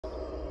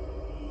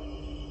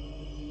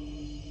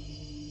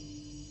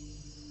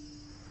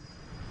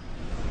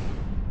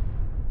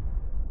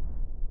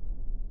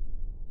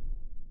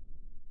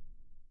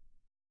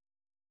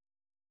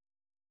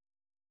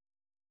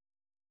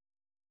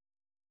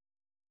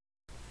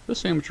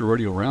This Amateur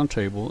Radio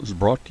Roundtable is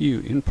brought to you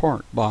in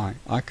part by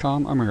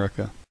ICOM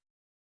America.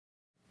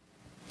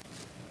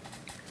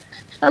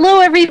 Hello,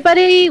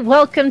 everybody.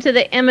 Welcome to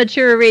the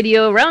Amateur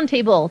Radio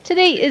Roundtable.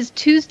 Today is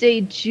Tuesday,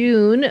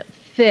 June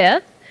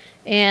 5th,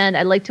 and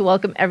I'd like to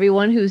welcome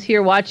everyone who's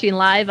here watching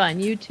live on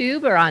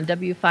YouTube or on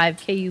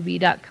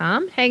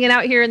W5KUB.com. Hanging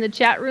out here in the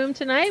chat room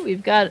tonight.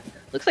 We've got,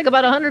 looks like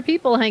about 100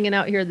 people hanging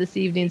out here this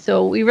evening,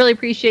 so we really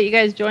appreciate you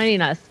guys joining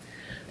us.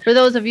 For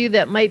those of you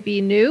that might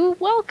be new,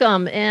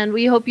 welcome, and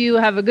we hope you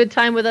have a good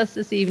time with us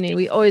this evening.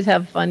 We always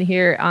have fun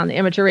here on the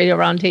Amateur Radio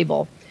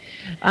Roundtable.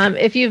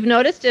 If you've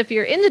noticed, if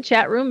you're in the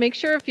chat room, make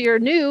sure if you're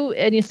new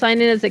and you sign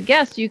in as a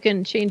guest, you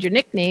can change your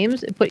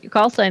nicknames and put your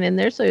call sign in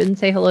there so you can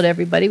say hello to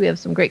everybody. We have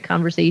some great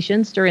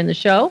conversations during the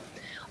show.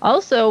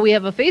 Also, we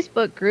have a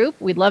Facebook group.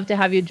 We'd love to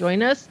have you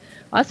join us.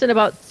 Us and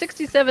about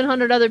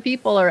 6,700 other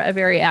people are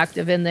very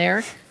active in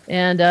there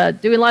and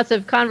doing lots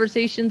of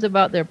conversations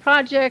about their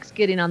projects,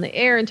 getting on the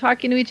air and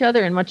talking to each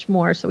other and much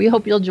more. So we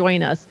hope you'll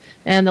join us.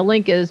 And the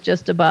link is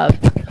just above.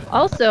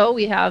 Also,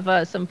 we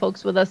have some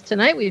folks with us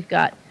tonight. We've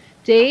got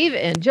Dave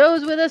and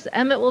Joe's with us.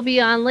 Emmett will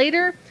be on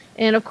later.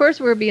 And of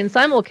course, we're being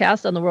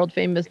simulcast on the world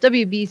famous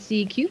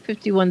WBCQ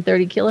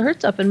 5130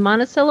 kilohertz up in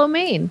Monticello,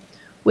 Maine.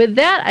 With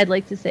that, I'd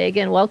like to say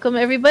again, welcome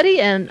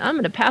everybody. And I'm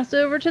going to pass it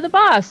over to the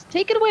boss.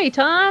 Take it away,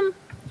 Tom.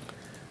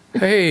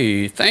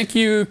 Hey, thank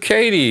you,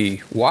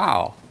 Katie.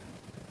 Wow.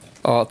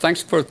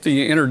 Thanks for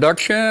the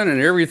introduction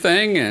and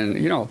everything, and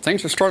you know,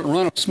 things are starting to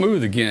run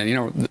smooth again. You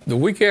know, the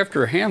week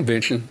after a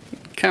hamvention,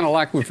 kind of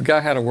like we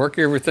forgot how to work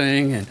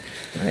everything, and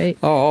right.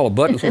 all the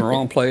buttons were in the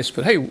wrong place.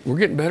 But hey, we're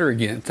getting better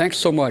again. Thanks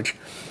so much.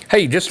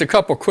 Hey, just a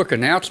couple quick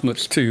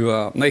announcements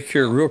to make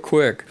here real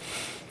quick.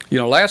 You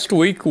know, last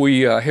week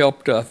we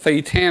helped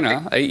Faith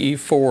Hannah,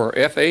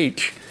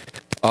 AE4FH,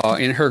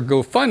 in her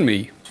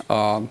GoFundMe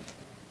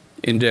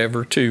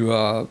endeavor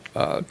to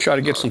try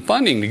to get some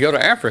funding to go to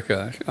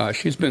Africa.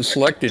 She's been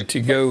selected to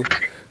go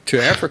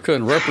to Africa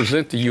and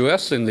represent the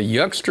U.S. in the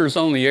Youngsters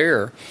on the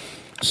Air.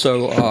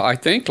 So I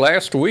think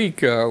last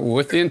week,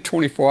 within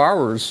 24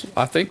 hours,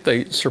 I think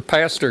they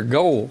surpassed their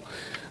goal.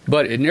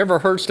 But it never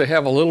hurts to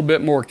have a little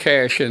bit more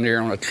cash in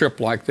there on a trip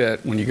like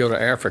that when you go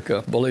to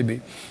Africa, believe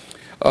me.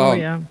 Oh,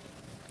 yeah.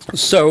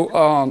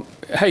 So,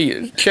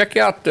 hey, check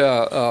out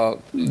the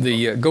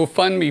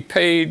GoFundMe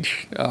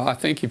page. I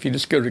think if you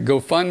just go to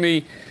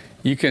GoFundMe,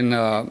 you can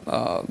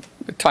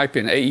type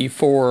in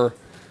AE4FH,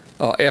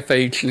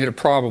 and it'll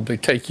probably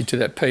take you to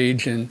that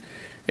page, and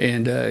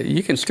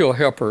you can still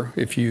help her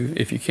if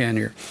you can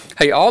here.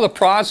 Hey, all the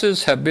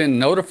prizes have been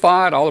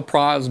notified. All the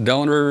prize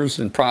donors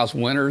and prize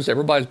winners,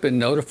 everybody's been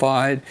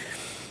notified.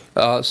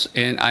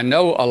 And I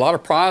know a lot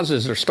of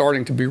prizes are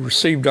starting to be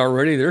received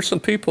already. There's some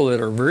people that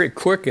are very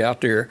quick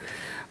out there.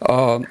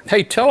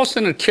 Hey, tell us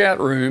in the chat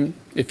room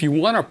if you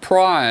want a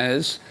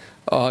prize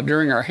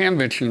during our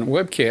hamvention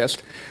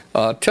webcast.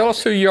 Tell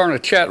us who you are in the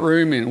chat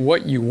room and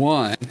what you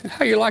won,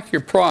 how you like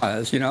your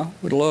prize. You know,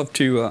 we'd love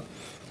to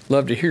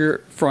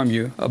hear from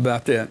you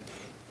about that.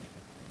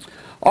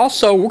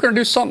 Also, we're going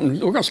to do something.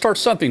 We're going to start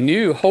something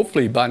new.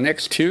 Hopefully by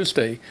next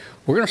Tuesday,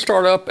 we're going to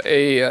start up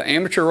a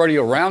Amateur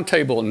Radio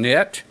Roundtable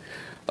net.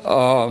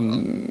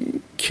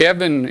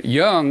 Kevin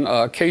Young,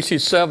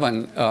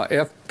 KC7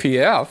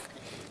 FPF,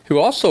 who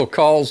also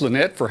calls the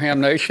net for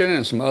Ham Nation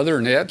and some other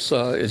nets,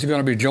 is going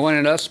to be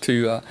joining us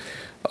to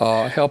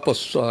help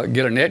us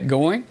get a net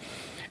going.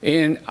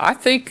 And I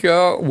think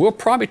we'll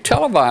probably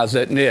televise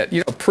that net,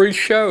 you know,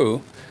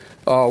 pre-show.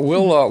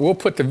 We'll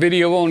put the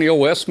video on the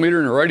old S meter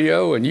and the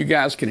radio, and you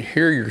guys can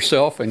hear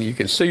yourself and you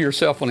can see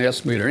yourself on the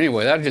S meter.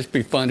 Anyway, that'd just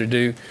be fun to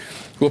do.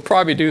 We'll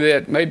probably do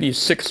that maybe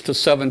 6 to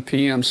 7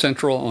 p.m.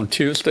 Central on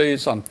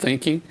Tuesdays, I'm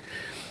thinking.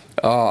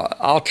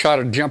 I'll try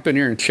to jump in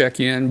here and check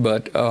in,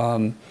 but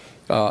then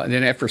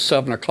after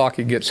 7 o'clock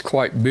it gets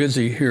quite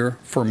busy here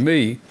for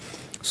me.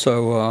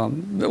 So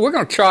we're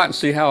going to try it and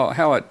see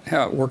how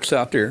it works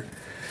out there.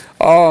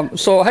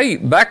 So hey,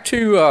 back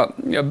to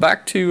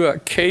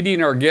Katie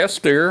and our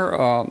guest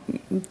there.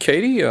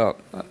 Katie,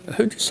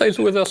 who'd you say is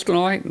with us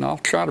tonight? And I'll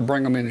try to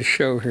bring them in the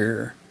show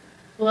here.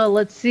 Well,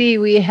 let's see.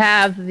 We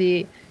have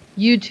the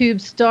YouTube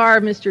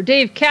star, Mr.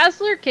 Dave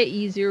Kasler,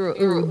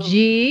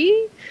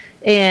 KE0OG,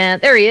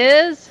 and there he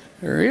is.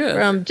 There he is.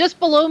 From just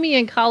below me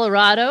in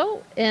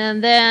Colorado,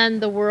 and then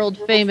the world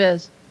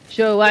famous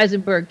Joe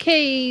Eisenberg,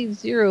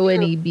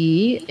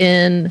 KE0NEB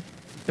in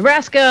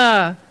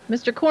Nebraska,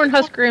 Mr.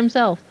 Cornhusker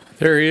himself.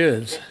 There he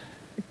is.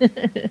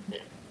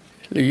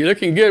 You're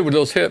looking good with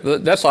those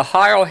headsets. That's a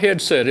Heil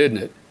headset, isn't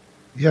it?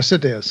 Yes,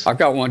 it is. I've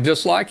got one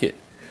just like it.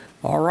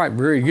 All right,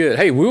 very good.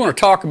 Hey, we want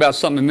to talk about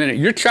something in a minute.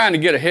 You're trying to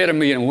get ahead of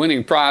me in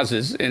winning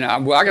prizes, and I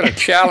got a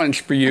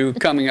challenge for you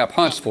coming up,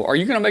 Huntsville. Are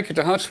you going to make it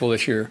to Huntsville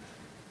this year?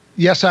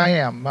 Yes, I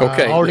am.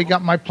 Okay. I already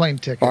got my plane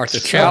tickets. All right, the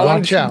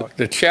challenge is on.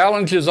 The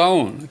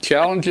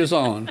challenge is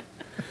on.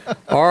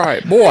 All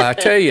right, boy, I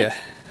tell you.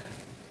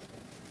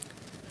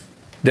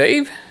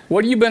 Dave,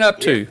 what have you been up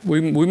to?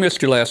 We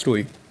missed you last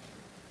week.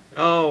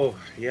 Oh,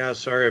 yeah,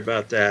 sorry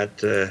about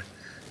that.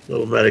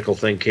 Little medical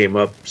thing came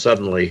up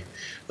suddenly.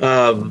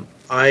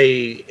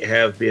 I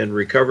have been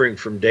recovering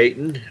from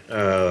Dayton,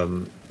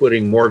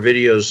 putting more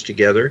videos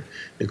together,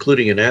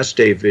 including an Ask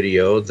Dave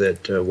video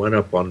that went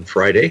up on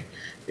Friday.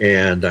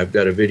 And I've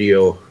got a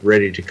video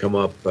ready to come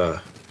up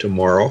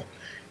tomorrow.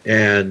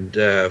 And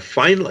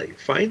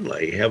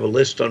finally have a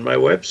list on my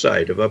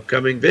website of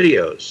upcoming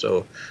videos.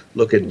 So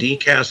look at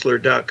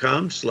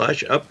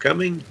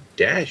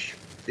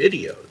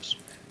dcastler.com/upcoming-videos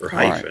or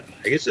hyphen.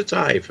 I guess it's a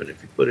hyphen.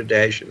 If you put a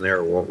dash in there,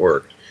 it won't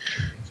work.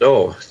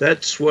 So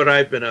that's what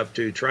I've been up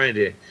to, trying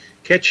to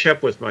catch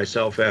up with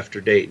myself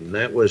after Dayton.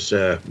 That was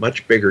a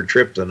much bigger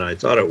trip than I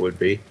thought it would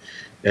be.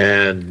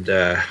 And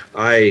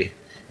I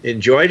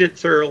enjoyed it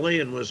thoroughly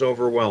and was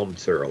overwhelmed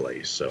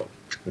thoroughly. So.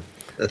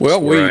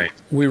 Well,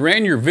 we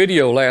ran your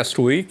video last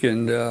week,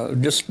 and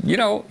just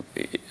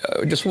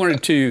just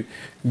wanted to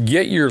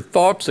get your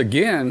thoughts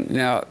again.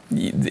 Now,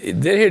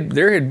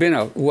 there had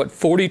been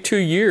 42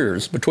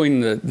 years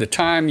between the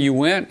time you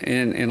went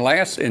and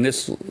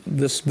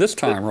this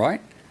time,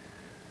 right?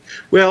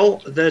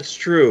 Well, that's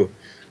true.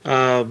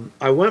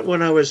 I went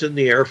when I was in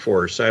the Air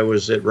Force. I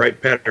was at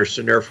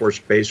Wright-Patterson Air Force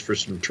Base for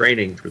some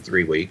training for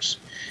 3 weeks,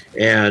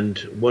 and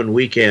one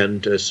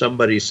weekend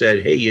somebody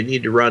said, "Hey, you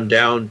need to run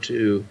down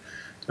to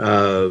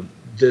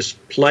this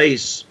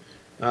place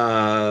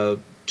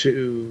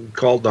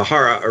called the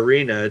Hara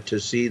Arena to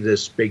see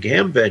this big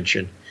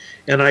hamvention."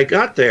 And I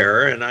got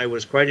there, and I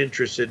was quite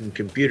interested in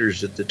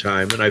computers at the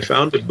time, and I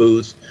found a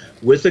booth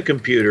with a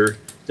computer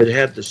that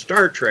had the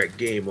Star Trek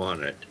game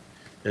on it.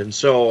 And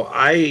so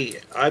I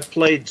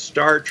played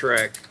Star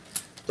Trek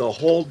the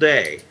whole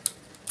day.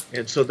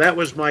 And so that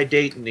was my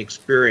Dayton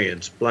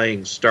experience,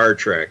 playing Star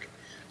Trek.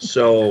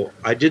 So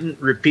I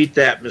didn't repeat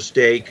that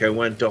mistake. I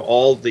went to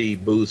all the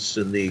booths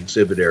in the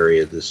exhibit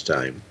area this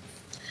time.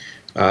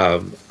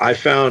 I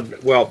found,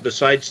 well,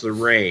 besides the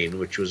rain,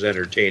 which was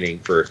entertaining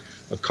for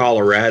a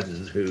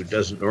Coloradan who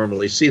doesn't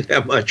normally see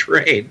that much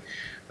rain,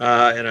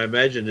 and I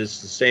imagine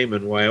it's the same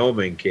in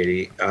Wyoming,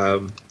 Katie.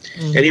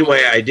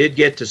 Anyway, I did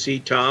get to see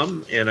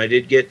Tom, and I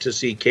did get to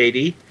see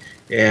Katie,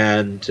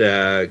 and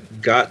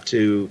got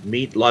to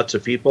meet lots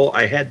of people.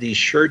 I had these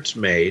shirts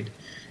made,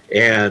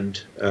 and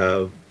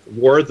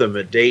wore them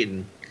at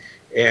Dayton,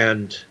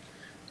 and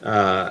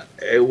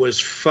it was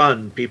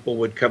fun. People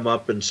would come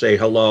up and say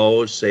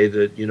hello, say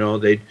that, you know,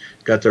 they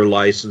got their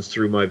license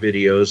through my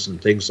videos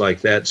and things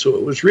like that. So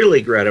it was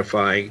really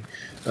gratifying,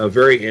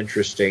 very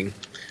interesting.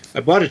 I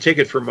bought a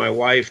ticket for my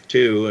wife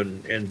too,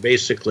 and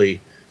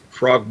basically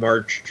frog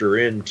marched her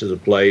into the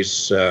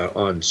place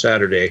on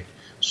Saturday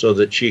so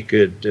that she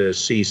could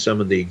see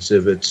some of the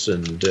exhibits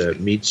and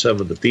meet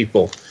some of the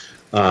people.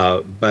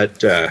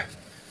 But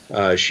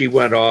she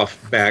went off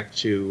back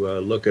to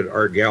look at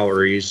art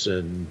galleries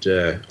and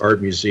art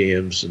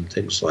museums and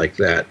things like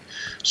that.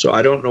 So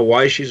I don't know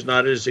why she's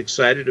not as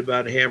excited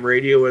about ham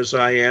radio as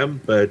I am,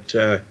 but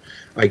I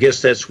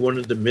guess that's one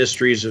of the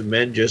mysteries of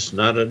men just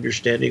not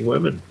understanding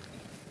women.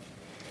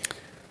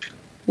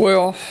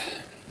 Well,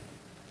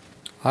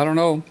 I don't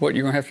know what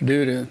you're going to have to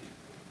do to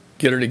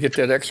get her to get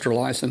that extra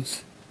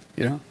license,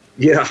 you know?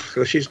 Yeah,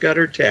 well, she's got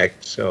her tech,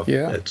 so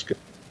yeah, that's good.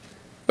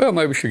 Well,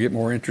 maybe she'll get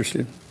more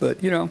interested,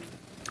 but, you know,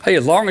 hey,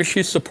 as long as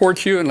she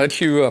supports you and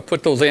lets you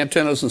put those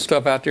antennas and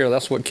stuff out there,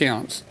 that's what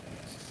counts.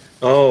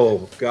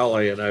 Oh,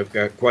 golly, and I've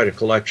got quite a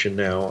collection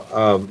now.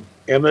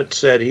 Emmett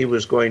said he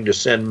was going to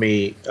send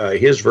me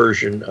his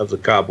version of the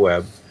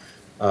Cobweb,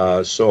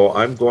 so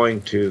I'm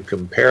going to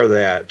compare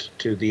that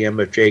to the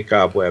MFJ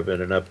Cobweb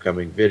in an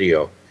upcoming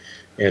video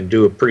and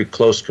do a pretty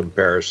close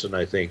comparison,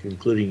 I think,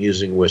 including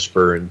using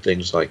Whisper and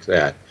things like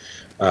that.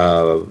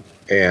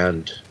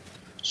 And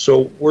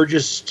so we're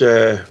just,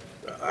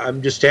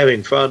 I'm just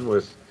having fun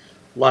with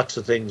lots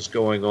of things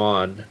going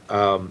on.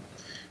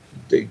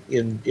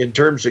 In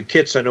terms of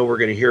kits, I know we're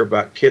going to hear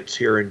about kits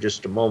here in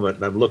just a moment,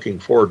 and I'm looking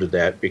forward to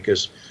that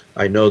because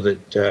I know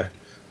that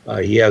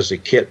he has a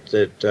kit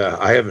that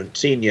I haven't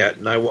seen yet,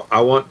 and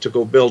I want to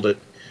go build it.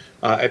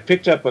 I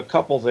picked up a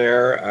couple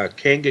there, a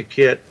Kanga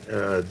kit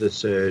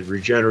that's a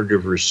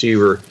regenerative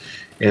receiver,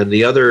 and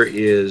the other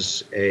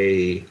is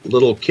a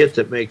little kit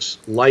that makes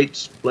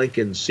lights blink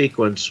in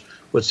sequence.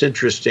 What's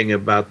interesting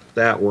about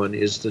that one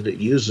is that it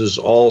uses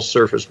all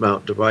surface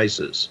mount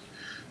devices.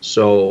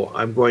 So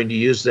I'm going to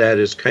use that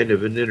as kind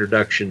of an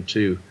introduction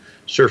to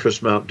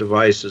surface mount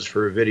devices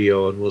for a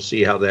video, and we'll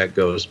see how that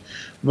goes.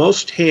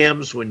 Most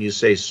hams, when you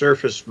say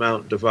surface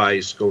mount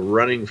device, go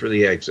running for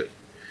the exit.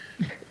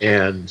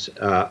 And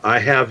I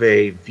have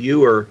a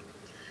viewer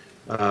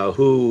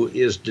who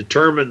is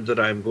determined that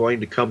I'm going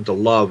to come to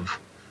love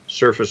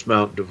surface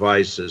mount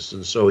devices.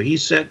 And so he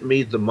sent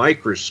me the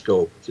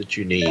microscope that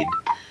you need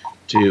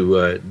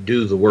to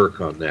do the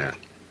work on that.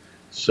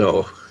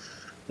 So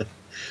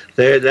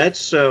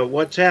that's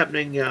what's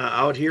happening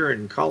out here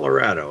in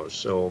Colorado.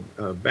 So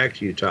back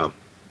to you, Tom.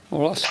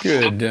 Well, that's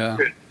good.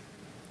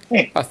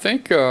 I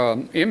think,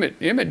 Emmett,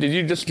 did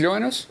you just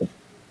join us?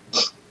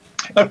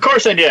 Of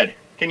course I did.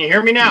 Can you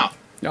hear me now?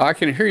 I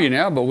can hear you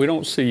now, but we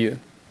don't see you.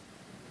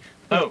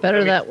 It's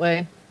better that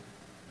way.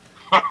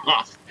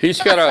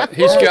 He's got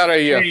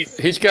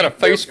a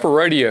face for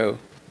radio.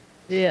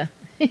 Yeah.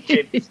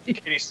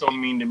 Katie's so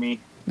mean to me.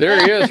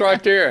 There he is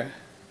right there.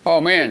 Oh,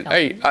 man.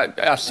 Hey,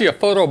 I see a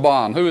photo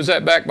bomb. Who is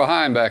that back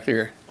behind back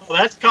there? Oh,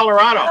 that's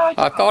Colorado.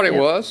 I thought it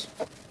was.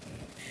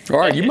 All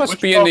right, you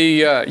must be in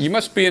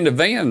the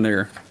van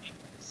there.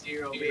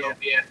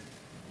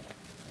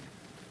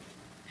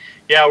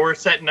 Yeah, we're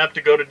setting up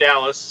to go to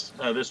Dallas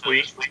this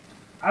week.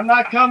 I'm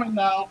not coming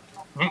now.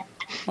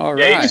 All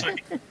Yeah,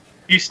 right.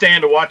 he's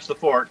staying to watch the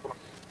fort.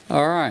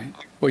 All right.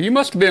 Well, you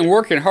must have been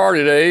working hard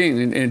today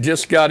and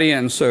just got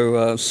in.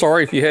 So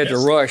sorry if you had to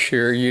rush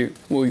here.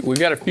 We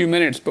got a few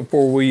minutes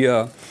before we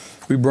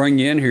bring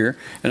you in here,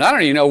 and I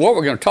don't even know what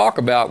we're going to talk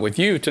about with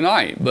you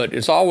tonight. But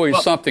it's always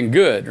something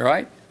good,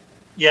 right?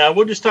 Yeah,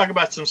 we'll just talk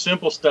about some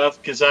simple stuff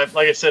because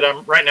like I said,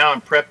 I'm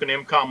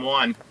prepping MCOM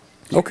 1.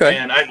 Okay.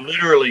 And I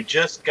literally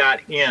just got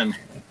in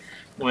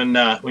when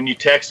you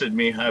texted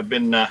me. I've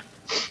been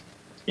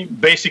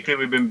basically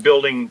we've been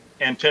building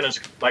antennas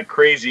like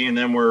crazy, and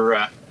then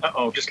we're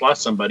just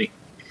lost somebody.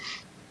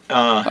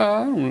 I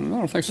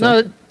don't think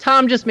so. No,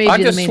 Tom just made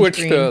you the main switched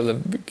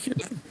screen.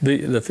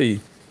 the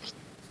feed.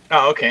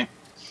 Oh, okay.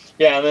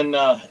 Yeah, and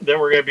then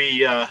we're gonna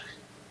be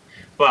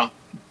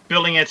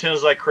building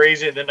antennas like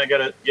crazy, and then I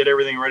gotta get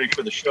everything ready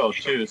for the show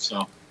too.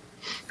 So,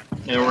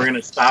 and we're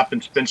gonna stop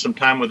and spend some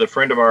time with a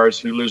friend of ours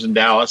who lives in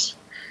Dallas,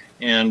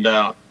 and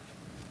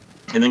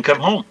then come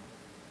home.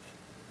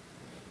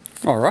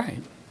 All right.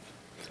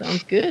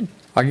 Sounds good.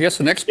 I guess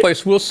the next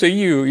place we'll see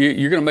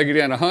you're going to make it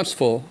down to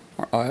Huntsville,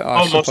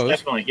 I suppose. Most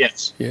definitely,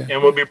 yes. Yeah.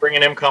 And we'll be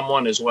bringing MCOM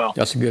 1 as well.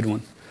 That's a good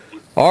one.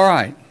 All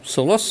right.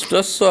 So let's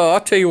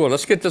I'll tell you what,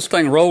 let's get this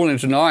thing rolling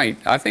tonight.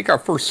 I think our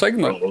first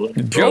segment,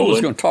 Joe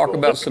is going to talk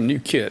about some new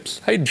kits.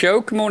 Hey,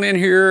 Joe, come on in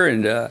here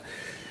and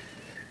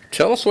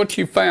tell us what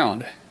you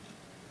found.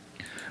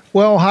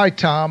 Well, hi,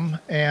 Tom,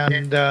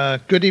 and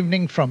good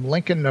evening from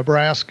Lincoln,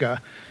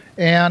 Nebraska.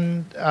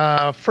 And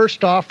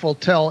first off, we'll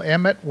tell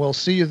Emmett we'll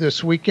see you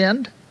this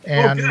weekend.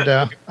 And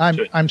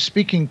I'm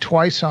speaking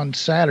twice on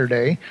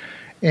Saturday,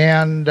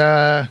 and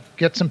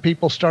get some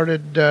people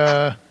started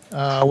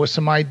with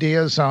some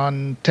ideas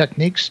on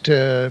techniques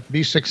to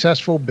be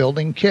successful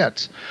building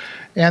kits.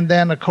 And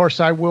then, of course,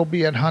 I will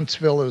be at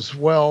Huntsville as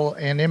well,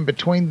 and in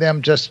between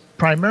them, just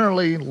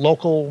primarily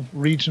local,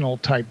 regional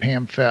type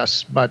ham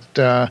fests, but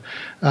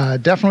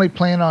definitely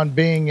plan on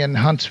being in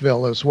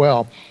Huntsville as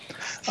well.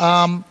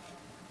 The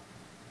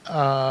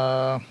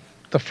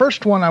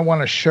first one I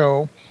want to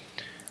show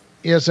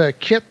is a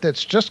kit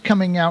that's just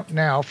coming out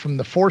now from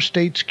the 4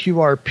 States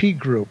QRP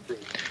group,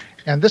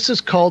 and this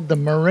is called the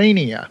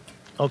Morania.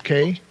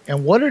 Okay,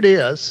 and what it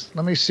is,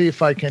 let me see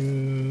if I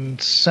can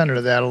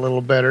center that a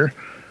little better.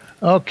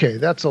 Okay,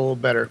 that's a little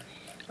better.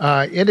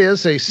 It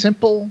is a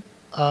simple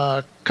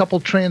couple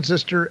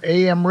transistor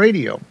AM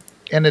radio,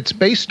 and it's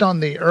based on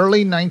the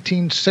early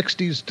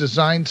 1960s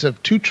designs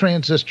of 2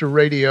 transistor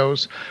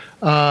radios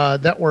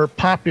that were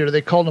popular.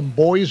 They called them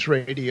boys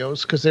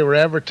radios because they were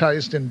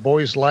advertised in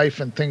Boys Life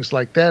and things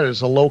like that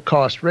as a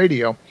low-cost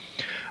radio.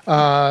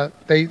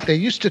 They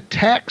used to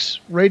tax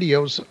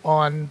radios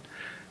on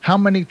how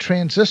many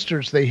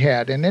transistors they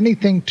had, and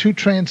anything 2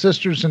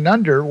 transistors and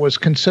under was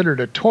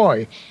considered a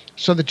toy.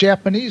 So the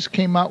Japanese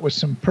came out with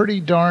some pretty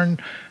darn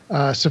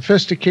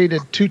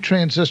sophisticated 2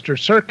 transistor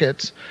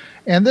circuits,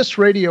 and this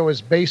radio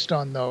is based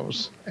on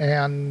those,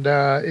 and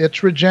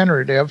it's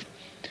regenerative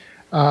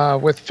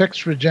with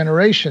fixed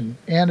regeneration,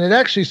 and it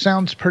actually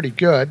sounds pretty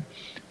good,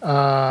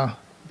 but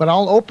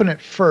I'll open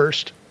it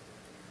first.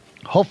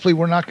 Hopefully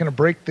we're not going to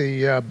break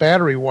the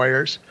battery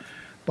wires.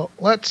 But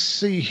let's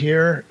see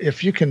here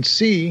if you can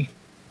see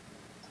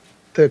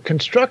the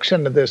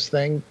construction of this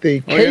thing.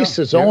 The case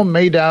is all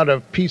made out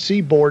of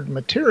PC board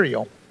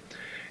material,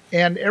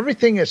 and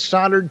everything is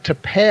soldered to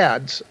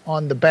pads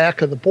on the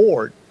back of the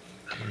board,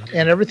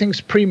 and everything's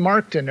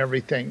pre-marked and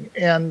everything.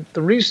 And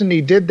the reason he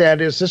did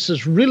that is this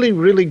is really,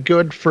 really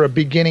good for a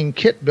beginning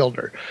kit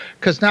builder,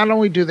 because not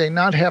only do they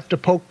not have to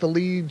poke the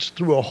leads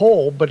through a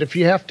hole, but if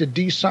you have to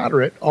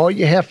desolder it, all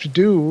you have to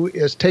do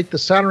is take the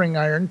soldering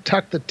iron,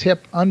 tuck the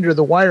tip under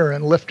the wire,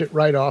 and lift it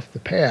right off the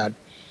pad.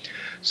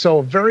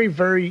 So very,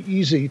 very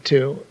easy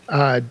to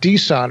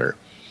desolder.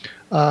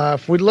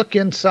 If we look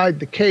inside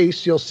the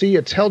case, you'll see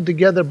it's held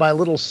together by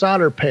little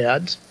solder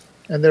pads.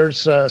 And there's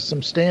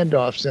some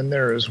standoffs in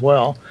there as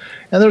well.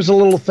 And there's a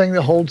little thing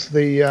that holds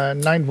the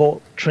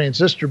 9-volt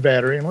transistor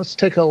battery. And let's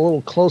take a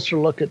little closer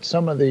look at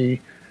some of the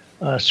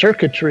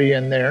circuitry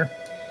in there.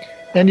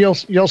 And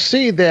you'll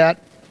see that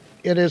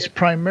it is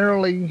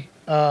primarily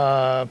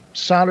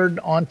soldered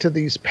onto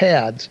these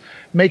pads,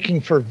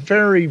 making for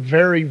very,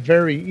 very,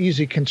 very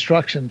easy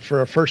construction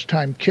for a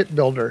first-time kit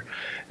builder.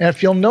 And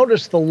if you'll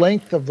notice the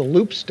length of the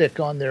loop stick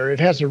on there, it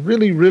has a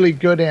really, really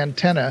good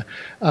antenna.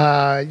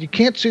 You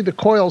can't see the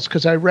coils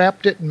because I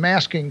wrapped it in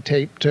masking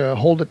tape to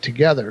hold it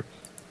together.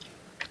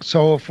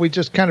 So if we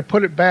just kind of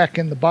put it back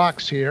in the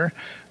box here,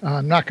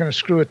 I'm not going to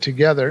screw it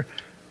together,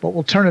 but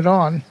we'll turn it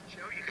on. You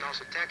can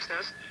also text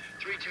us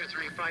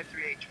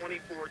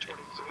 323-538-2423.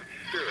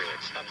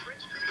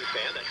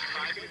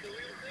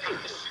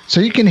 So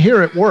you can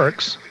hear it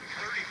works.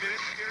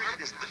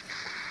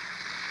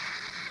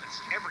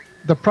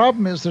 the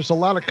problem is there's a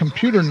lot of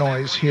computer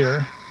noise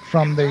here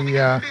from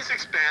the. Please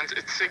expands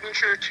its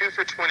signature 2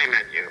 for $20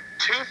 menu.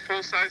 2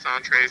 full-size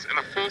entrees and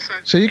a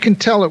full-size. So you can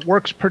tell it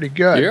works pretty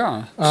good.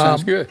 Yeah,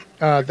 sounds good.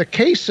 The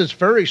case is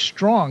very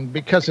strong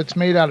because it's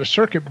made out of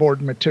circuit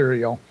board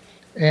material,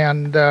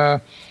 and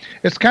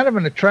it's kind of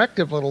an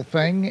attractive little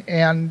thing,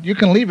 and you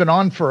can leave it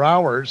on for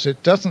hours.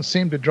 It doesn't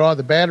seem to draw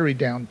the battery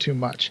down too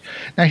much.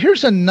 Now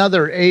here's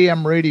another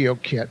AM radio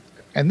kit,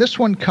 and this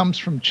one comes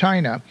from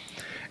China,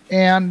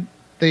 and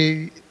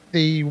the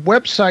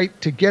website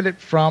to get it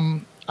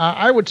from,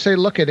 I would say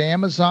look at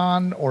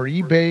Amazon or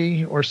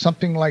eBay or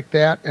something like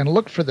that, and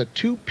look for the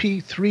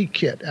 2P3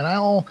 kit, and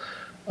I'll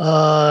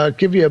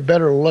give you a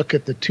better look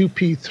at the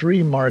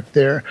 2P3 mark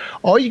there.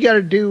 All you got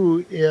to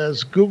do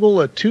is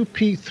Google a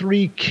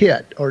 2P3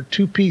 kit or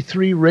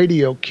 2P3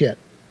 radio kit.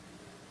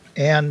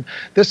 And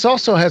this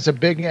also has a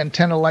big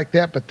antenna like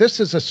that, but this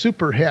is a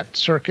super het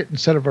circuit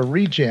instead of a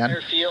regen.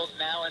 Field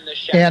now in the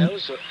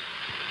shadows.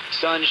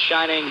 Sun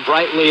shining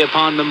brightly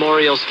upon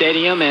Memorial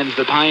Stadium and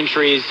the pine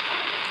trees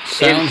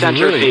in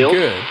center really field.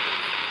 Good.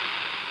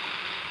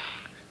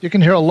 You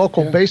can hear a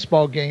local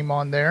baseball game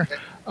on there.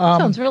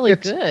 Sounds really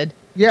good.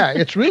 Yeah,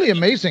 it's really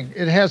amazing.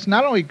 It has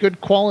not only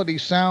good quality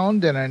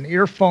sound and an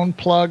earphone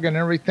plug and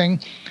everything,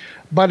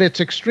 but it's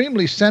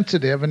extremely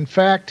sensitive. In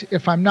fact,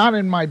 if I'm not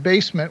in my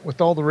basement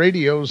with all the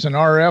radios and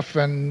RF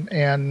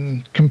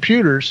and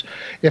computers,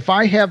 if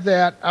I have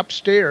that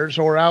upstairs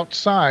or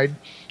outside,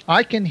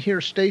 I can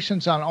hear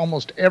stations on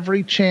almost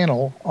every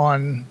channel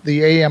on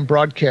the AM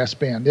broadcast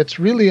band. It's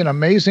really an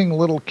amazing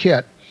little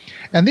kit.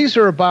 And these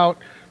are about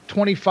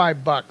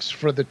 $25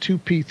 for the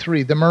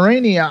 2P3. The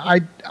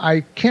Morania,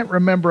 I can't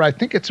remember. I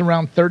think it's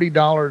around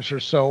 $30 or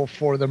so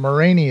for the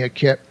Morania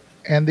kit.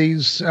 And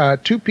these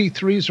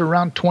 2P3s are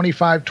around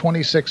 $25,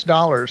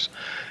 $26.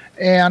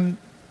 And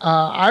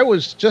I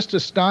was just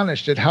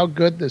astonished at how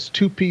good this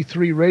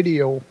 2P3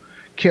 radio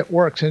kit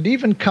works. And it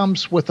even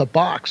comes with a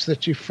box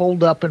that you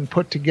fold up and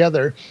put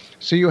together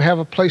so you have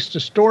a place to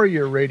store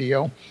your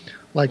radio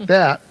like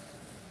that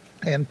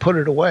and put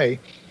it away.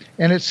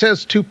 And it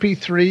says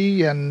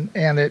 2P3,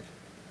 and it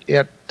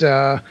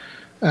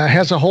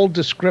has a whole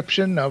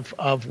description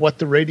of what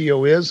the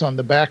radio is on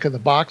the back of the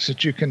box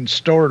that you can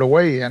store it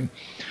away in.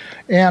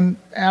 And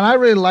I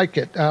really like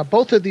it.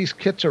 Both of these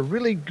kits are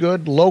really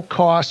good,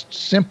 low-cost,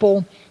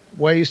 simple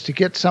ways to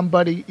get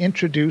somebody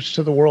introduced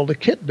to the world of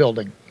kit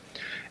building.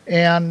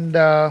 And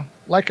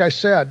like I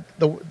said,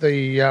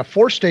 the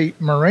four-state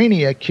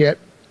Morania kit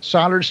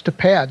solders to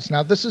pads.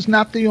 Now, this is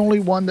not the only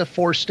one that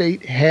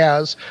four-state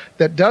has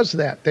that does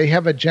that. They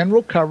have a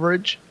general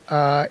coverage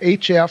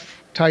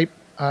HF-type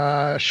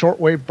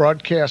shortwave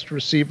broadcast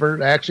receiver.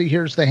 It actually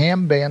hears the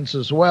ham bands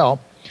as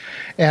well.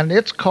 And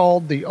it's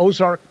called the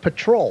Ozark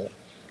Patrol.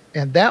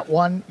 And that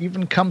one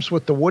even comes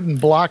with the wooden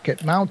block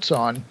it mounts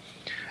on.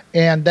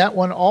 And that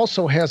one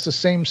also has the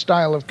same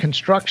style of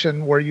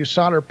construction where you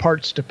solder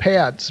parts to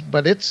pads,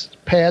 but its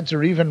pads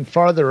are even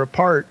farther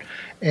apart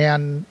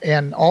and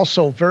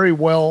also very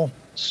well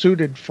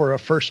suited for a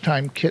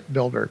first-time kit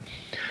builder.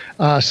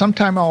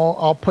 Sometime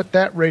I'll put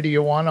that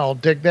radio on. I'll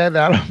dig that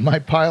out of my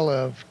pile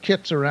of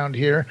kits around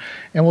here,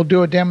 and we'll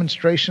do a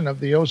demonstration of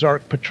the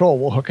Ozark Patrol.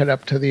 We'll hook it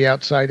up to the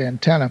outside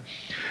antenna.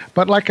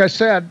 But like I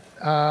said,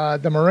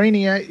 the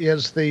Morania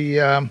is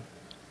the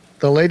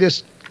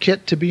latest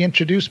kit to be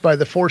introduced by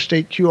the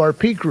four-state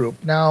QRP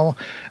group. Now,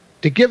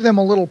 to give them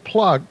a little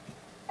plug,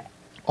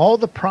 all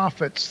the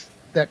profits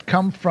that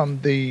come from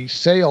the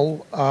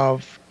sale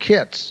of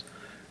kits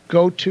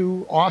go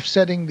to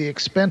offsetting the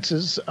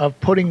expenses of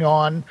putting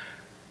on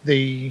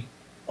the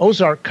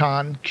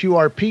OzarkCon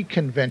QRP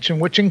convention,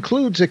 which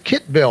includes a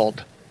kit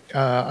build,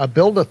 a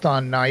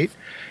build-a-thon night,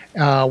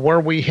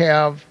 where we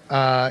have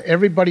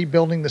everybody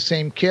building the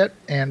same kit,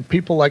 and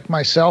people like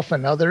myself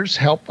and others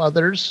help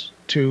others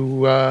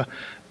to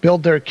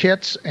build their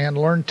kits and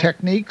learn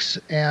techniques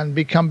and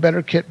become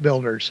better kit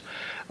builders.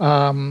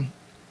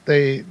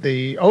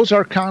 The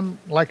OzarkCon,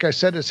 like I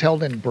said, is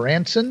held in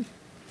Branson,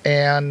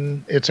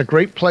 and it's a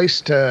great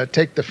place to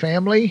take the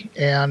family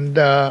and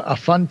a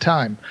fun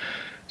time.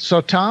 So,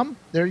 Tom,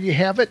 there you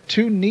have it,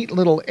 2 neat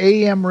little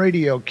AM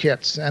radio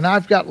kits. And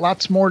I've got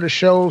lots more to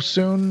show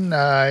soon.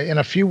 In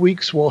a few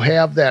weeks, we'll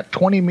have that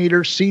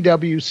 20-meter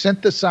CW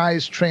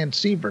synthesized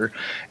transceiver.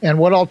 And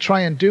what I'll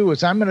try and do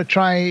is I'm going to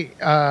try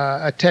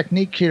a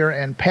technique here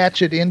and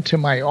patch it into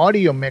my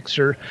audio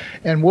mixer,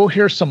 and we'll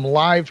hear some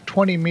live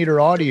 20-meter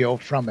audio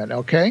from it,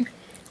 okay?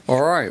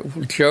 All right,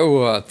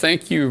 Joe,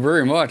 thank you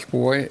very much,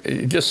 boy.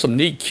 Just some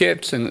neat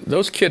kits. And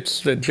those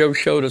kits that Joe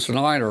showed us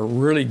tonight are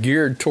really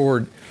geared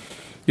toward,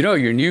 you know,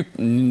 your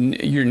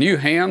new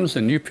hams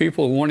and new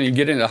people wanting to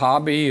get into the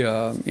hobby,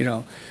 you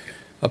know,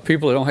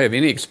 people that don't have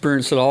any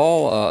experience at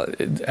all.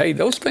 Hey,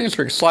 those things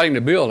are exciting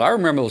to build. I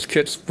remember those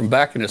kits from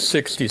back in the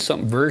 60s,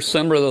 something very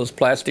similar to those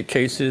plastic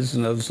cases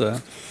and those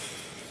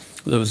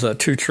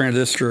 2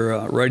 transistor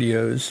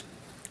radios.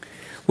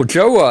 Well,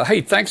 Joe,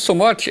 hey, thanks so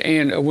much.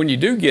 And when you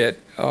do get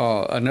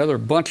another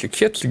bunch of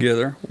kits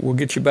together, we'll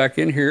get you back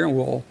in here and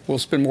we'll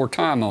spend more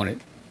time on it.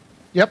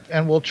 Yep,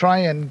 and we'll try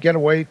and get a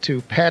way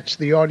to patch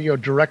the audio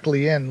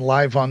directly in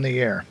live on the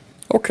air.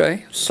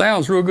 Okay,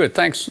 sounds real good.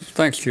 Thanks,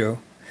 Joe.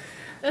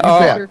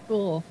 That's super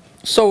cool.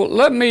 So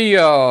let me,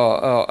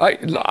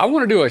 I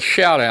want to do a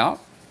shout out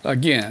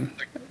again.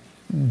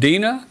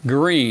 Dina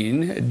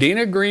Green.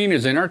 Dina Green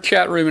is in our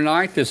chat room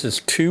tonight. This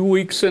is 2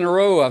 weeks in a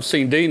row I've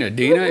seen Dina.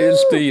 Dina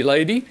is the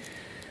lady,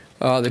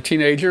 the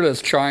teenager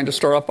that's trying to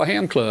start up a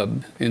ham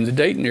club in the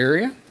Dayton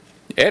area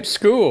at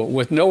school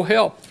with no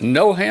help.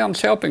 No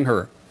hams helping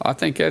her. I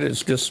think that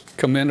is just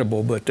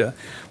commendable. But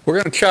we're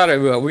going to try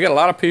to, we got a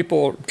lot of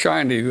people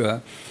trying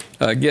to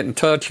get in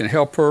touch and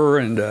help her.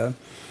 And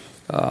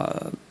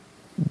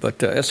but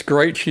that's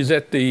great. She's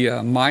at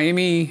the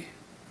Miami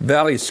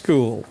Valley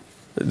School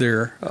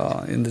there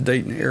in the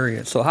Dayton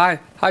area. So hi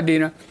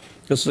Dina.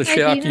 This is a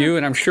shout out to you,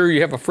 and I'm sure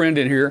you have a friend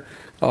in here.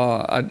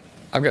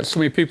 I've got so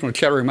many people in the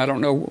chat room. I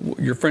don't know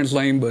your friend's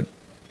name, but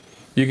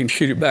you can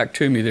shoot it back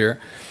to me there.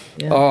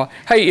 Yeah.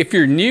 Hey, if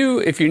you're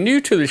new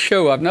to the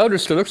show, I've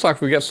noticed it looks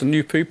like we got some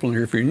new people in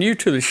here. If you're new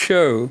to the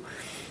show,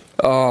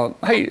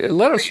 hey,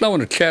 let us know in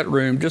the chat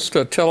room. Just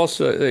tell us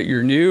that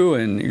you're new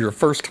and your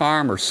first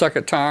time or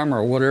second time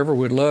or whatever.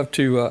 We'd love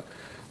to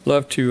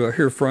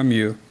hear from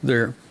you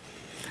there.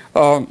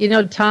 You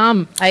know,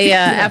 Tom,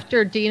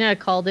 after Dina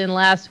called in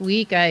last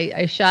week,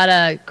 I shot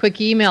a quick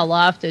email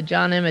off to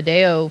John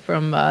Amadeo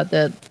from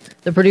the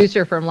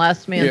producer from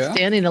Last Man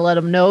Standing to let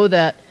him know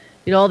that,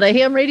 you know, the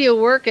ham radio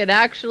work had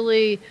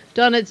actually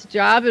done its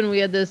job, and we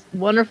had this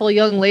wonderful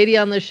young lady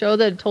on the show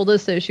that told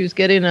us that she was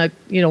getting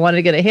wanted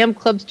to get a ham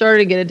club started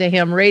and get into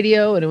ham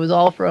radio, and it was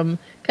all from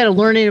kind of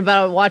learning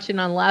about it, watching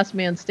on Last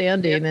Man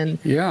Standing, and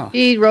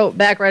he wrote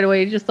back right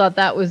away. He just thought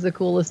that was the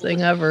coolest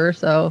thing ever.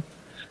 So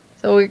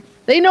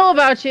they know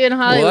about you in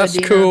Hollywood. Well, that's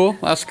Dina. cool.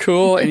 That's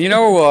cool. And you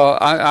know,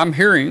 I'm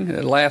hearing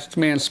that Last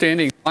Man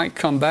Standing might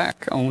come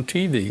back on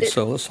TV.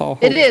 So let's all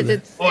hope. It is.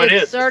 It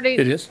It's already.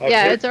 It is.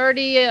 Yeah, it's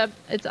already.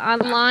 It's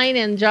online,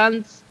 and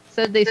John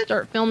said they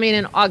start filming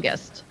in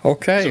August.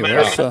 Okay,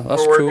 that's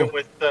we're cool.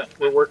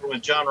 We're working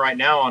with John right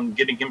now on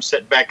getting him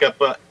set back up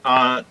to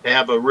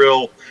have a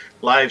real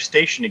live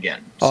station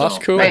again. Oh, that's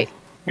cool. Right.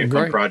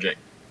 Fun project.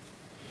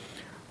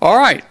 All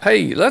right,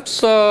 hey, let's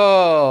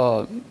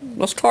talk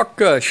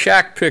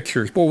shack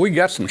pictures. Boy, we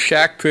got some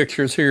shack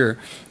pictures here.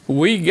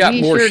 We got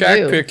more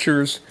shack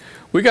pictures.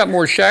 We got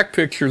more shack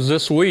pictures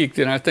this week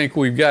than I think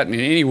we've gotten in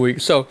any week.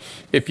 So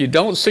if you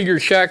don't see your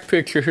shack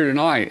picture here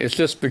tonight, it's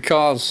just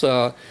because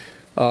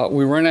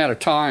we ran out of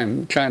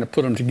time trying to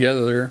put them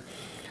together there,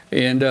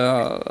 and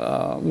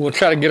we'll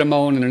try to get them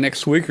on in the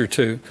next week or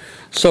two.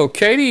 So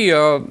Katie,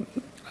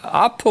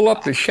 I'll pull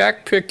up the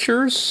shack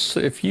pictures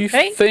if you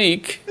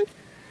think.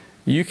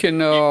 You can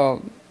go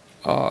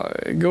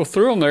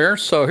through them there.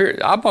 So here,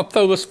 I'm going to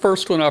throw this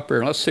first one up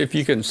here. Let's see if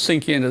you can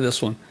sink into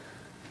this one.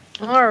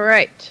 All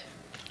right.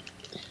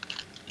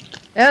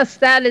 Yes,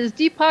 that is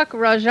Deepak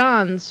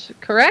Rajan's,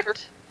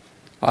 correct?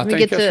 I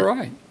think that's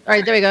right. All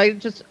right, there we go.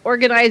 Just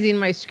organizing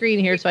my screen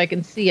here so I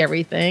can see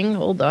everything.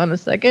 Hold on a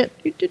second.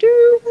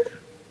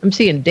 I'm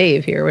seeing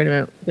Dave here. Wait a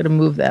minute. I'm going to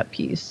move that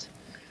piece.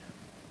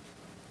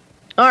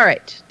 All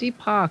right,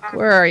 Deepak,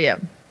 where are you?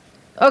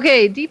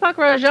 Okay, Deepak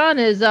Rajan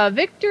is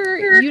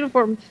Victor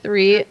Uniform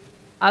 3,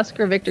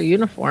 Oscar Victor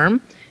Uniform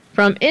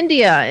from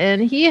India,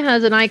 and he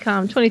has an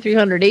ICOM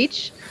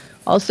 2300H,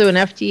 also an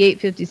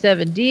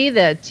FT857D,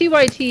 the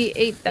TYT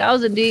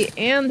 8000D,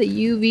 and the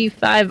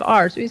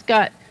UV5R. So he's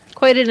got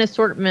quite an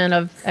assortment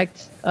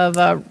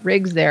of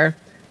rigs there,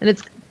 and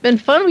it's been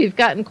fun. We've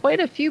gotten quite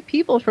a few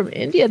people from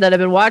India that have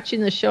been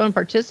watching the show and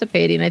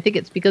participating. I think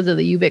it's because of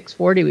the UBIX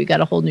 40. We got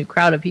a whole new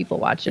crowd of people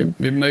watching.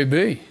 It may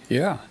be,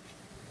 yeah.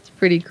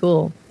 Pretty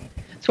cool.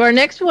 So our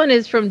next one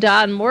is from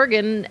Don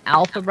Morgan,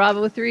 Alpha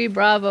Bravo 3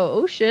 Bravo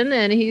Ocean,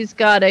 and he's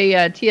got a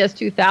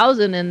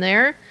TS2000 in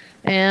there,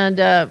 and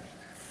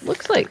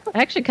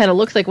actually kind of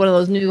looks like one of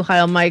those new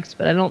Heil mics,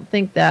 but I don't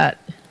think that.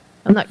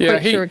 I'm not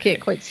quite sure. Can't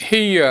quite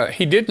see.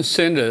 He didn't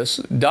send us.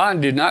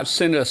 Don did not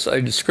send us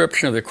a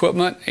description of the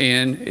equipment,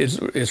 and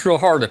it's real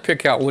hard to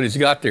pick out what he's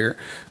got there.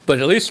 But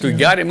at least we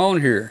got him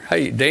on here.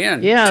 Hey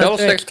Dan, tell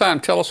us next time.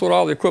 Tell us what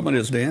all the equipment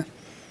is, Dan.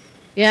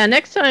 Yeah,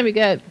 next time we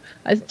got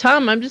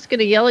Tom. I'm just going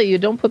to yell at you.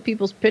 Don't put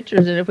people's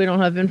pictures in if we don't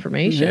have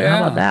information. Yeah,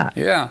 how about that?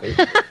 Yeah.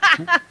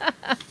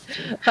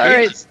 All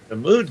right. The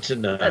mood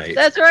tonight.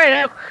 That's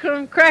right.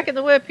 I'm cracking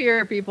the whip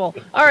here, people.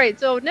 All right.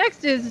 So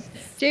next is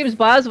James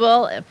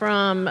Boswell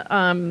from.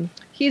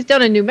 He's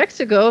down in New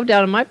Mexico,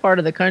 down in my part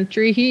of the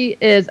country. He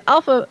is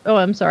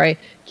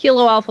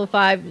Kilo Alpha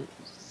 5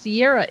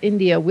 Sierra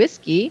India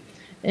whiskey,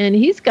 and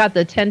he's got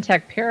the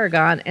Ten-Tech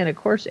Paragon and of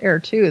course Air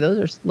 2.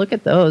 Look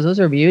at those. Those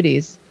are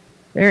beauties.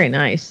 Very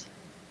nice.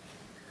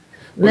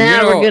 Well,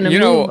 now we're going to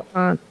move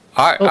on.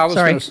 I was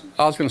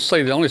going to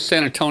say the only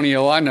San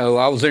Antonio I know,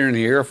 I was there in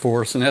the Air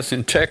Force, and that's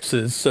in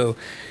Texas. So,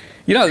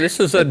 you know, this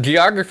is a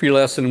geography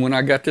lesson when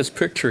I got this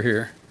picture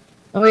here.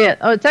 Oh, yeah.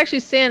 Oh, it's actually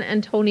San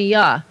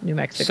Antonio, New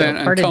Mexico. San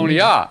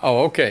Antonio.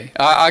 Oh, okay.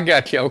 I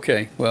got you.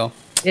 Okay. Well.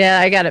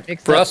 Yeah, I got it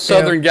mixed up. For us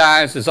Southern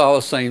guys, it's all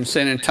the same.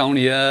 San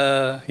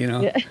Antonio, you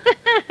know.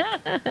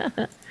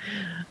 Yeah.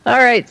 All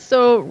right,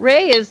 so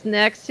Ray is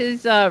next.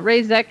 His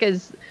Ray Zek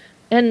is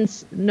in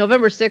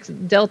November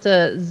 6th,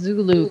 Delta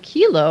Zulu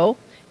Kilo.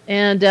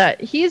 And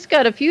he's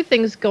got a few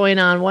things going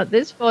on. What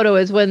this photo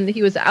is when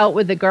he was out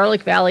with the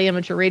Garlic Valley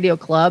Amateur Radio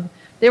Club.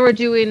 They were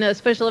doing a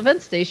special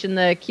event station,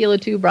 the Kilo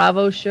 2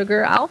 Bravo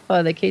Sugar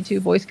Alpha, the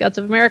K2 Boy Scouts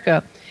of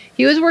America.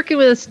 He was working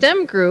with a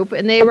STEM group,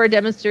 and they were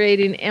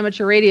demonstrating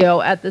amateur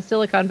radio at the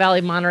Silicon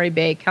Valley Monterey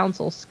Bay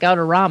Council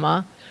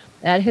Scoutorama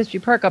at History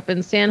Park up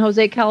in San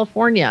Jose,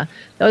 California.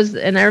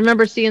 And I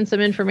remember seeing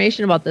some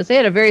information about this. They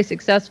had a very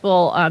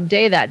successful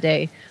day that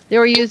day. They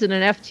were using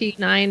an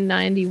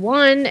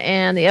FT991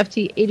 and the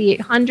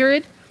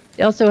FT8800.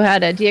 They also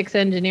had a DX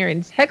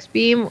Engineering's hex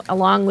beam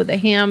along with a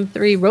Ham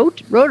 3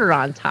 rotor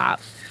on top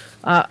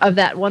of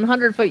that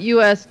 100-foot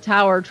U.S.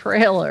 tower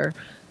trailer.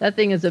 That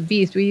thing is a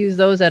beast. We use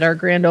those at our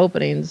grand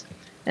openings.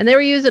 And they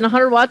were using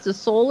 100 watts of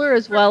solar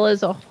as well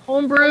as a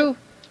homebrew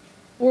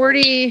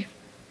 40...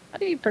 How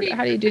do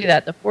you do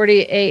that? The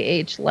 40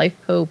 AH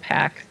LifePo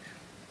pack.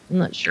 I'm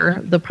not sure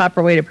the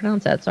proper way to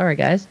pronounce that. Sorry,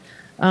 guys.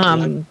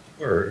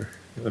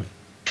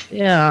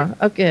 Yeah.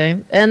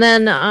 Okay. And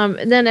then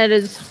at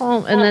his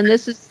home, and then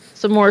this is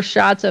some more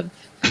shots of.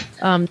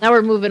 Now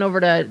we're moving over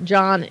to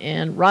John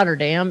in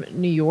Rotterdam,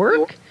 New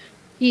York.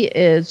 He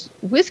is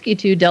Whiskey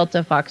 2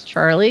 Delta Fox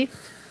Charlie,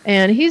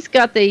 and he's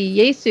got the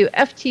Yaesu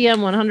FTM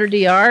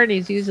 100DR, and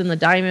he's using the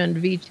Diamond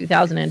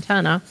V2000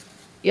 antenna.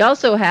 He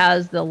also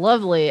has the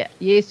lovely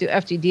Yaesu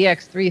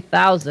FTDX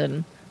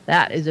 3000.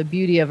 That is a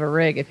beauty of a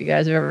rig. If you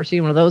guys have ever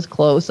seen one of those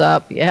close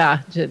up,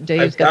 yeah,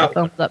 Dave's got the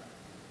thumbs up.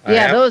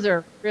 Yeah, those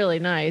are really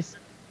nice.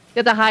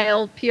 Got the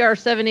Heil PR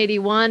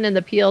 781 and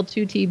the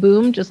PL2T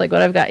boom, just like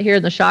what I've got here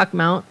in the shock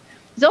mount.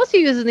 He's also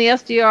using the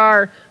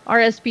SDR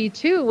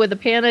RSP2 with a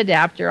pan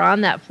adapter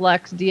on that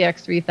Flex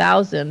DX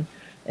 3000.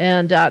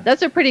 And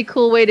that's a pretty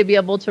cool way to be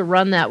able to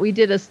run that. We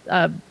did a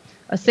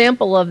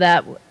sample of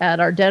that at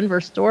our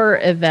Denver store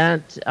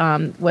event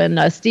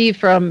when Steve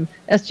from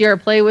SGR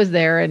Play was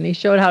there, and he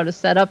showed how to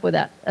set up with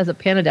that as a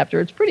pan adapter.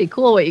 It's pretty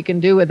cool what you can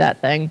do with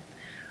that thing.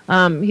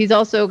 He's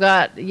also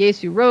got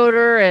Yaesu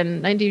rotor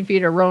and 19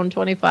 feet of Roan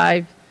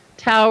 25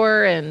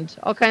 tower and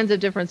all kinds of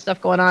different stuff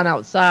going on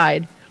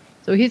outside.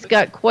 So he's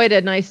got quite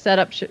a nice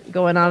setup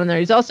going on in there.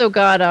 He's also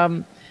got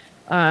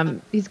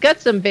he's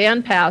got some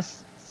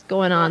bandpass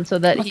going on so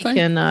that he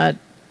can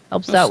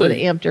helps out with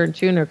the amp and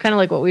tuner, kind of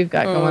like what we've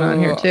got going on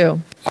here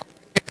too.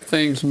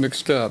 Things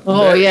mixed up.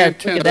 Oh that yeah,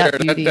 antenna look at that there,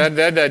 beauty.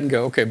 that doesn't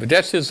go. Okay, but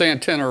that's his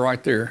antenna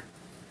right there.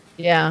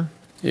 Yeah.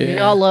 Yeah. We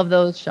all love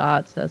those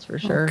shots, that's for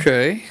sure.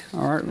 Okay.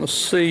 All right. Let's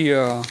see.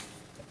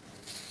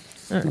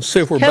 Let's see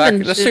if we're Kevin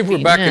back. Let's see if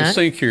we're back in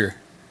sync here.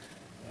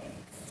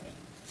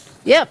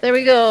 Yep, there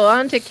we go.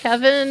 On to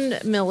Kevin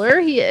Miller.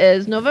 He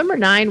is November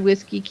 9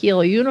 Whiskey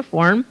Kilo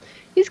uniform.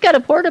 He's got a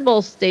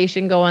portable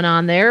station going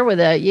on there with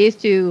a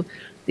Yaesu,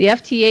 the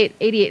FT8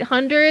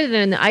 8800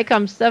 and the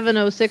ICOM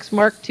 706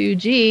 Mark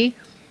II-G.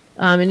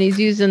 And he's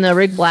using the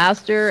Rig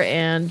Blaster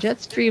and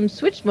Jetstream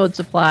switch mode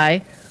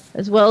supply,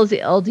 as well as the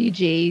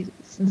LDG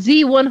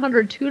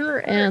Z100 tuner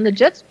and the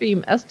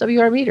Jetstream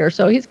SWR meter.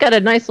 So he's got a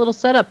nice little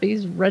setup.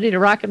 He's ready to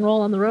rock and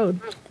roll on the road.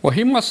 Well,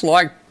 he must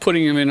like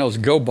putting him in those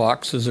go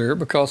boxes there,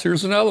 because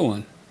here's another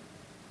one.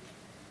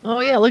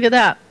 Oh, yeah, look at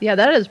that. Yeah,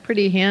 that is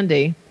pretty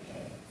handy.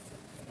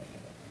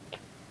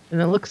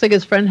 And it looks like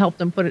his friend helped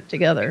him put it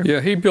together.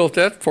 Yeah, he built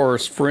that for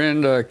his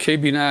friend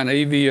KB9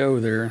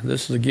 AVO there.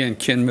 This is, again,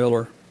 Ken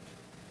Miller.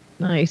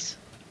 Nice.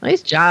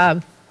 Nice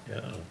job.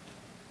 Yeah.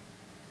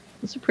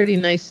 That's a pretty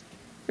nice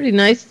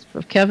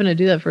of Kevin to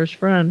do that for his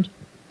friend.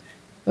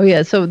 Oh,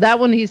 yeah, so that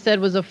one he said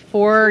was a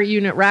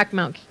 4-unit rack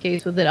mount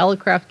case with an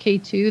Elecraft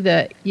K2,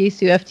 the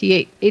Yaesu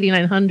FT8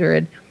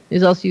 8900.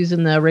 He's also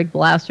using the Rig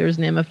Blasters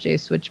and MFJ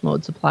switch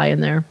mode supply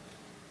in there.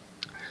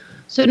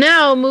 So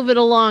now moving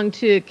along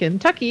to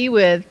Kentucky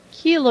with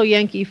Kilo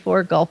Yankee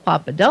 4 Gulf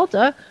Papa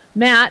Delta.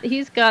 Matt,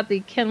 he's got the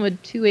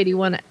Kenwood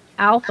 281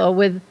 Alpha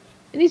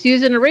and he's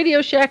using a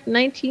Radio Shack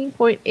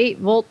 19.8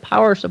 volt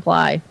power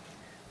supply.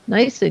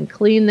 Nice and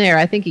clean there.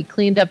 I think he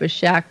cleaned up his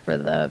shack for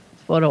the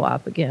photo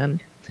op again.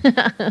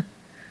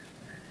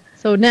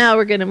 So now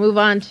we're going to move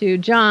on to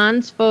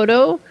John's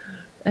photo.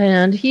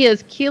 And he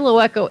is Kilo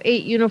Echo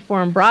 8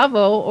 Uniform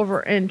Bravo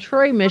over in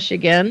Troy,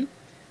 Michigan.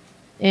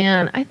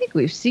 And I think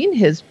we've seen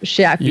his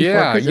shack before.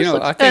 Yeah,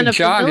 I think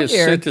John has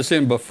sent this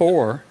in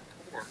before.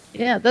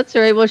 Yeah, that's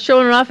right. Well,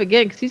 showing it off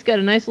again because he's got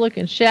a nice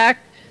looking shack.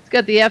 He's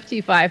got the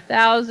FT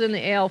 5000,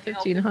 the AL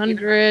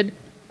 1500,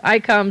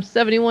 ICOM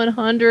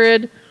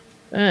 7100,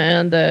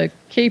 and the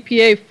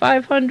KPA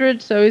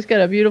 500. So he's got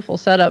a beautiful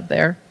setup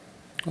there.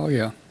 Oh,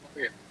 yeah.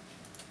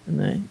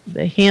 And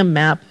the ham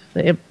map,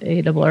 the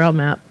ARRL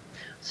map.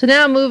 So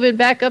now moving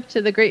back up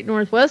to the great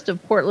northwest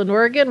of Portland,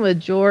 Oregon with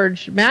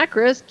George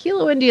Macris,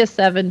 Kilo India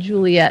 7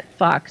 Juliet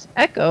Fox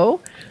Echo.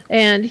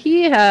 And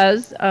he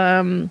has,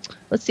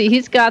 let's see,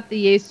 he's got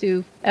the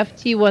Yaesu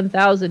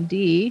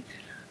FT1000D.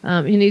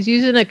 And he's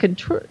using a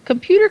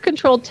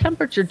computer-controlled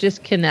temperature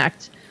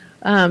disconnect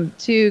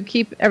to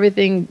keep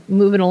everything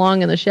moving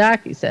along in the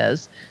shack, he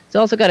says. He's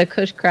also got a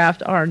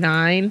Cushcraft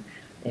R9.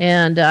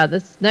 And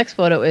this next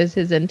photo is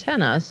his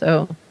antenna,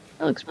 so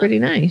that looks pretty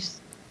nice.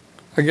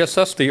 I guess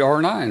that's the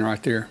R9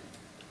 right there.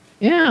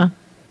 Yeah.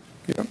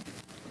 Yep.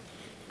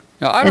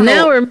 Now, I don't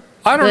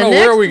know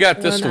where we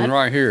got this one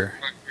right here.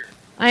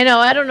 I know.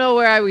 I don't know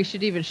where we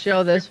should even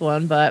show this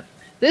one, but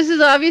this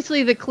is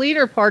obviously the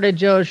cleaner part of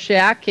Joe's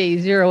shack,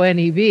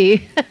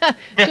 K0NEB.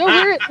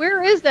 Joe,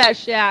 where is that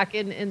shack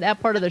in that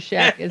part of the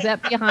shack? Is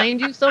that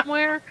behind you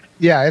somewhere?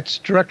 Yeah, it's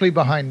directly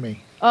behind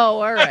me.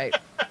 Oh, all right.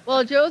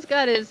 Well, Joe's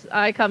got his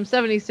ICOM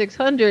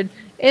 7600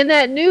 and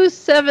that new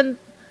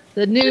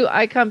the new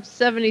ICOM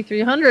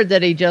 7300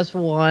 that he just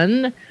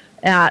won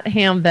at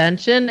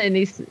Hamvention. And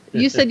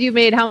you said you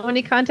made how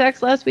many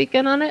contacts last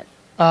weekend on it?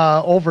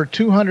 Over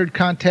 200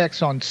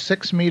 contacts on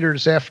 6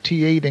 meters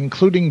FT8,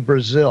 including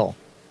Brazil.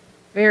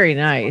 Very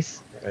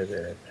nice.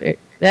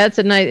 That's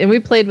a nice, and we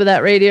played with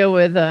that radio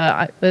with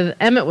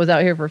Emmett was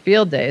out here for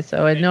field day,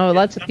 so I know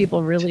lots of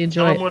people really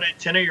enjoy Tell it. them what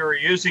antenna you were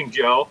using,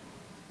 Joe.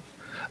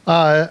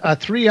 A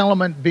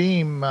 3-element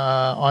beam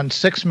on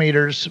 6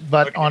 meters,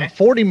 but on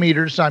 40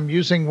 meters, I'm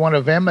using one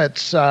of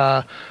Emmett's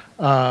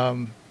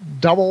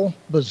double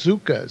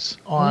bazookas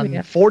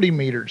on 40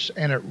 meters,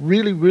 and it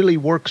really, really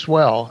works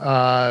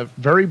well.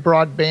 Very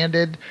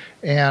broad-banded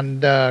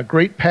and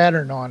great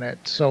pattern on it.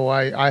 So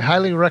I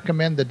highly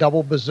recommend the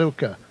double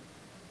bazooka.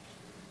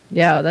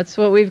 Yeah, that's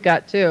what we've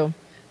got too.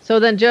 So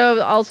then Joe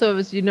also,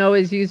 as you know,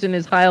 is using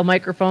his Heil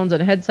microphones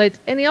and head sights,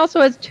 and he also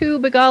has 2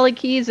 Bengali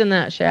keys in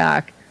that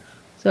shack.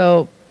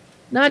 So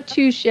not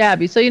too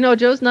shabby. So,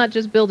 Joe's not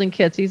just building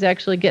kits. He's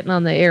actually getting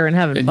on the air and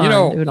having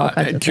fun, doing all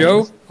kinds of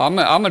Joe, things. I'm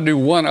going to do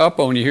one up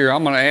on you here.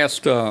 I'm going to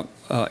ask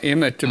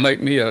Emmett to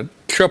make me a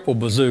triple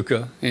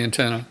bazooka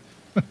antenna.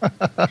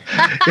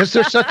 Is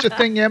there such a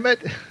thing, Emmett?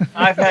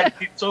 I've had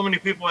so many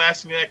people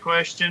ask me that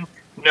question.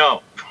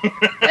 No.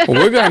 Well,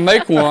 we're going to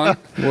make one.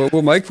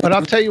 We'll make one. But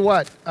I'll tell you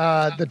what,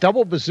 the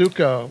double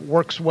bazooka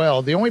works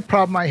well. The only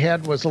problem I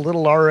had was a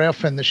little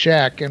RF in the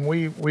shack, and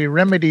we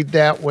remedied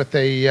that with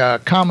a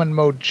common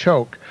mode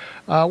choke,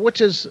 which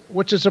is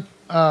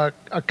a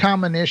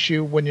common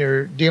issue when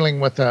you're dealing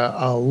with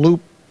a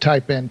loop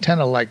type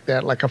antenna like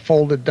that, like a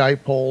folded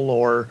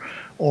dipole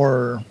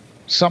or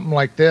something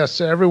like this.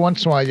 Every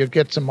once in a while you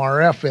get some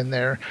RF in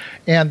there,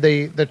 and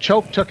the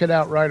choke took it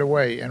out right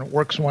away, and it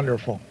works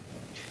wonderful.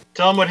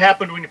 Tell them what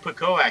happened when you put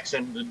coax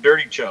in the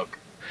dirty choke.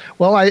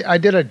 Well, I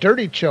did a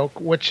dirty choke,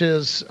 which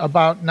is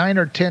about 9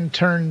 or 10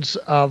 turns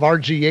of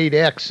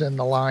RG8X in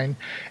the line,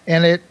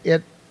 and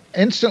it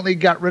instantly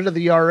got rid of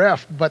the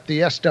RF, but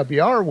the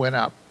SWR went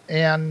up.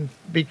 And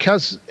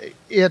because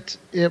it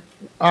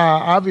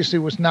obviously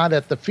was not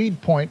at the feed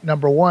point,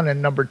 number one,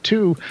 and number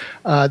two,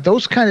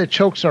 those kind of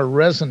chokes are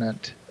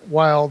resonant,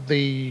 while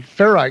the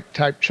ferrite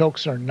type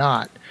chokes are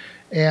not.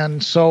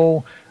 And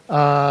so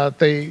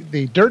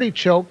the dirty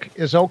choke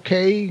is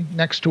okay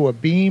next to a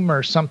beam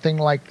or something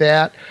like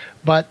that,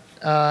 but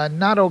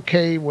not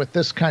okay with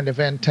this kind of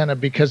antenna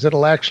because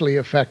it'll actually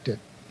affect it.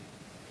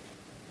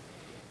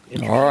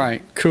 All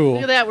right, cool.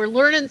 Look at that. We're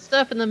learning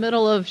stuff in the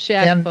middle of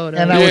shack photos.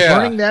 And I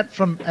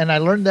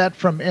learned that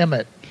from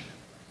Emmett.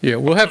 Yeah,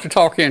 we'll have to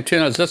talk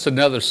antennas. That's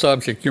another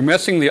subject. You're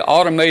messing the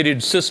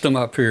automated system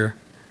up here.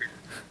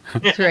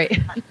 That's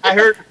right. I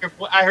heard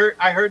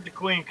the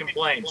Queen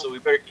complain, so we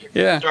better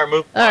start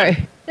moving. All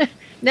right.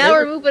 Now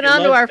we're moving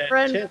on to our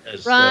friend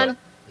Ron.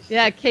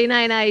 Yeah,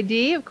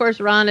 K9ID. Of course,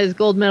 Ron has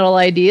gold medal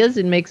ideas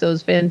and makes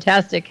those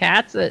fantastic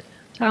hats that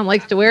Tom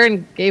likes to wear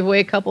and gave away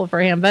a couple for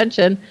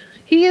Hamvention.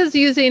 He is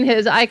using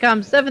his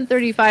ICOM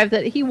 735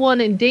 that he won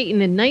in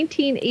Dayton in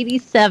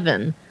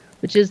 1987,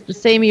 which is the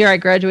same year I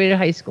graduated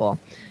high school.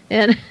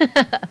 And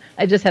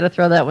I just had to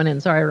throw that one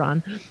in. Sorry,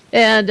 Ron.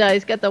 And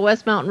he's got the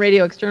West Mountain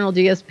Radio External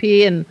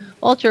DSP and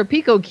Ultra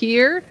Pico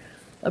Keyer,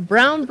 a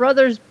Brown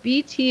Brothers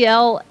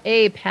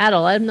BTLA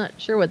paddle. I'm not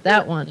sure what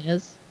that one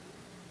is.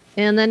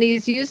 And then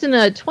he's using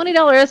a $20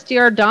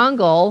 SDR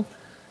dongle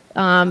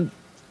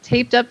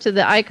taped up to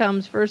the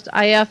ICOM's first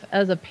IF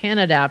as a pan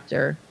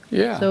adapter.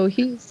 Yeah. So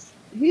he's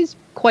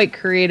quite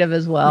creative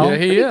as well. Yeah,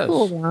 he is.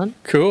 Cool, Ron.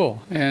 Cool.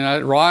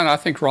 And Ron, I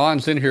think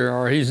Ron's in here,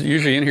 or he's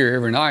usually in here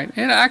every night.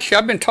 And actually,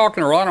 I've been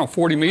talking to Ron on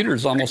 40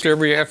 meters almost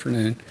every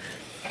afternoon.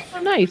 Oh,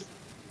 nice.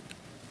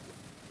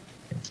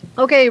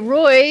 Okay,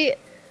 Roy,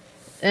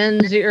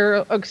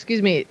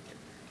 N8.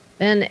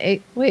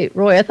 Wait,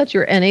 Roy, I thought you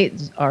were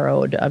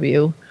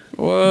N8ROW.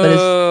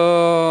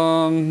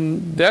 Well,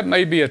 that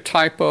may be a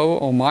typo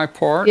on my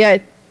part. Yeah,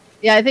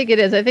 I think it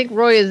is. I think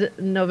Roy is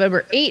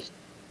November 8.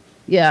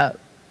 Yeah,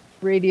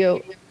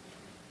 radio.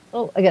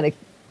 Oh, I gotta.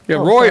 Yeah,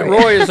 oh,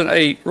 Roy is an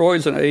 8.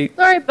 Roy's an 8.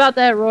 Sorry about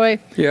that, Roy.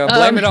 Yeah,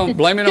 blame it on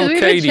we've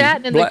Katie. Been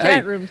chatting in the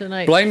chat room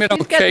tonight. Blame it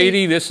on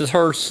Katie. This is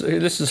her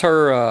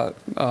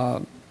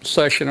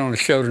session on the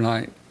show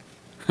tonight.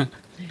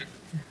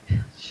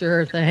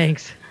 Sure,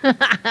 thanks.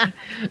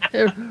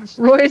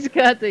 Roy's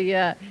got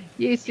the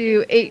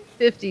Yaesu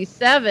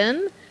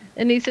 857,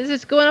 and he says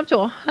it's going up to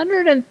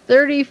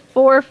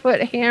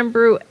 134-foot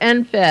Hambrew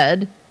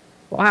end-fed.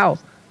 Wow.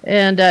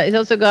 And he's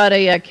also got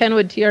a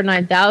Kenwood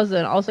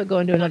TR9000, also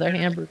going to another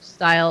Hambrew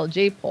style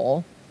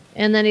J-pole.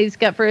 And then he's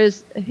got for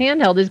his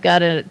handheld, he's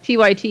got a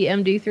TYT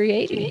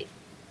MD380.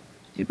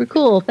 Super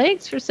cool.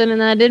 Thanks for sending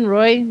that in,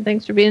 Roy.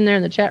 Thanks for being there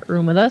in the chat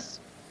room with us.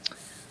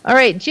 All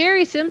right,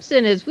 Jerry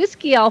Simpson is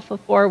Whiskey Alpha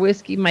 4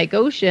 Whiskey Mike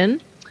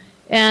Ocean.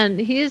 And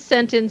he has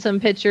sent in some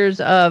pictures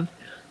of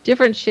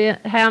different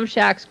ham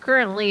shacks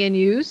currently in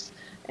use.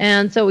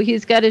 And so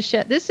he's got his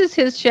shack. This is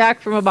his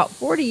shack from about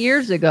 40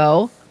 years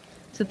ago,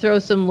 to throw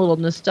some little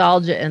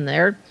nostalgia in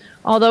there.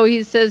 Although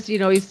he says, you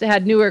know, he's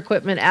had newer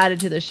equipment added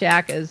to the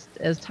shack as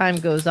time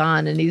goes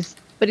on,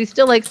 but he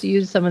still likes to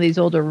use some of these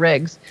older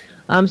rigs.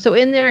 So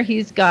in there,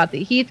 he's got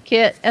the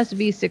Heathkit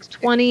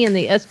SB620 and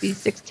the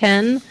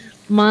SB610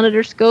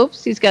 monitor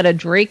scopes. He's got a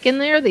Drake in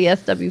there, the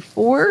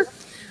SW4.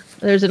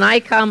 There's an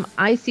ICOM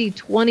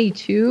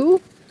IC22.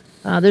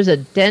 There's a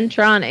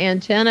Dentron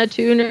antenna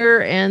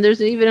tuner, and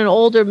there's even an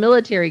older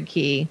military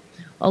key,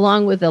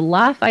 along with a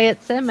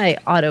Lafayette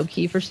semi-auto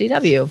key for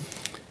CW.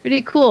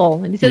 Pretty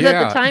cool. And he says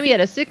at the time he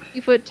had a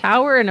 60-foot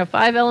tower and a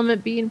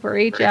 5-element beam for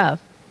HF.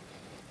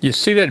 You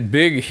see that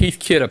big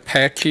Heathkit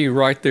Apache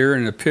right there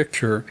in the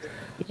picture?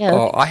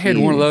 Yeah, I had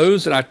one of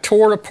those, and I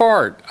tore it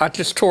apart. I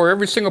just tore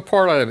every single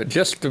part out of it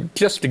just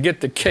to get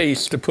the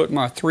case to put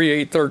my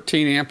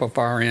 3813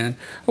 amplifier in.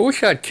 I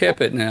wish I'd kept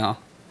it now.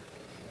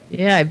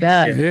 Yeah, I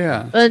bet.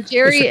 Yeah.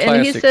 Jerry,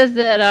 and he says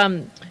that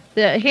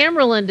the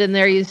Hammerland in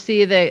there, you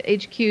see the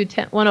HQ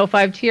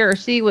 105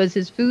 TRC was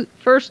his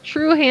first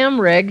true ham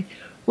rig,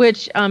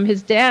 which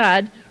his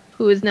dad,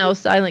 who is now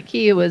Silent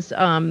Key, was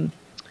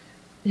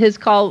his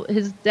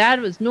dad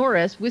was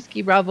Norris,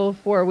 Whiskey Bravo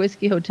 4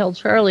 Whiskey Hotel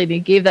Charlie, and he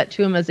gave that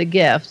to him as a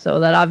gift. So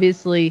that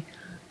obviously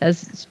has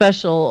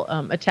special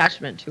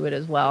attachment to it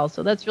as well.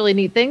 So that's really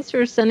neat. Thanks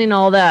for sending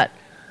all that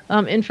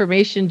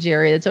information,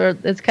 Jerry.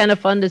 It's kind of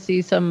fun to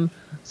see some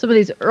of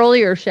these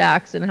earlier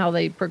shacks and how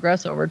they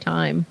progress over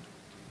time.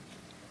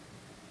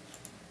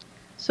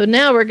 So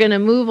now we're going to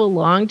move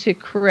along to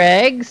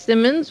Craig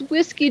Simmons,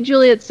 Whiskey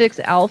Juliet 6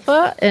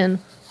 Alpha in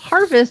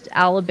Harvest,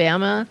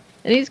 Alabama.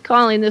 And he's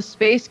calling this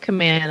Space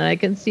Command, and I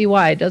can see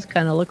why. It does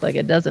kind of look like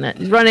it, doesn't it?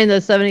 He's running the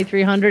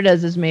 7300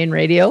 as his main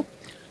radio.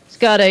 He's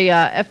got a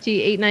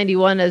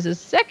FT891 as his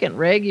second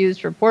rig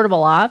used for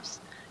portable ops.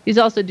 He's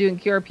also doing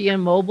QRPN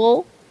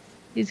mobile.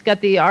 He's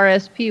got the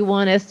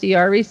RSP1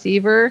 SDR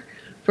receiver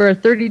for a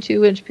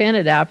 32-inch pan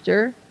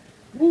adapter.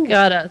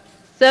 Got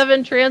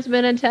 7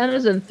 transmit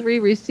antennas and 3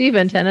 receive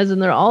antennas, and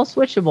they're all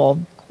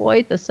switchable.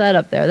 Quite the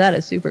setup there. That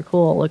is super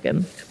cool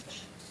looking.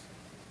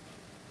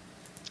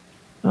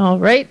 All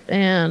right,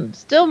 and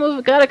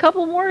got a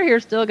couple more here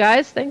still,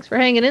 guys. Thanks for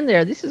hanging in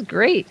there. This is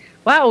great.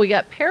 Wow, we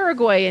got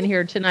Paraguay in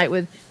here tonight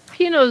with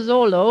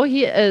Pinozolo.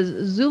 He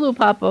is Zulu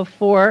Papa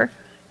 4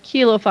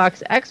 Kilo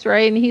Fox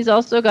X-Ray, and he's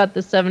also got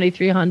the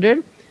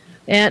 7300.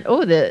 And,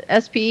 the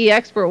SPE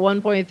Expert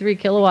 1.3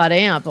 kilowatt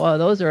amp. Oh,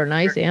 those are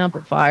nice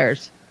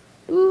amplifiers.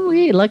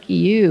 Ooh, lucky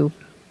you.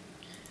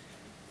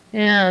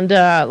 And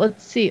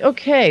let's see.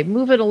 Okay,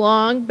 moving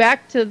along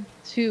back to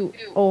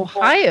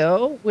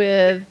Ohio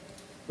with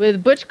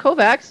Butch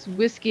Kovacs,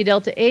 Whiskey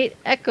Delta 8,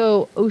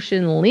 Echo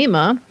Ocean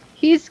Lima.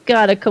 He's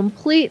got a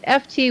complete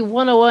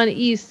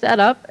FT101E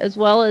setup as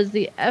well as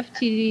the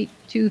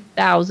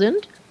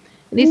FT2000.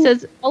 And he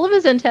says all of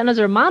his antennas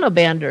are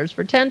monobanders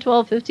for 10,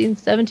 12, 15,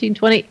 17,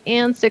 20,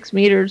 and 6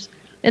 meters.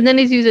 And then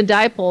he's using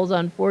dipoles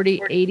on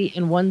 40, 80,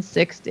 and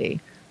 160.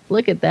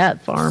 Look at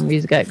that farm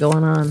he's got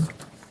going on.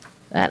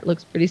 That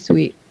looks pretty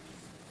sweet.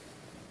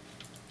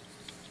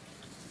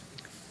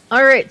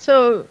 All right,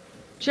 so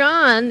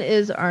John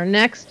is our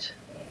next.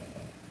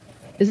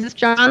 Is this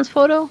John's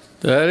photo?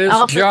 That is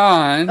Alpha.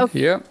 John. Okay.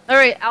 Yep. All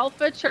right,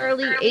 Alpha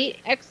Charlie 8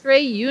 X-ray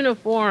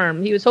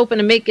uniform. He was hoping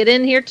to make it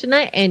in here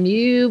tonight, and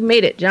you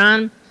made it,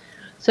 John.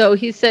 So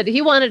he said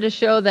he wanted to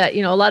show that,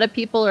 a lot of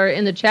people are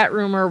in the chat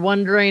room are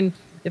wondering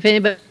if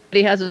anybody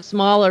has a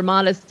small or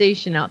modest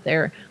station out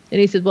there. And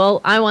he said,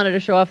 well, I wanted to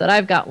show off that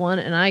I've got one,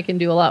 and I can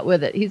do a lot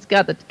with it. He's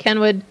got the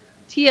Kenwood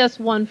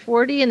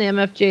TS140 and the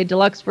MFJ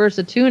Deluxe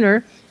Versa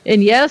tuner.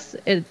 And yes,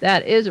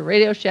 that is a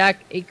Radio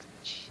Shack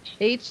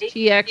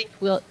HTX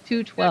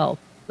 212.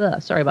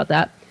 Sorry about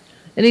that.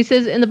 And he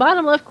says, in the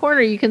bottom left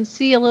corner, you can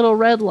see a little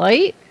red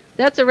light.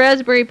 That's a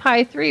Raspberry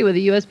Pi 3 with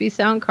a USB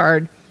sound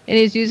card. And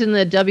he's using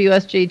the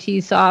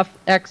WSJT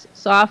X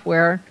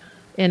software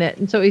in it.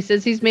 And so he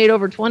says he's made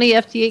over 20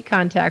 FT8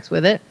 contacts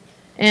with it.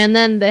 And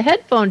then the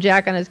headphone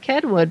jack on his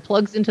Kenwood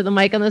plugs into the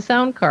mic on the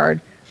sound card.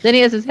 Then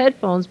he has his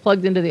headphones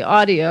plugged into the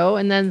audio.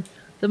 And then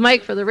the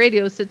mic for the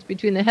radio sits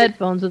between the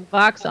headphones with the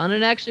box on,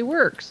 and it actually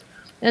works.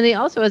 And he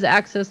also has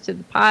access to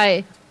the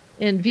Pi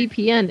and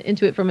VPN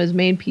into it from his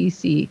main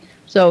PC.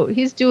 So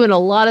he's doing a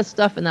lot of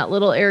stuff in that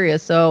little area.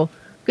 So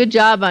good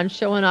job on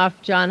showing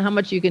off, John, how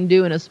much you can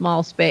do in a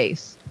small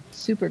space.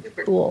 Super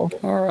cool.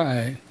 All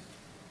right.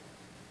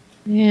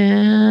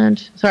 And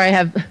sorry,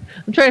 I'm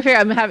trying to figure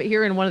out, I'm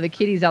hearing one of the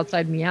kitties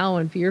outside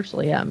meowing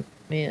fiercely.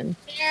 Man.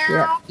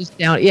 Yeah, just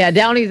down. Yeah,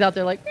 Downey's out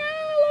there like,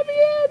 let me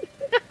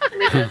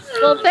in.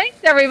 Well, thanks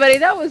everybody.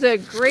 That was a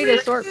great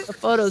assortment of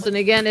photos. And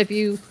again, if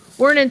you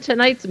weren't in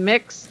tonight's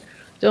mix,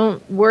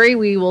 don't worry,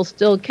 we will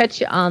still catch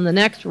you on the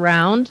next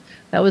round.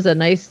 That was a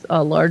nice,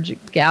 large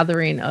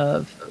gathering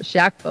of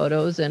shack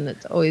photos, and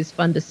it's always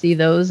fun to see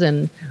those.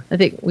 And I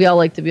think we all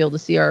like to be able to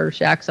see our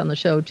shacks on the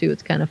show, too.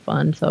 It's kind of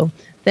fun. So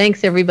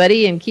thanks,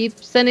 everybody, and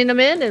keep sending them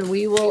in, and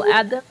we will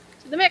add them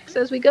to the mix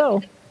as we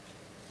go.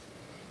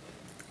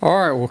 All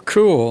right, well,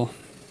 cool.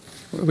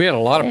 We had a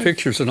lot of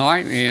pictures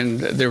tonight, and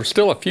there were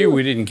still a few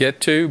we didn't get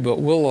to, but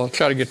we'll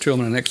try to get to them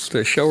in the next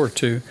show or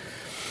two.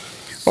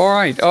 All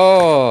right.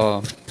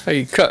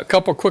 Hey, a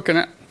couple quick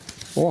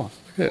boy,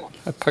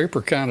 that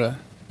paper kind of.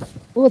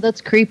 Oh,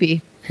 that's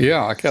creepy.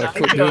 Yeah, I gotta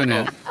quit doing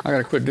that.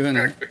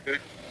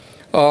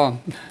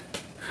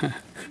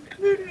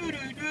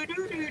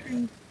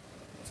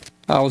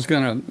 I was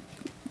gonna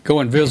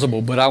go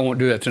invisible, but I won't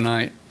do that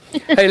tonight.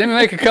 Hey, let me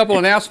make a couple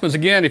announcements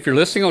again. If you're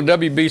listening on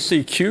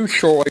WBCQ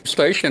shortwave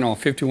station on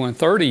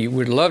 5130,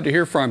 we'd love to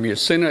hear from you.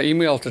 Send an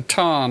email to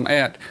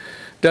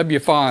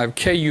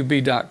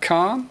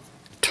tom@w5kub.com.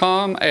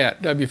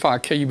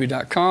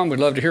 tom@w5kub.com. We'd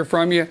love to hear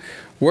from you,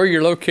 where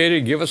you're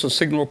located. Give us a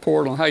signal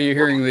report on how you're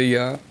hearing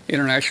the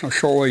international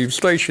shortwave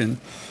station.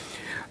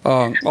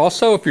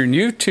 Also, if you're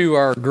new to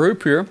our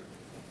group here,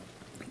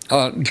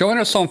 join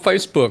us on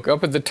Facebook.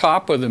 Up at the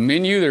top of the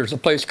menu, there's a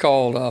place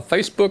called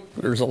Facebook.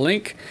 There's a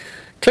link.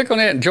 Click on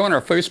that and join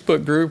our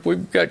Facebook group.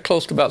 We've got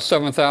close to about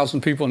 7,000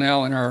 people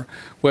now in our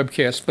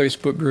webcast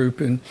Facebook group,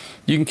 and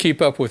you can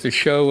keep up with the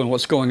show and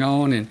what's going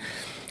on. And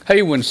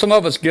hey, when some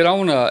of us get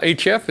on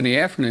HF in the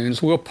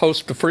afternoons, we'll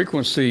post the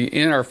frequency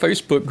in our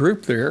Facebook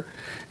group there,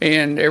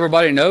 and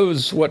everybody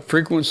knows what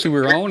frequency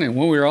we're on and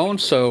when we're on,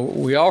 so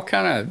we all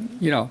kind of,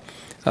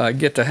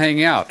 get to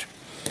hang out.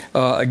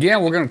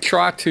 Again, we're going to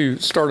try to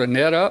start a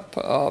net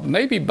up.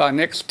 Maybe by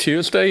next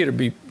Tuesday, it'll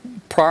be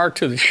prior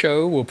to the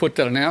show. We'll put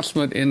that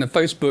announcement in the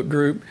Facebook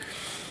group,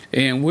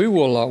 and we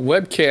will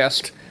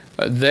webcast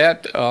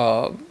that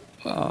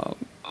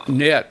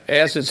net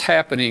as it's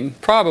happening,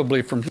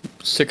 probably from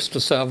 6 to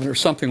 7 or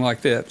something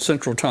like that,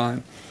 Central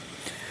Time.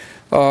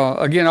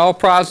 Again, all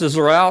prizes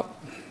are out.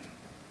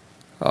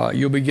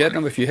 You'll be getting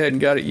them if you hadn't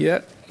got it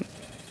yet.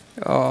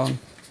 All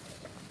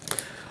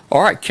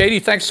right, Katie,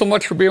 thanks so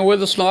much for being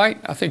with us tonight.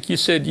 I think you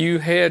said you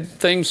had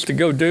things to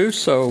go do,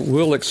 so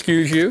we'll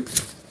excuse you.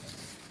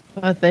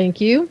 Thank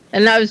you.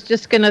 And I was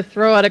just going to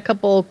throw out a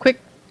couple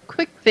quick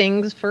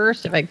things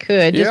first, if I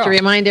could, just to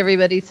remind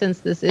everybody, since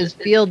this is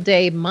Field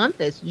Day month,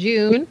 it's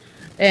June,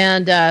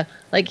 and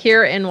like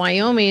here in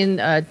Wyoming,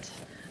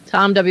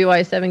 Tom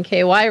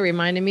WI7KY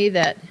reminded me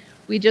that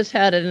we just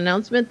had an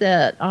announcement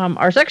that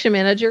our section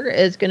manager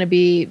is going to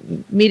be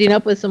meeting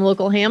up with some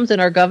local hams and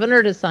our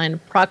governor to sign a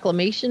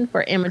proclamation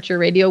for Amateur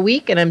Radio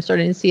Week, and I'm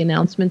starting to see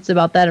announcements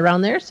about that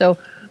around there. So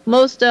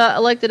most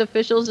elected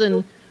officials,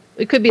 and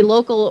it could be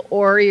local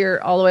or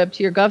you're all the way up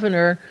to your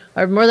governor,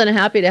 are more than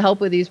happy to help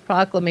with these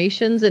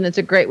proclamations, and it's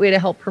a great way to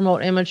help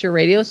promote amateur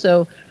radio,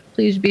 so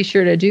please be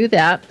sure to do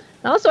that.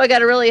 And also, I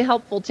got a really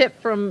helpful tip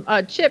from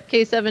Chip,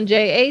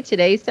 K7JA,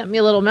 today. He sent me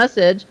a little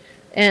message,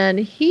 and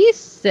he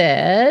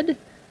says,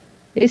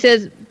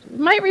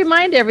 might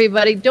remind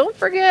everybody, don't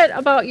forget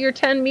about your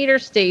 10-meter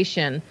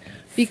station.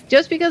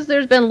 Just because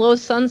there's been low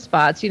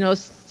sunspots,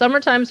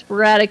 summertime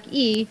sporadic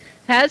E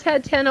has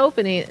had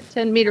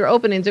 10-meter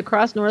openings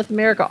across North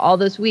America all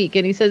this week.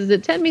 And he says the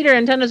 10-meter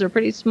antennas are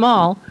pretty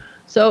small,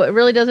 so it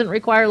really doesn't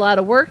require a lot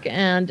of work.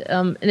 And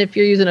if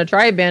you're using a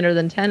tri-bander,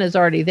 then 10 is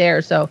already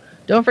there. So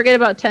don't forget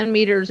about 10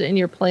 meters in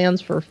your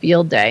plans for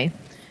Field Day.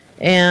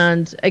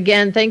 And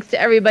again, thanks to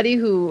everybody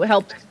who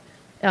helped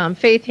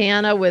Faith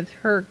Hannah with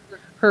her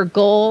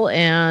goal.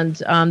 And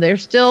they're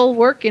still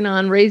working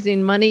on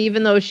raising money,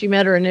 even though she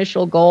met her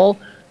initial goal.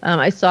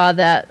 I saw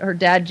that her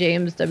dad,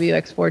 James,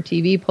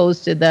 WX4TV,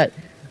 posted that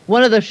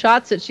one of the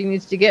shots that she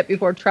needs to get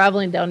before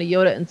traveling down to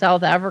Yoda in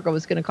South Africa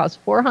was going to cost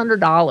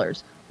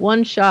 $400,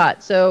 one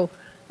shot. So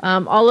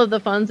all of the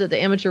funds that the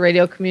amateur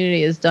radio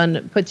community has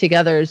put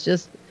together is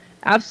just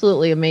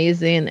absolutely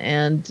amazing.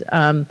 And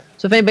so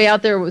if anybody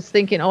out there was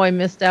thinking, oh, I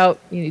missed out,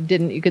 you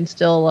can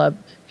still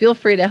feel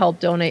free to help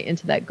donate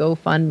into that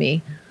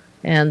GoFundMe.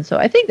 And so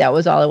I think that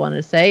was all I wanted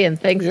to say. And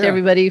thanks to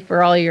everybody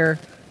for all your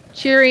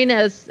cheering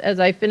as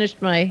I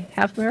finished my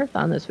half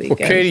marathon this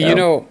weekend. Well, Katie,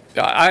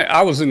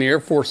 I was in the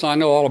Air Force. I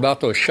know all about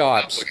those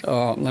shots.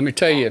 Let me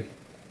tell you,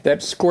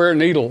 that square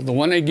needle, the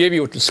one they give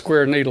you with the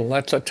square needle,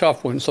 that's a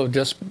tough one. So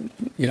just,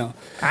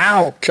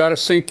 ow, try to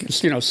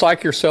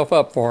psych yourself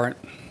up for it.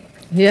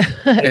 Yeah.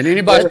 And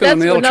anybody who's been in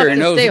the military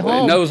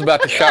knows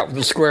about the shot with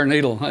the square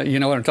needle. You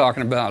know what I'm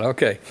talking about.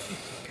 Okay.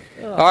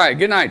 All right.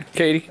 Good night,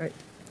 Katie. Right.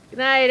 Good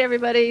night,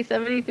 everybody.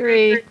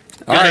 73.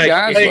 All right,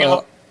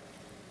 guys.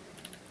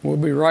 We'll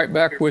be right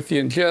back with you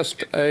in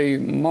just a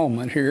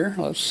moment here.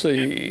 Let's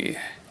see.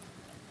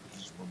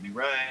 We'll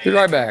be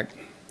right back.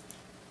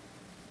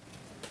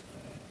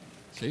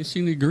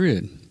 Chasing the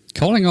Grid.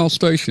 Calling all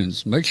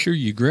stations. Make sure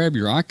you grab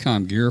your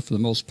ICOM gear for the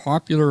most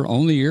popular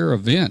on-the-air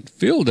event,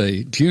 Field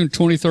Day, June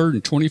 23rd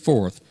and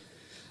 24th.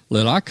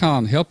 Let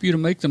ICOM help you to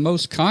make the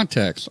most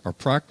contacts or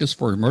practice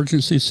for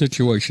emergency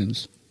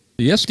situations.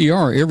 The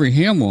SDR every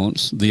ham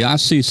wants, the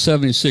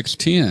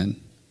IC7610,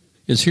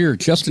 is here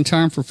just in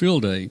time for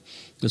field day.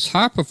 This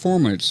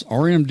high-performance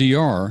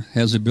RMDR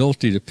has the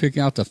ability to pick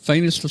out the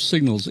faintest of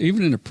signals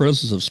even in the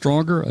presence of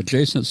stronger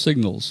adjacent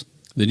signals.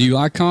 The new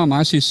ICOM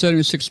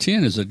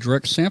IC7610 is a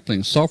direct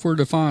sampling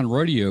software-defined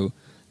radio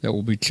that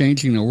will be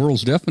changing the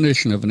world's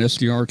definition of an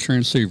SDR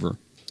transceiver.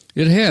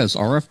 It has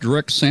RF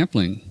direct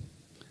sampling,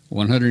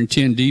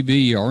 110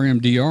 dB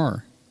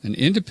RMDR, an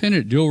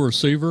independent dual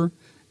receiver,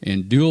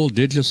 and dual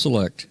digit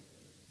select.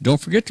 Don't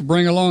forget to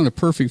bring along the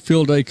perfect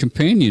field day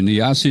companion, the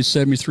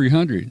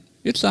IC7300.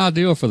 It's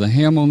ideal for the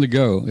ham on the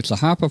go. It's a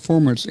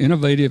high-performance,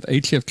 innovative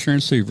HF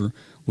transceiver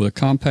with a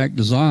compact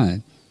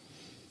design.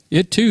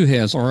 It too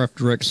has RF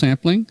direct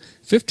sampling,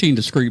 15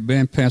 discrete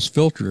bandpass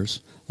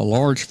filters, a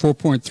large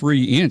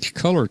 4.3-inch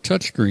color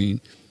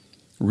touchscreen,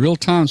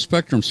 real-time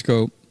spectrum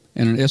scope,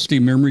 and an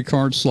SD memory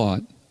card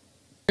slot.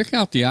 Check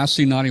out the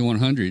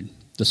IC9100.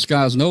 The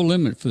sky's no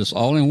limit for this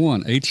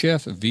all-in-one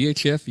HF,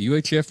 VHF,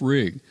 UHF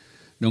rig.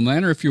 No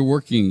matter if you're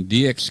working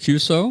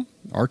DXQSO,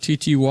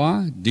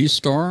 RTTY,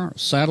 D-Star,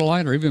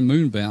 satellite, or even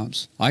moon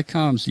bounce,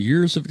 ICOM's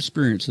years of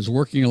experience is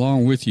working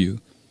along with you.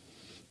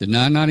 The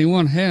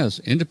 991 has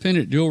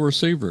independent dual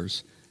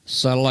receivers,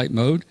 satellite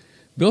mode,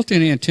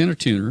 built-in antenna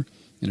tuner,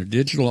 and a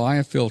digital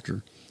IF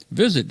filter.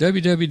 Visit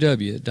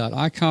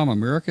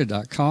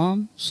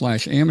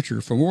www.icomamerica.com/amateur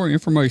for more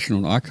information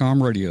on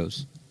ICOM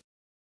radios.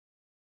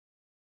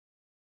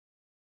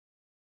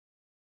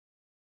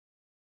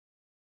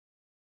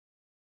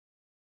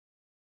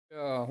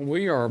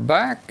 We are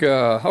back.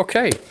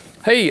 Okay.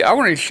 Hey, I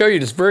wanted to show you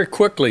this very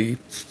quickly.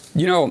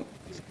 You know,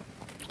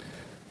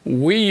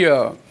 we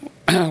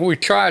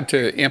tried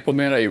to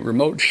implement a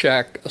remote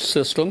shack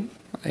system,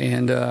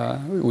 and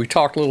we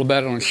talked a little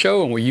about it on the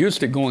show, and we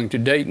used it going to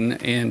Dayton,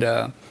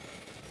 and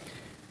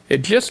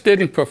it just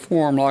didn't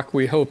perform like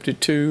we hoped it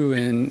to.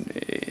 And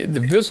the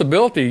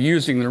visibility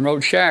using the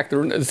remote shack,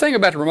 the thing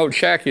about the remote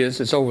shack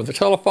is it's over the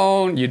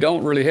telephone. You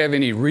don't really have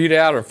any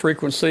readout or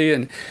frequency,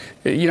 and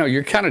you know,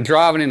 you're kind of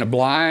driving in the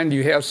blind.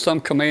 You have some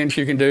commands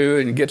you can do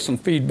and get some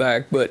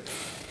feedback, but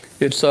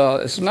it's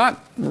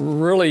not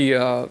really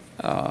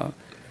doesn't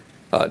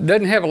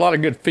have a lot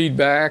of good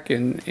feedback,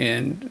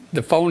 and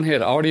the phone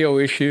had audio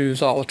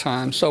issues all the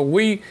time. So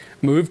we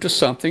moved to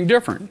something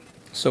different.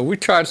 So we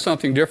tried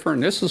something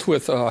different. This is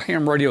with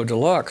Ham Radio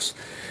Deluxe,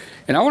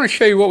 and I want to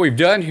show you what we've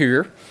done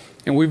here.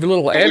 And we've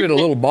added a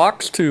little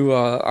box to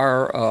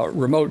our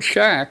remote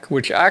shack,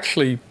 which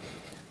actually,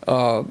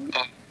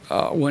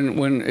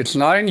 when it's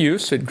not in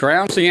use, it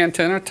grounds the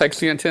antenna, takes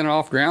the antenna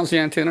off, grounds the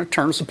antenna,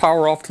 turns the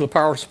power off to the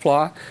power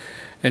supply,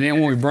 and then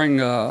when we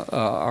bring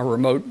our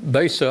remote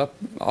base up,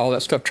 all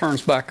that stuff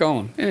turns back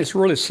on. And it's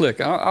really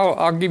slick.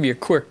 I'll give you a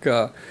quick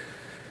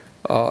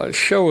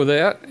show of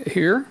that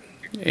here.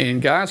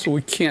 And guys,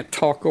 we can't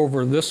talk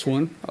over this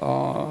one.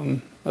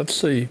 Let's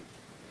see.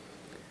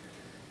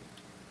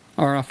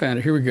 All right, I found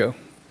it. Here we go.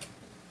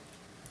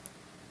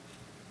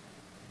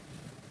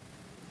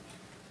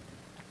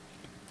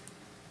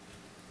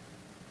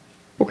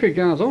 Okay,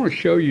 guys, I want to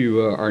show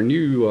you our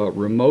new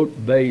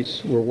remote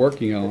base we're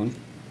working on.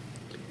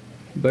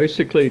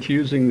 Basically, it's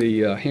using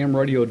the Ham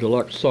Radio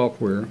Deluxe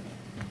software.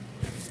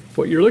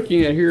 What you're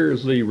looking at here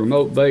is the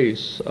remote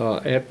base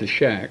at the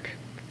shack.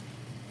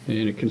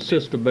 And it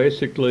consists of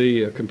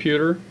basically a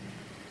computer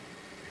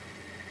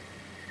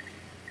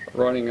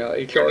running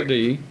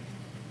HRD,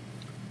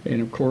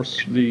 and of course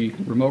the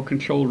remote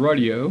controlled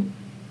radio,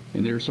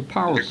 and there's a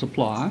power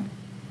supply.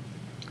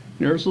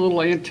 There's a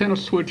little antenna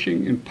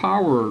switching and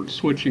power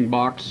switching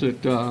box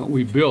that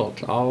we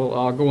built.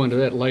 I'll go into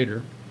that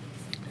later.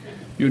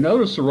 You'll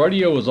notice the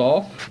radio is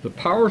off, the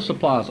power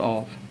supply is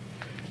off.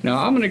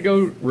 Now I'm going to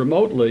go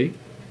remotely.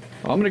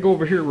 I'm going to go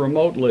over here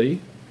remotely.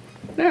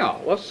 Now,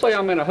 let's say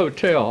I'm in a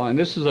hotel, and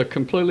this is a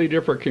completely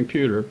different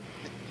computer.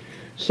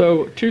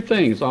 So, two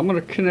things. I'm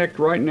going to connect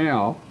right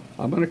now.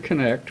 I'm going to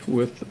connect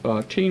with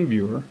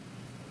TeamViewer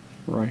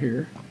right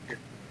here.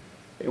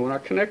 And when I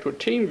connect with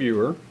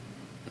TeamViewer,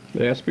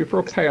 they ask me for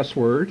a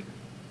password.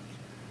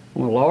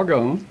 I'm going to log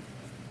on.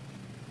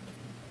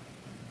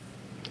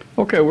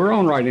 Okay, we're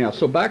on right now.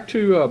 So back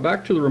to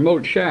the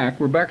remote shack.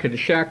 We're back at the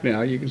shack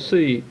now. You can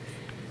see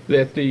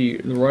that the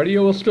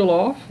radio is still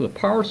off. The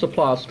power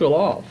supply is still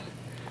off.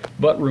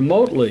 But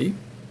remotely,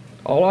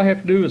 all I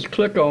have to do is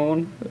click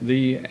on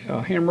the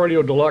Ham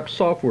Radio Deluxe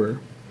software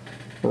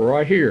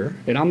right here,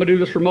 and I'm going to do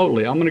this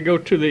remotely. I'm going to go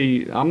to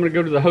the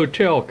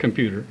hotel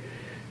computer,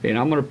 and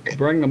I'm going to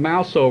bring the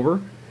mouse over,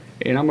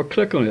 and I'm going to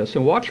click on this.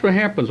 And watch what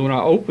happens when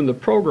I open the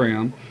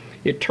program.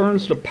 It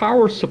turns the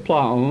power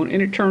supply on,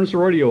 and it turns the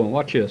radio on.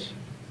 Watch this.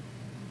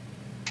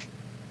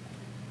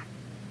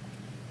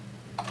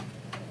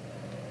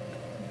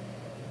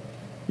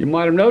 You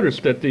might have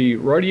noticed that the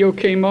radio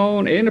came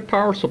on and the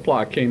power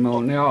supply came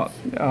on. Now,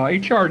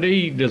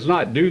 HRD does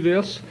not do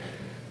this.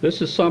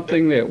 This is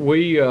something that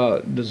we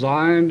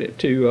designed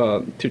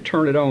to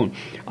turn it on.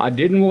 I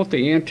didn't want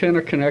the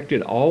antenna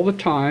connected all the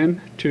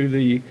time to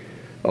the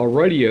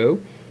radio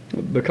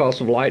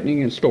because of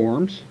lightning and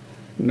storms.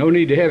 No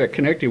need to have it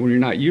connected when you're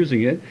not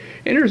using it.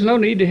 And there's no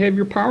need to have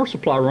your power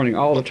supply running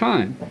all the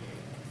time.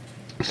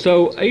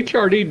 So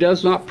HRD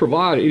does not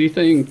provide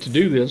anything to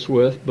do this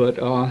with,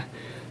 but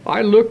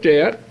I looked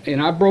at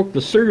and I broke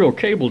the serial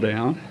cable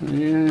down,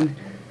 and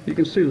you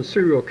can see the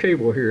serial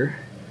cable here.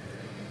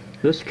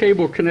 This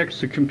cable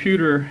connects the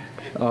computer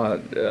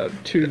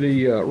to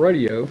the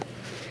radio,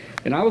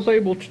 and I was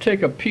able to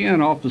take a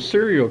pin off the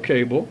serial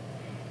cable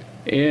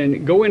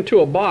and go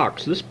into a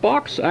box. This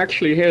box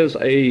actually has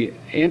a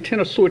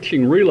antenna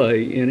switching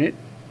relay in it,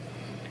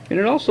 and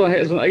it also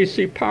has an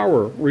AC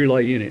power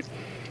relay in it.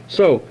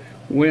 So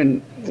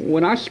when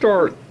I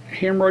start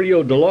Ham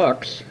Radio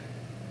Deluxe,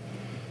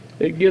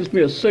 it gives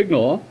me a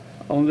signal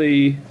on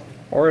the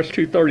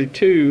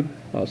RS-232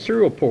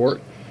 serial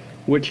port,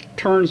 which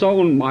turns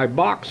on my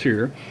box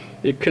here.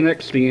 It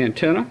connects the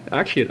antenna.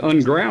 Actually, it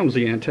ungrounds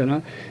the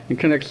antenna and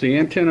connects the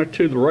antenna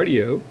to the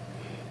radio.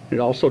 It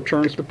also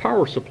turns the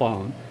power supply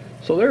on.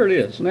 So there it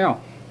is.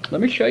 Now,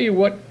 let me show you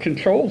what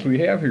controls we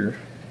have here.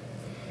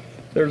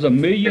 There's a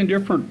million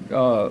different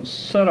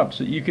setups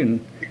that you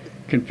can,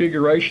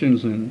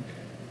 configurations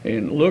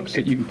and looks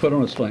that you can put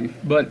on this thing.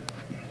 But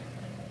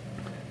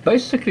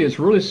basically, it's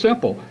really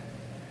simple.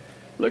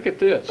 Look at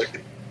this.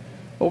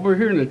 Over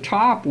here in the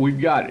top, we've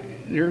got,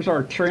 here's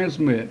our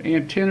transmit,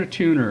 antenna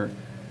tuner,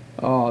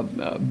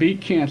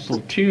 beat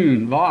cancel,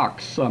 tune,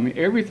 Vox. I mean,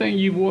 everything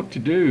you want to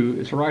do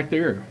is right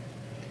there.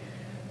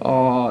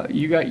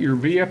 You got your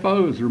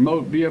VFOs,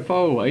 remote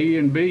VFO, A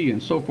and B,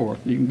 and so forth.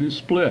 You can do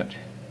split.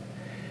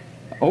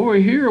 Over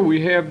here,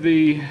 we have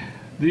the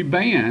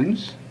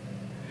bands.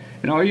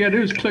 And all you gotta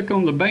do is click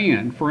on the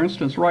band. For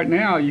instance, right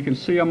now you can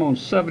see I'm on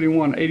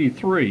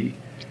 7183.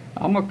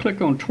 I'm gonna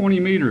click on 20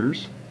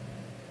 meters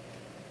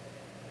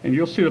and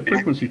you'll see the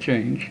frequency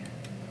change.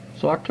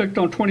 So I clicked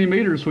on 20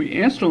 meters, we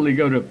instantly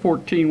go to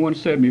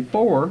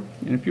 14174,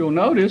 and if you'll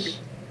notice,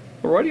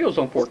 the radio's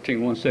on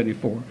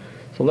 14174.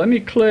 So let me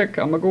click,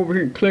 I'm gonna go over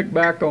here and click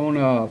back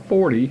on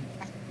 40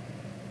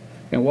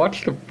 and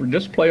watch the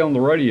display on the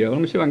radio. Let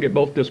me see if I can get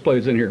both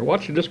displays in here.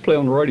 Watch the display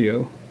on the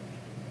radio.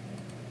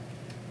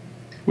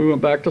 We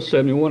went back to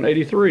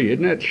 7183.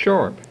 Isn't that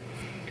sharp?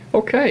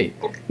 Okay,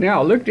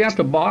 now look down at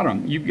the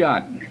bottom. You've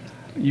got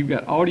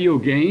audio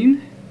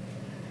gain,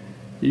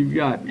 you've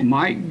got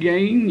mic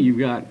gain, you've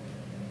got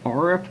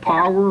RF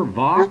power,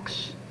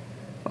 Vox,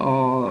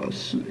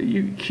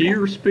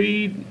 keyer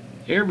speed,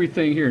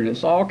 everything here, and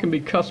this all can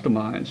be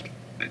customized.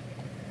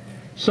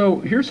 So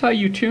here's how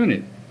you tune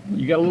it.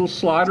 You got a little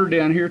slider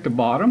down here at the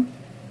bottom.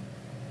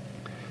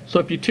 So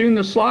if you tune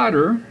the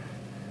slider,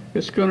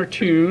 it's going to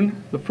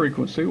tune the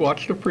frequency.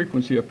 Watch the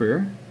frequency up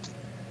here.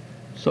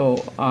 So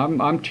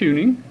I'm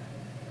tuning.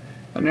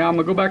 And now I'm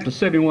going to go back to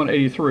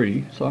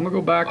 7183. So I'm going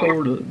to go back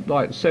over to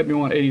like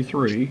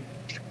 7183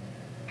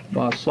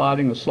 by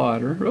sliding the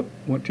slider. Oop,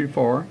 went too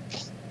far.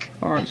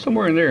 All right,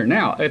 somewhere in there.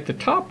 Now at the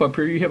top up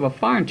here you have a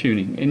fine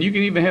tuning, and you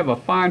can even have a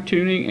fine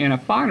tuning and a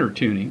finer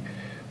tuning.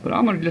 But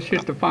I'm going to just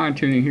hit the fine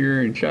tuning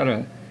here and try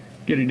to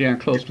get it down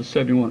close to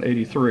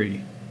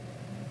 7183.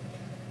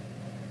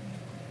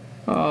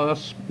 Oh,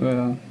 that's,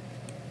 well,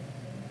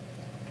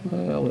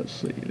 let's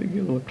see, to get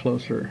a little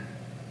closer.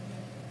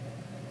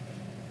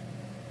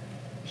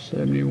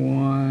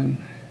 71,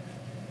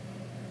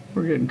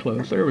 we're getting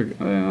close, there we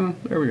go,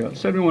 there we go,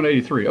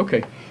 7183,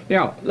 okay.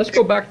 Now, let's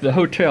go back to the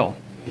hotel.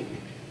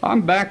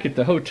 I'm back at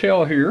the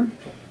hotel here.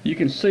 You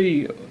can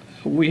see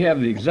we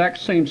have the exact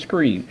same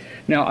screen.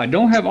 Now, I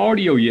don't have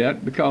audio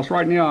yet because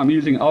right now I'm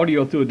using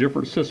audio through a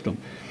different system.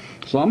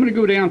 So I'm going to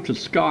go down to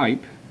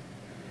Skype.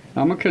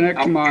 I'm going to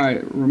connect to my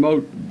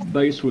remote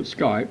base with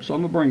Skype. So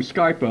I'm going to bring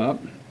Skype up,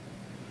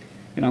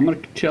 and I'm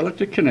going to tell it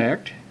to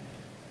connect.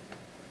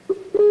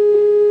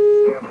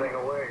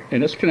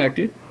 And it's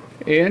connected.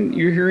 And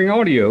you're hearing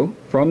audio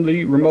from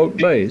the remote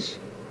base.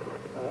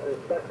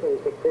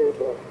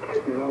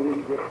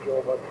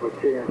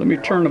 Let me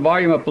turn the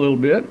volume up a little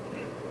bit.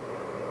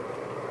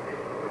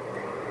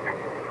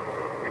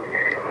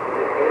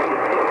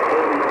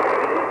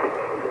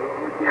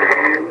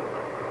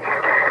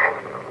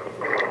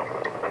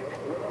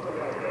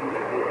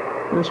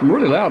 There were some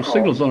really loud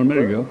signals on a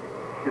minute ago.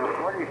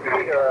 40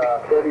 feet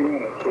or 30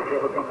 minutes,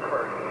 whichever comes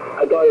first.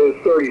 I thought it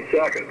was 30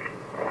 seconds.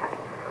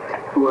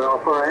 Well,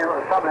 for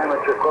some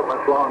amateur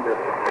equipment's longer.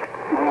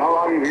 And how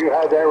long have you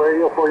had that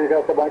radio before you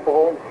got the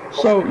microphone?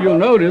 So you'll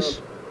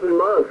notice. 3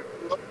 months.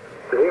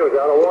 He was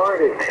out of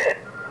warranty.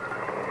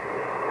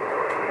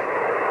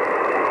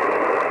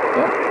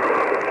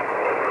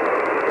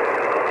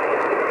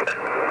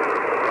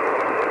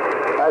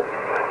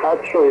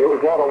 Actually, it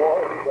was out of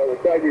warranty by the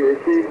time you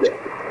received it.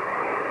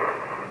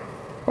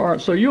 All right,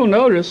 so you'll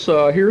notice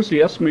here's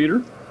the S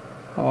meter.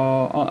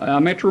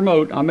 I'm at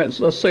remote.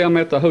 Let's say I'm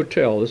at the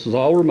hotel. This is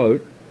all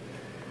remote.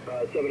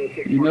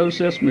 You notice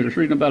the S meter. It's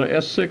reading about an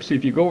S6.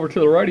 If you go over to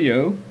the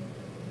radio,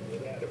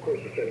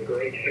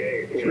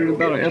 it's reading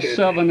about an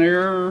S7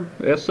 there,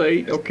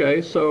 S8.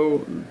 Okay,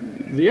 so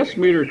the S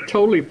meter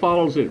totally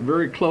follows it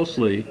very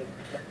closely.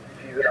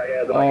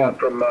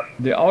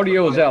 The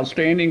audio is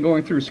outstanding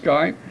going through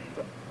Skype.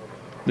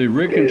 The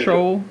rig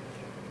control.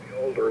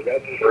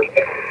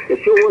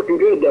 It's still working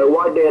good though.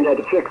 Wideband had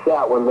to fix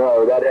that one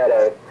though. That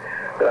had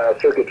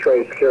circuit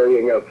trace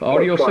carrying of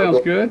Audio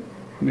sounds good.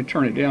 Let me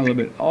turn it down a little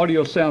bit.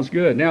 Audio sounds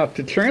good. Now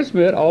to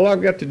transmit, all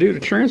I've got to do to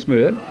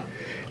transmit,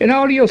 and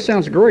audio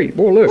sounds great.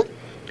 Boy, look.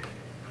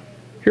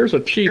 Here's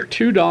a cheap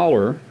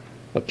 $2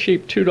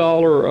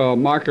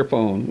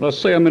 microphone. Let's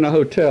say I'm in a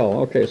hotel.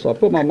 Okay, so I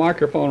put my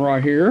microphone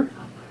right here.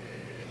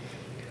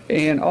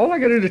 And all I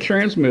got to do to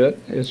transmit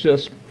is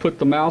just put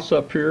the mouse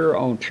up here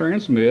on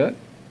transmit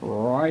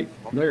right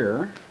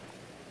there.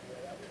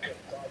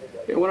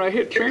 And when I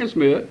hit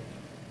transmit,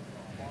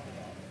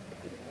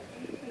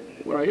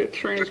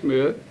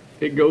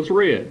 it goes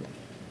red.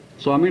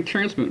 So I'm in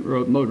transmit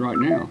mode right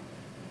now.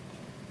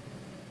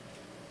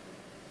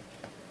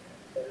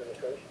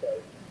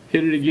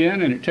 Hit it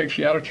again and it takes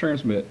you out of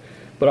transmit.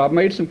 But I've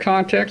made some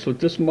contacts with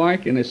this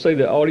mic and they say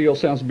the audio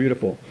sounds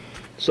beautiful.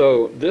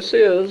 So this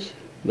is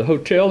the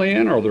hotel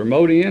inn or the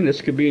remote inn.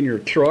 This could be in your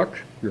truck,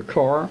 your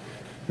car,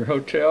 your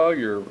hotel,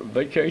 your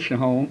vacation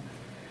home.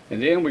 And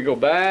then we go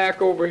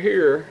back over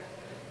here.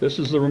 This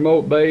is the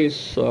remote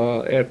base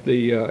at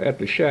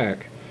the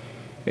shack.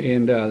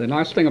 And the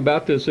nice thing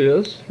about this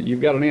is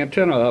you've got an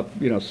antenna up,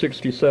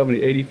 60,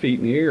 70, 80 feet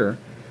in the air.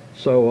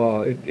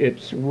 So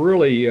it's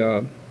really,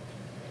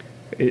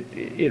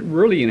 it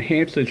really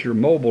enhances your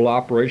mobile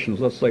operations,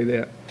 let's say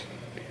that.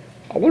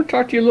 I want to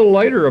talk to you a little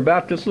later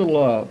about this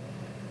little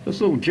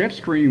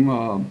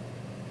Jetstream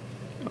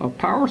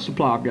power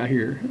supply I've got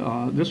here.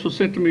 This was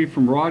sent to me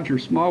from Roger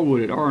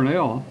Smallwood at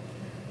R&L,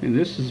 and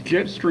this is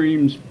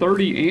Jetstream's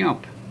 30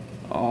 amp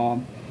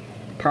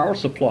power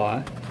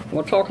supply. I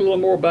want to talk a little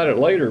more about it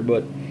later,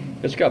 but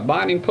it's got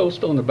binding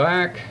post on the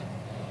back,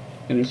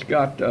 and it's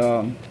got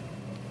the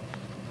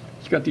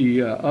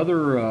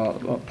other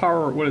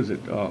power,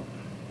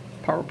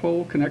 power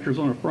pole connectors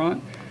on the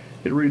front.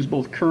 It reads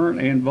both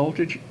current and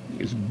voltage.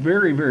 It's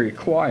very, very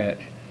quiet.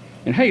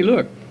 And hey,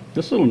 look,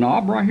 this little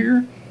knob right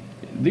here,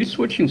 these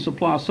switching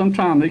supplies,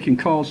 sometimes they can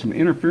cause some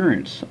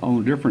interference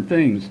on different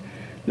things.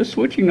 This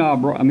switching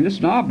knob, this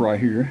knob right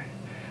here,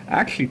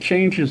 actually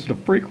changes the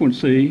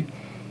frequency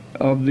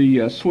of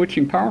the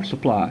switching power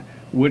supply,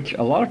 which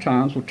a lot of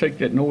times will take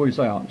that noise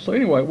out. So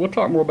anyway, we'll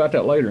talk more about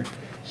that later.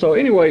 So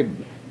anyway,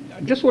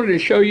 I just wanted to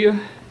show you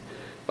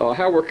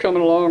how we're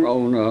coming along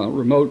on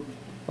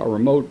our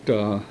remote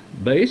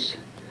base,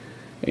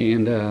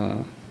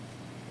 and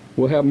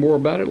we'll have more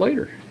about it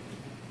later.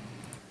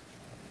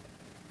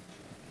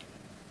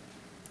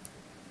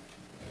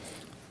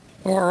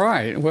 All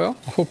right, well,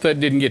 I hope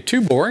that didn't get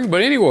too boring,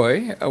 but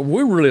anyway,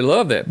 we really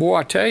love that. Boy,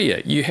 I tell you,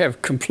 you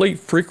have complete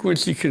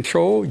frequency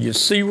control. You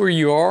see where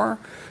you are.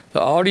 The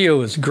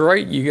audio is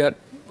great. You got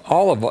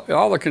all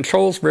the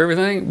controls for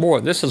everything.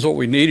 Boy, this is what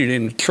we needed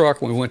in the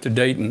truck when we went to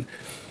Dayton.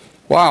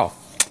 Wow.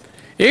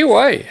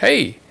 Anyway,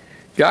 hey,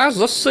 guys,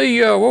 let's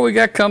see what we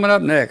got coming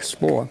up next,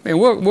 boy. And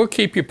we'll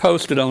keep you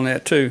posted on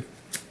that, too.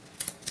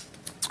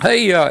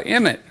 Hey,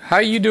 Emmett, how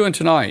you doing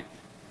tonight?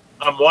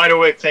 I'm wide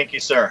awake, thank you,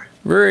 sir.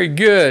 Very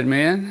good,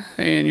 man.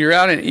 And you're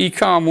out in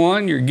Ecom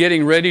 1. You're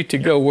getting ready to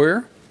go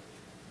where?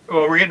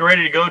 Well, we're getting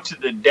ready to go to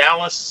the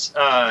Dallas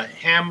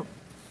HamCom,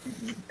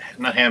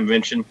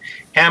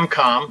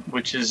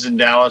 which is in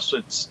Dallas.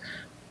 It's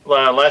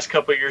last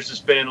couple of years it's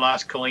been in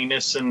Las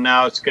Colinas, and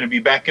now it's going to be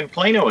back in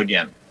Plano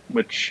again,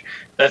 which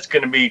that's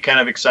going to be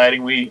kind of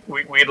exciting. We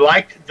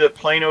liked the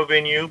Plano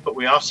venue, but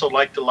we also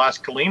liked the Las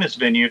Colinas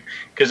venue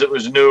because it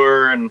was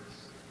newer and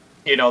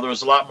there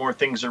was a lot more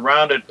things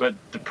around it. But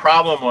the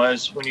problem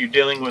was when you're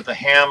dealing with a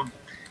ham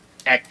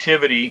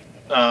activity,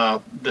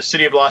 the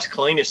city of Las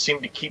Colinas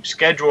seemed to keep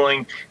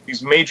scheduling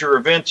these major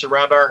events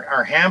around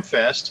our ham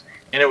fest,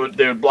 and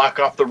they would block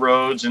off the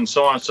roads and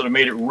so on. So it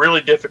made it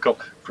really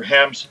difficult for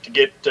hams to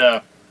get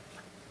to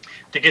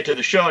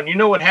the show. And you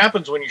know what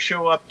happens when you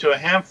show up to a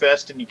ham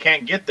fest and you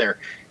can't get there?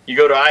 You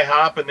go to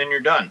IHOP and then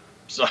you're done.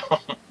 So.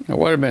 Now,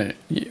 wait a minute.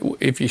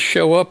 If you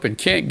show up and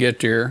can't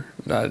get there,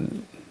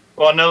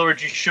 well, in other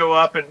words, you show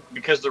up and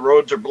because the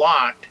roads are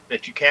blocked,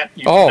 that you can't.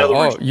 You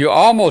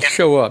almost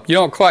show up. You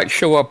don't quite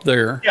show up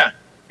there. Yeah,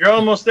 you're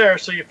almost there.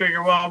 So you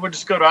figure, well, we'll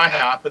just go to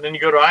IHOP, and then you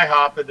go to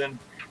IHOP, and then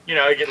you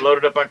get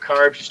loaded up on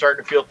carbs. You start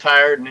to feel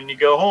tired, and then you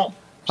go home.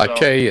 So. I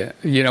tell you,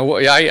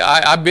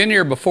 I've been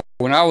here before.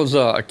 When I was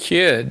a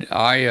kid,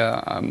 I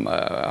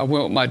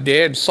went with my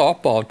dad's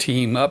softball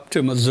team up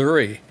to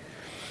Missouri,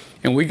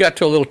 and we got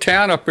to a little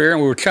town up there,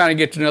 and we were trying to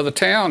get to another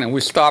town, and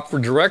we stopped for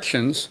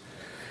directions.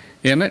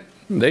 Emmett.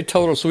 They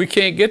told us we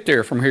can't get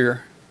there from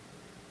here.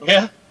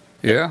 Yeah.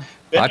 Yeah.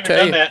 I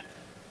tell you. That.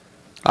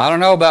 I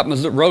don't know about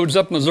roads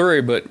up Missouri,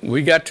 but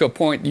we got to a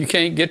point you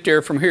can't get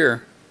there from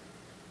here.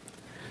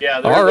 Yeah,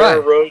 there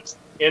are roads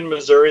in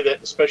Missouri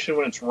that, especially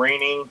when it's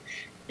raining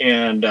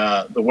and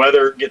the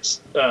weather gets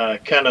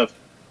kind of,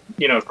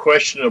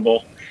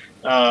 questionable.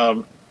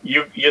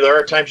 There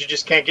are times you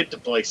just can't get to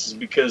places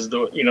because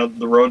the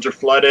roads are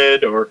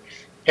flooded, or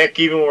heck,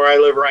 even where I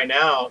live right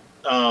now,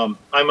 I'm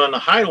on the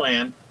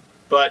highland.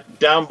 But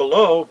down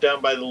below,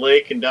 down by the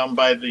lake and down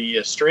by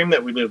the stream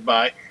that we live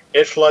by,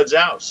 it floods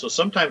out. So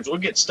sometimes we'll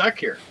get stuck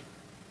here.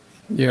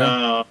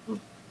 Yeah.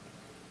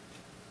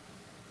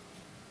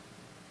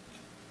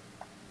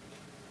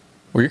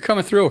 Well, you're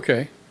coming through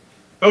okay.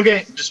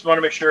 Okay, just want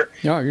to make sure.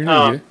 Yeah, you're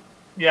doing good.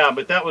 Yeah,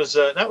 but that was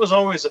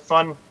always a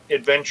fun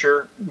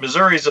adventure.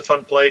 Missouri is a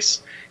fun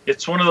place.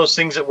 It's one of those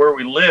things that where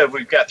we live,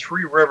 we've got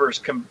three rivers,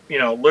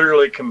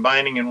 literally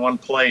combining in one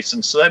place,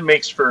 and so that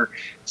makes for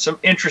some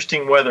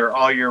interesting weather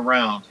all year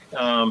round.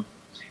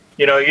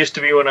 It used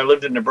to be when I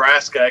lived in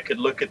Nebraska, I could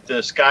look at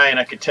the sky and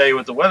I could tell you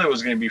what the weather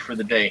was going to be for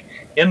the day.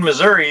 In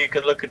Missouri, you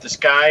could look at the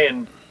sky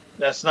and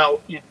that's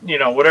not,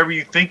 whatever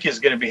you think is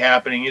going to be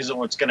happening isn't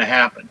what's going to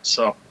happen.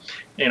 So,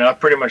 I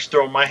pretty much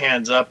throw my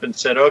hands up and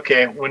said,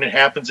 okay, when it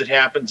happens, it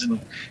happens. And,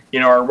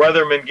 our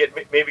weathermen get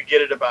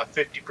it about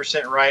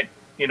 50% right,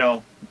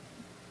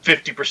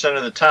 50%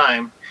 of the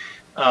time.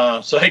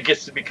 So it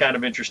gets to be kind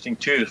of interesting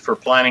too for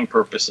planning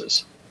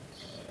purposes.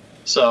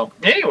 So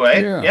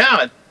anyway,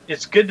 yeah,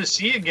 it's good to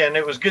see you again.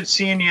 It was good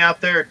seeing you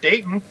out there at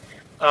Dayton.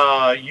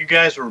 You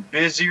guys were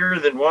busier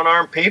than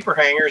one-armed paper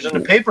hangers in the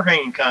paper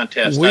hanging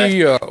contest.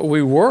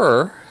 We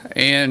were,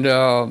 and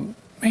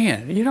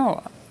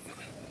man,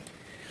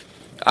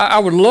 I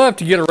would love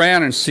to get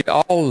around and see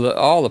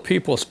all the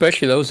people,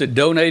 especially those that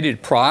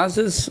donated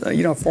prizes,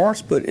 for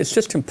us. But it's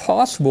just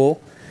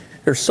impossible.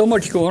 There's so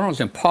much going on. It's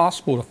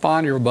impossible to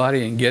find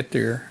everybody and get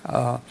there.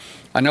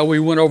 I know we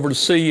went over to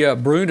see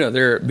Bruna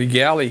there at Big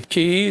Alley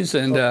Keys,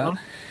 and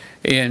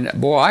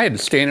boy, I had to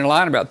stand in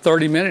line about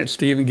 30 minutes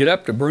to even get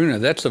up to Bruna.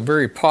 That's a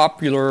very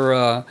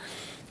popular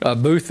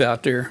booth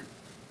out there.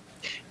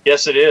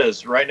 Yes, it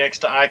is. Right next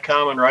to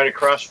ICOM and right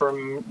across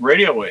from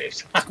Radio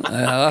Waves.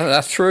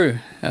 That's true.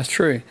 That's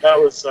true. That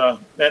was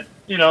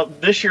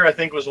this year I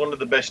think was one of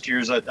the best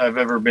years I've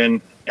ever been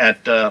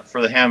at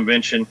for the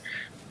Hamvention.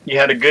 You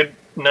had a good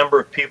number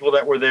of people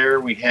that were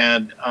there. We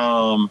had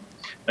a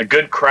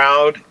good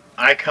crowd.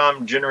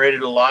 ICOM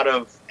generated a lot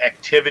of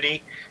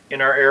activity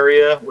in our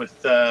area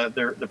with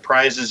the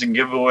prizes and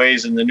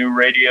giveaways and the new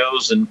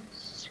radios, and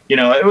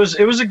it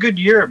was a good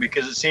year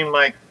because it seemed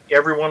like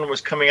everyone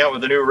was coming out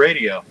with a new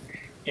radio,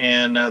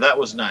 and that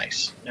was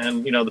nice.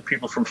 And the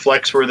people from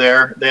Flex were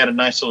there. They had a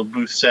nice little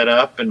booth set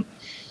up, and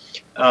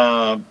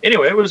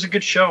anyway, it was a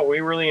good show. We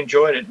really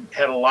enjoyed it.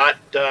 Had a lot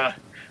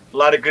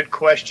of good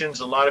questions.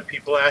 A lot of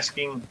people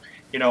asking,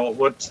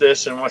 what's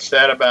this and what's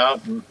that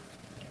about, and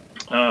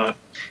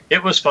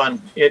it was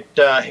fun. It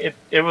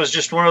was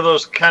just one of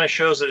those kind of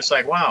shows that it's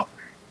like, wow,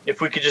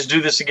 if we could just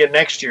do this again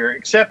next year,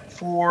 except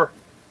for,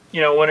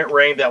 when it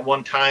rained that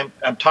one time.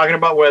 I'm talking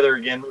about weather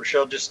again.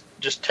 Rochelle just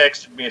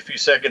texted me a few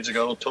seconds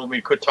ago, told me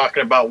to quit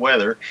talking about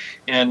weather,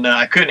 and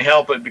I couldn't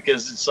help it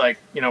because it's like,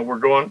 we're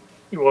going,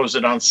 what was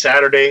it, on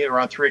Saturday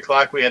around 3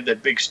 o'clock, we had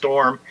that big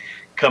storm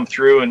come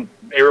through and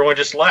everyone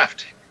just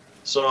left.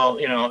 So,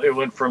 it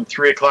went from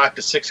 3 o'clock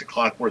to 6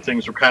 o'clock where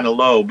things were kind of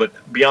low, but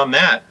beyond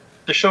that,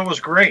 the show was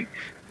great.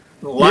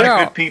 A lot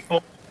of good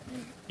people.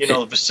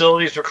 The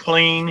facilities were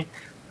clean.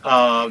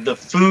 The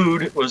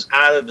food was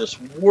out of this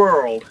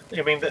world.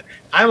 I mean,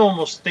 I'm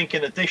almost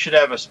thinking that they should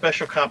have a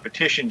special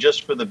competition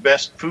just for the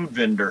best food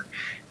vendor,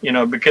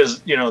 because,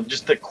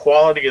 just the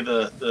quality of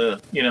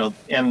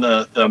and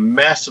the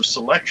massive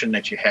selection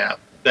that you have.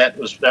 That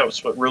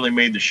was what really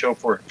made the show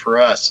for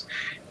us.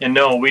 And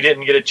no, we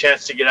didn't get a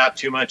chance to get out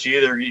too much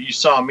either. You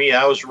saw me.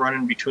 I was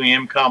running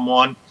between MCOM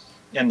 1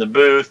 and the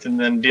booth, and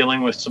then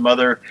dealing with some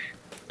other,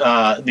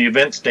 the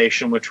event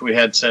station, which we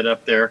had set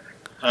up there,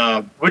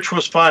 which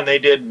was fun. They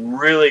did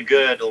really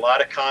good. A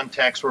lot of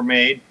contacts were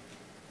made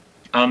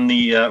on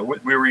the,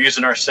 we were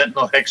using our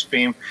Sentinel hex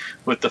beam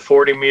with the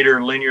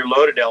 40-meter linear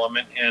loaded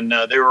element, and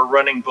they were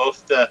running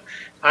both the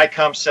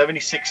ICOM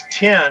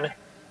 7610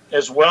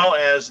 as well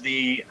as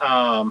the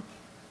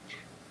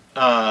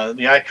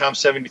ICOM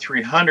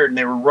 7300, and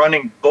they were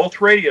running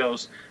both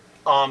radios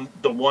on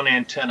the one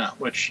antenna,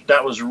 which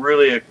that was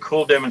really a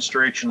cool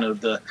demonstration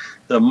of the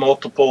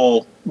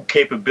multiple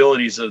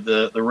capabilities of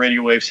the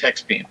Radio Waves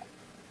hex beam.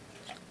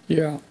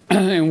 Yeah,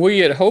 and we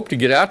had hoped to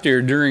get out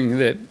there during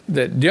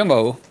that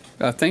demo.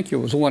 I think it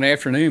was one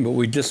afternoon, but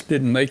we just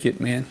didn't make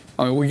it, man.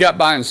 I mean, we got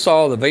by and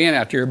saw the van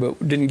out there, but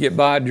didn't get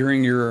by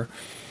during your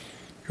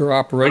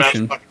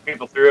operation. When I was talking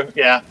people through,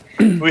 yeah,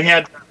 we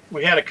had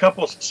a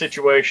couple of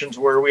situations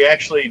where we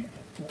actually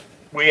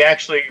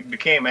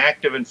became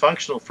active and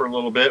functional for a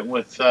little bit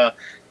with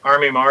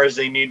Army Mars.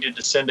 They needed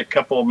to send a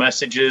couple of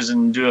messages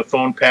and do a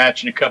phone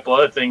patch and a couple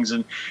other things.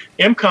 And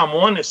MCOM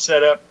 1 is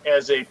set up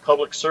as a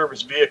public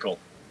service vehicle.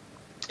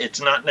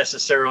 It's not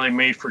necessarily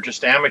made for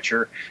just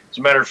amateur. As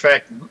a matter of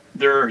fact,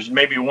 there's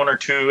maybe 1 or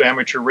 2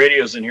 amateur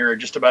radios in here.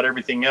 Just about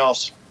everything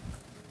else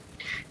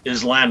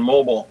is land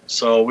mobile.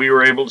 So we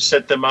were able to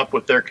set them up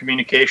with their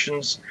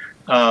communications.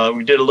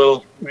 We did a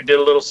little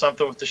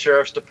something with the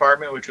Sheriff's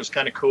Department, which was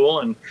kind of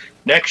cool. And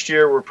next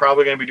year, we're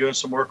probably going to be doing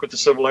some work with the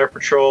Civil Air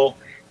Patrol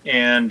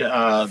and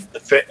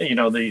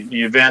the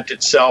event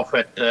itself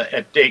at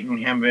Dayton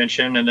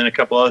Hamvention, and then a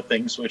couple other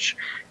things. Which,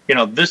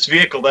 this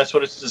vehicle, that's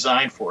what it's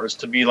designed for, is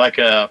to be like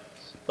a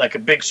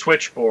big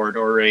switchboard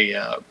or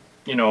a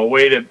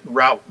way to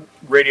route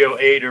radio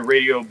A to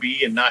radio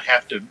B and not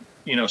have to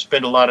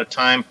spend a lot of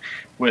time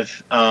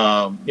with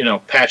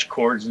patch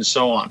cords and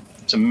so on.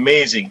 It's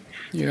amazing.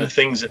 Yeah. The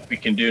things that we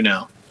can do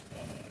now.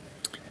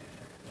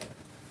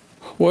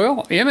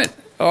 Well, Emmett,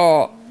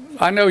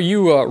 I know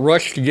you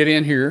rushed to get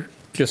in here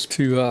just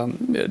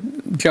to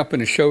jump in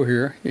the show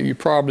here. You're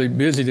probably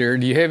busy there.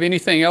 Do you have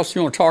anything else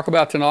you want to talk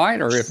about tonight,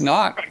 or if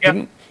not?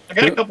 I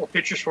got a couple of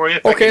pictures for you.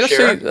 If Okay, I can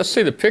share. let's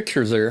see the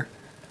pictures there.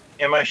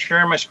 Am I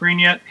sharing my screen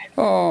yet?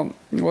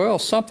 Well,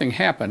 something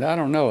happened. I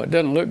don't know. It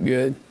doesn't look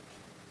good.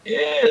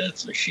 Yeah,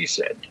 that's what she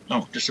said.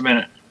 Oh, just a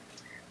minute.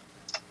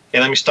 Okay,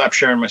 let me stop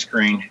sharing my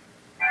screen.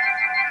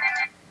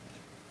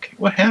 Okay,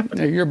 what happened?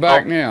 Now, you're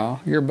back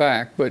now. You're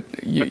back, but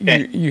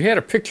you had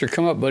a picture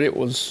come up, but it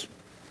was,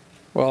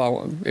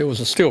 well, it was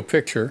a still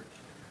picture.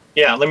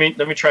 Yeah, let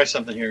me try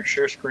something here.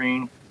 Share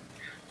screen.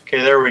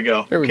 Okay, there we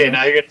go. Now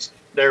you're gonna.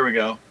 There we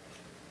go.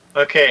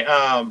 Okay,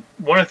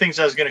 one of the things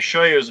I was going to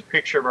show you is a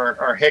picture of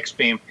our hex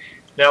beam.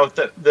 Now, with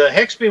the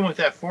hex beam with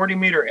that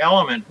 40-meter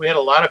element, we had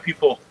a lot of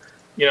people,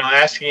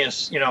 asking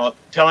us,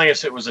 telling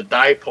us it was a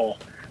dipole.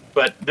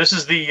 But this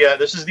is the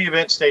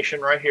event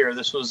station right here.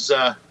 This was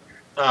the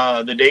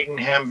Dayton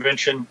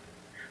Hamvention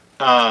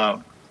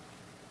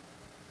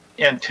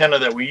antenna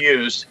that we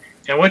used.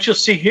 And what you'll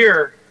see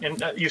here,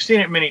 and you've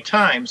seen it many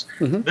times,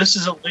 this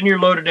is a linear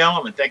loaded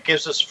element that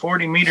gives us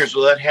 40 meters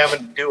without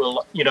having to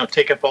do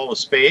take up all the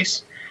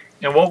space.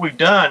 And what we've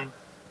done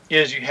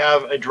is you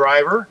have a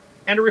driver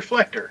and a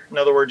reflector. In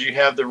other words, you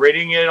have the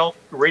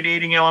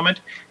radiating element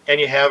and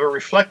you have a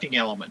reflecting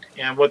element.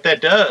 And what that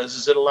does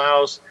is it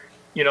allows,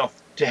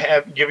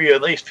 to give you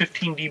at least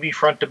 15 dB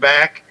front to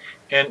back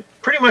and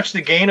pretty much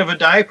the gain of a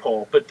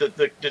dipole. But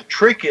the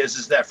trick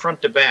is that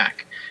front to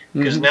back,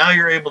 because now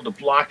you're able to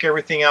block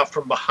everything out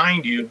from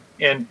behind you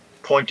and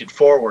point it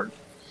forward.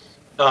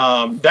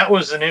 That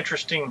was an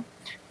interesting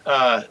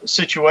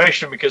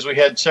situation, because we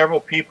had several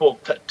people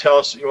tell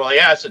us, well,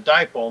 yeah, it's a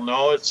dipole.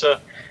 No,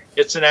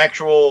 it's an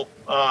actual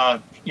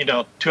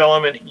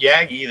 2-element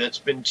Yagi that's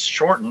been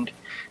shortened.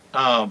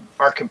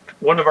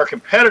 One of our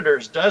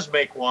competitors does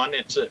make one.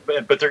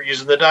 But they're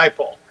using the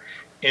dipole,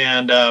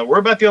 and we're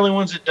about the only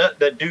ones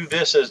that do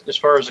this as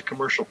far as a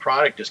commercial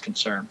product is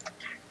concerned.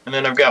 And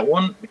then I've got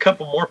a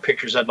couple more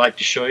pictures I'd like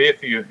to show you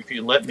if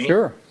you let me.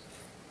 Sure.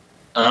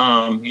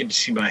 You get to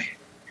see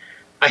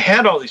I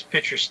had all these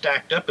pictures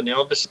stacked up and they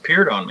all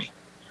disappeared on me.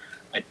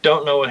 I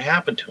don't know what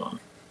happened to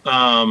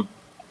them.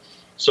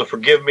 So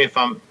forgive me if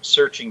I'm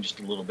searching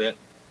just a little bit.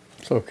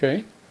 It's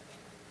okay.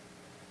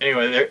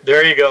 Anyway,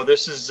 there you go.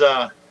 This was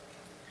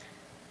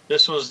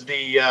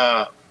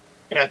the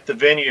at the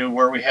venue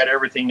where we had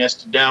everything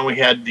nested down. We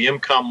had the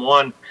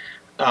MCOM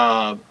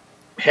 1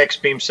 hex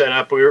beam set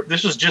up.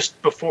 This is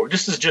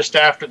just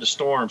after the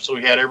storm, so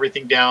we had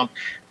everything down.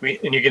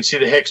 And you can see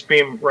the hex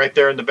beam right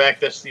there in the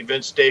back. That's the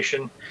event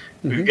station.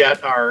 We've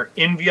got our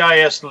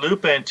NVIS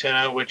loop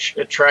antenna, which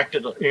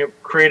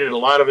created a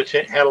lot of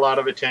had a lot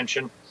of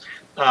attention,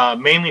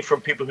 mainly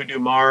from people who do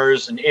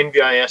Mars and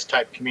NVIS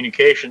type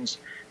communications.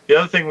 The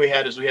other thing we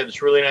had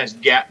this really nice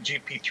GAP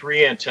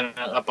GP3 antenna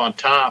up on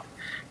top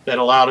that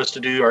allowed us to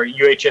do our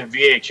UHF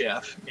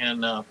VHF,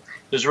 and it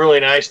was really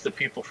nice the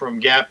people from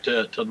GAP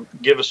to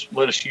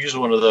let us use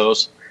one of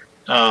those.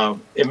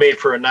 It made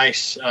for a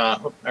nice. I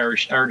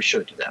already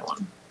showed you that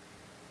one.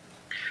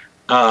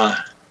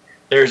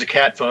 There's a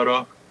cat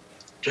photo.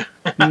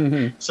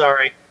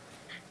 Sorry.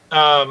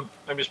 I'm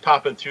just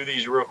popping through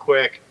these real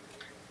quick.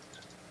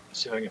 Let's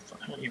see if I can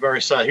find. You've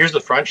already saw it. Here's the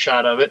front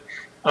shot of it.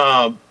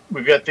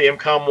 We've got the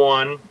MCOM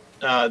 1.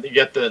 You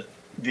got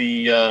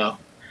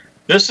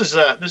this is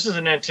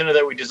an antenna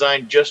that we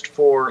designed just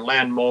for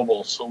land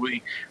mobile. So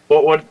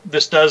what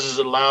this does is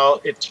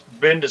it's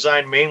been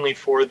designed mainly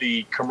for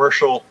the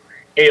commercial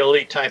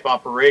ALE type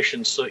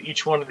operations. So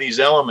each one of these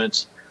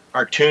elements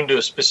are tuned to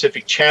a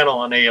specific channel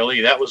on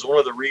ALE. That was one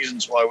of the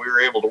reasons why we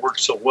were able to work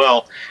so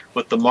well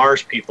with the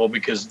Mars people,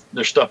 because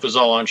their stuff is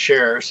all on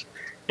shares.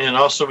 And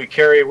also we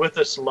carry with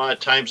us a lot of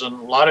times on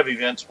a lot of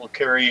events, we'll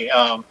carry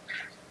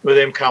with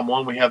MCOM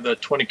 1, we have the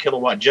 20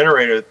 kilowatt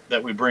generator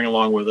that we bring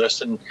along with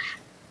us. And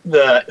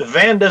the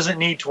van doesn't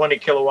need 20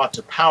 kilowatts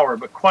of power,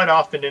 but quite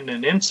often in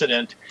an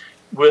incident,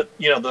 with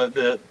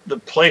the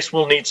place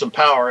will need some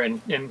power,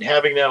 and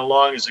having that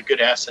along is a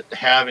good asset to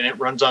have. And it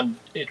runs on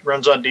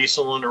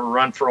diesel, and it'll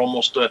run for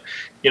almost 2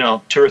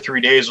 or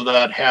 3 days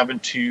without having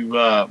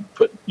to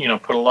put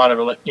a lot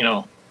of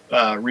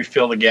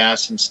refill the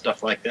gas and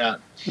stuff like that.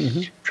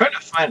 Trying to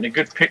find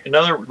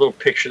another little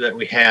picture that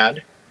we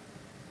had.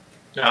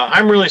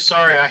 I'm really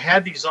sorry. I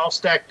had these all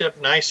stacked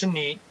up nice and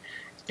neat,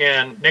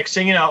 and next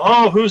thing you know,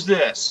 oh, who's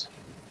this?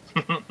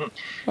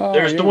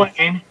 There's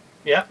Dwayne.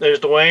 Yeah, there's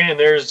Dwayne, and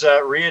there's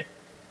Rhea.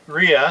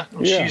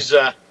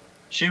 And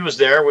she was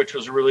there, which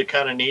was really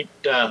kind of neat.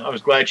 I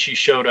was glad she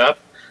showed up.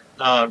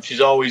 She's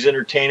always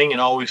entertaining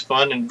and always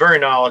fun and very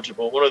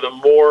knowledgeable.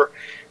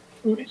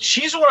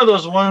 She's one of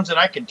those ones that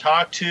I can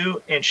talk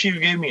to, and she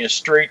would give me a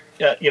straight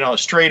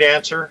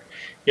answer.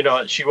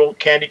 She won't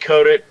candy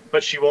coat it,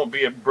 but she won't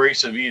be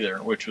abrasive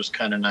either, which was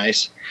kind of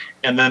nice.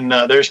 And then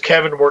there's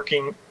Kevin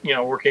working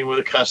with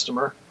a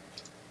customer.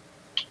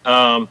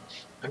 I've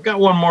got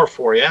one more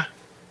for you.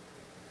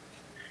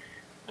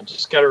 I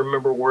just got to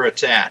remember where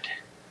it's at.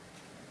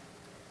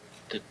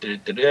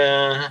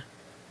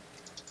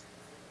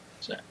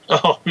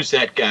 Oh, who's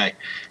that guy?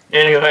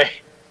 Anyway,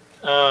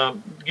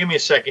 give me a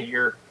second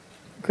here.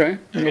 Okay,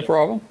 no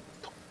problem.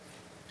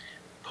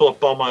 Pull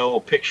up all my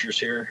old pictures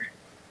here.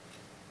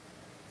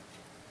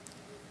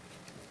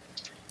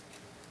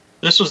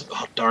 This was,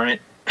 oh darn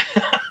it.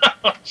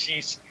 Oh,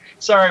 jeez.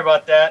 Sorry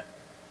about that.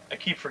 I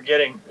keep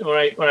forgetting. When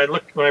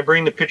I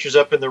bring the pictures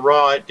up in the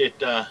raw,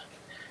 it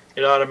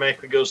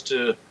automatically goes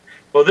to,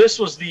 well, this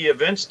was the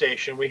event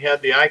station. We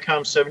had the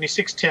ICOM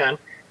 7610 and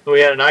we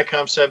had an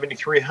ICOM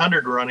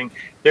 7300 running.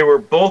 They were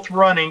both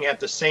running at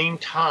the same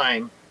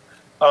time,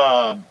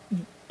 on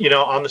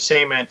the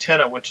same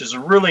antenna, which is a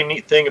really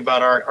neat thing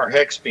about our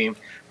hex beam.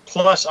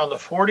 Plus, on the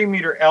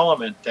 40-meter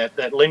element,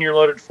 that linear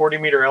loaded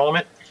 40-meter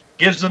element,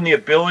 gives them the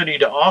ability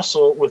to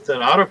also, with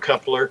an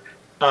autocoupler,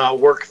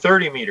 work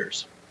 30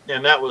 meters.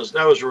 And that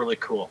was really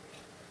cool.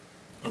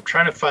 I'm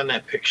trying to find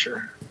that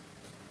picture.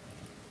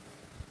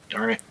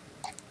 Darn it.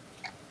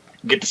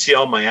 Get to see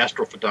all my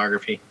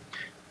astrophotography.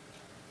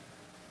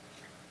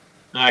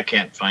 I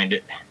can't find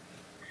it.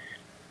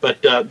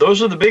 But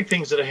those are the big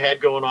things that I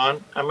had going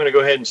on. I'm going to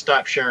go ahead and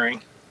stop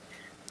sharing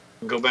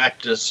and go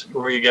back to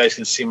where you guys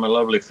can see my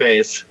lovely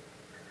face.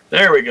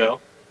 There we go.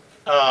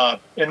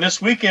 And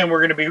this weekend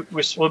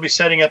we'll be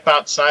setting up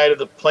outside of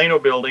the Plano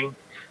building.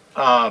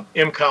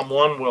 MCOM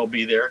 1 will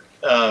be there.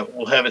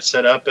 We'll have it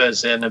set up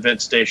as an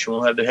event station.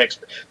 We'll have the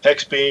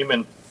hex beam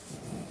and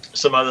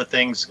some other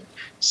things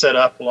set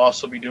up. We'll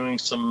also be doing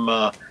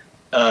some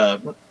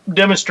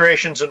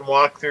demonstrations and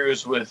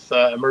walkthroughs with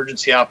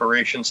emergency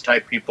operations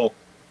type people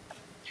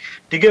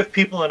to give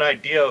people an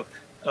idea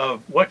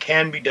of what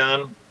can be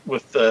done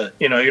with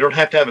you don't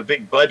have to have a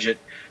big budget,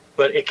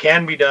 but it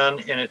can be done,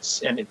 and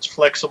it's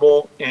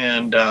flexible,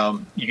 and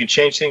you can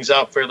change things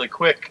out fairly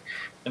quick,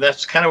 and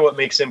that's kind of what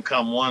makes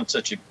MCOM 1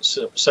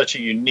 such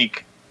a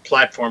unique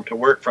platform to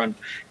work from.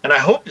 And I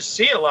hope to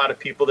see a lot of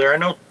people there.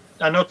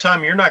 I know,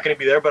 Tom, you're not going to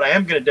be there, but I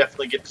am going to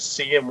definitely get to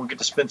see you, and we'll get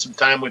to spend some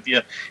time with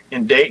you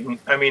in Dayton.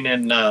 I mean,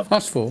 in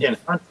Huntsville. In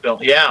Huntsville,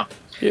 yeah.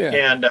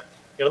 And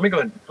let me go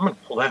ahead. I'm going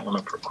to pull that one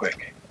up real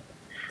quick.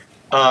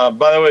 By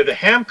the way, the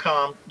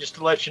HamCom, just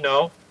to let you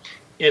know,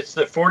 it's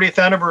the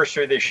 40th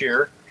anniversary this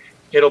year.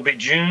 It'll be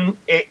June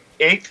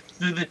 8th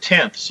through the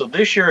 10th. So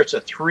this year it's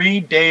a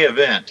 3-day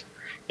event.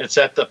 It's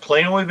at the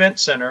Plano Event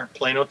Center,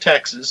 Plano,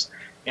 Texas.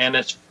 And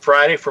it's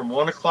Friday from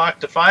 1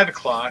 o'clock to 5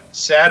 o'clock,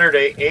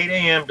 Saturday 8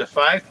 a.m. to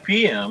 5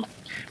 p.m.,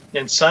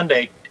 and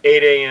Sunday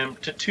 8 a.m.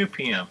 to 2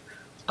 p.m.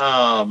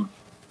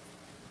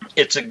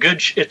 It's a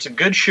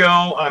good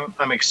show.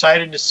 I'm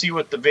excited to see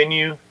what the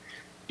venue,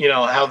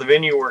 how the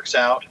venue works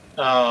out,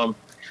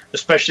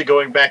 especially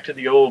going back to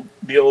the old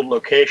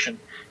location.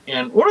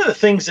 And one of the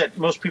things that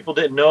most people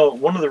didn't know,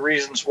 one of the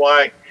reasons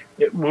why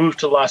it moved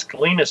to Las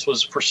Colinas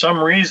was, for some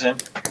reason,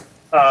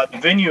 the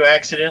venue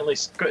accidentally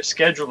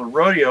scheduled a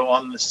rodeo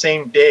on the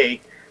same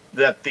day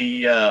that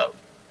the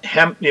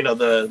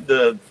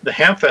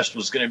Hamfest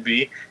was going to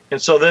be,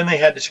 and so then they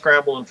had to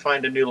scramble and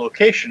find a new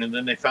location, and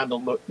then they found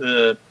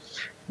the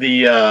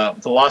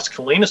Las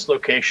Colinas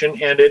location,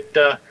 and it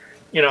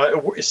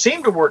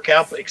seemed to work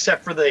out,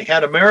 except for they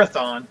had a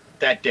marathon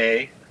that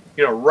day.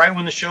 Right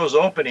when the show's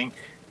opening,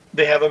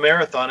 they have a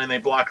marathon and they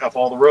block off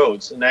all the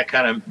roads, and that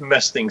kind of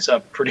messed things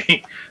up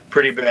pretty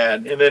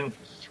bad. And then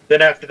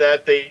after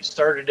that, they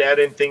started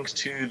adding things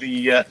to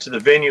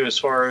the venue as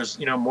far as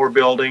more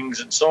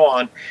buildings and so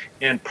on,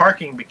 and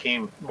parking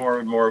became more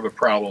and more of a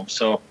problem.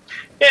 So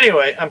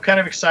anyway, I'm kind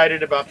of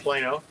excited about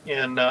Plano,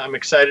 and I'm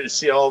excited to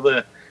see all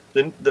the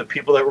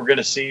people that we're going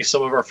to see.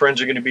 Some of our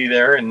friends are going to be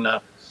there, and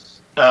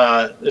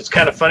it's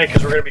kind of funny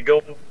because we're going to be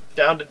going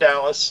down to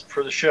Dallas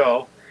for the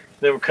show.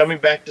 Then we're coming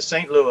back to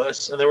St.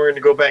 Louis, and then we're going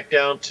to go back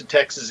down to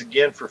Texas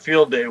again for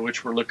Field Day,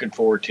 which we're looking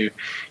forward to.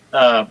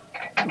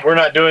 We're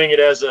not doing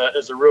it as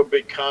a real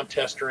big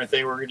contest or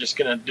anything. We're just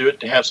going to do it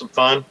to have some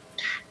fun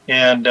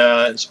and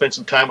spend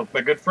some time with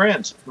my good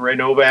friends, Ray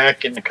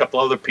Novak and a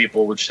couple other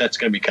people, which that's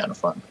going to be kind of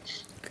fun.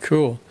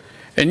 Cool.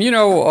 And we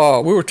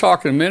were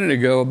talking a minute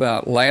ago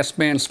about Last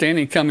Man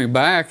Standing coming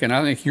back, and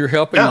I think you're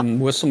helping them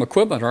with some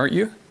equipment, aren't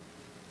you?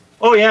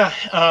 Oh yeah.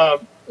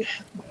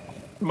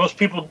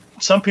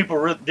 Some people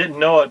really didn't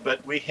know it,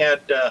 but we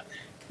had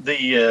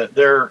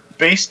their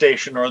base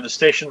station, or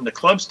the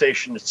club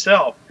station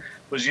itself,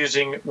 was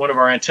using one of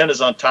our antennas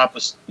on top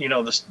of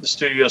the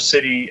Studio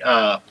City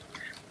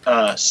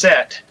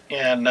set,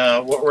 and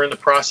what we're in the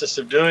process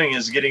of doing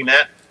is getting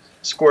that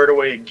squared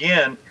away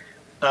again,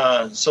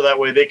 so that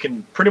way they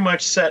can pretty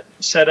much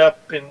set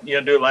up and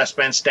do a Last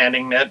Man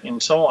Standing net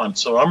and so on.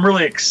 So I'm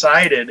really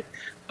excited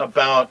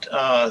about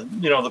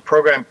the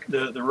program,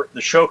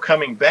 the show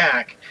coming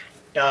back.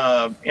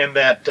 And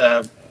that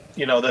that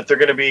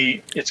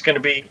it's going to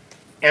be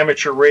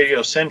amateur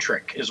radio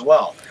centric as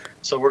well.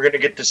 So we're going to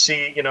get to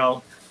see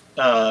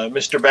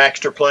Mr.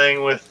 Baxter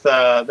playing with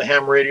the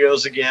ham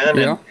radios again,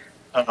 and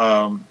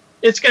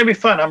it's going to be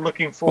fun. I'm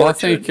looking forward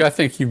to it. I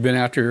think you've been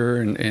out there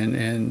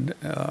and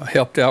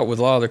helped out with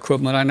a lot of the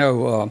equipment. I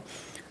know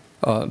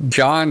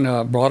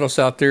John brought us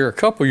out there a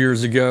couple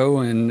years ago,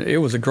 and it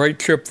was a great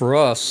trip for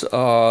us.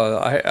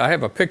 I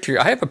have a picture.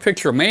 I have a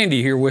picture of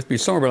Mandy here with me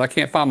somewhere, but I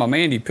can't find my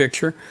Mandy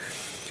picture.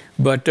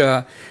 But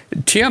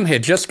Tim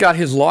had just got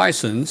his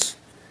license,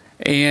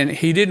 and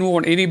he didn't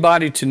want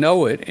anybody to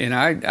know it. And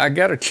I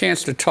got a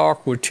chance to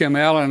talk with Tim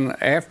Allen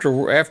after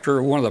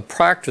one of the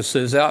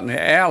practices out in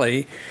the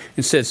alley,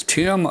 and says,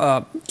 Tim,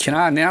 can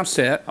I announce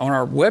that on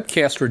our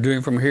webcast we're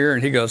doing from here?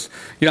 And he goes,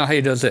 you know how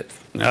he does it,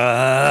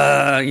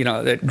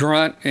 that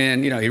grunt,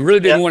 and he really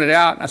didn't want it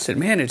out. And I said,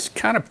 man, it's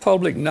kind of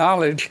public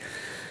knowledge.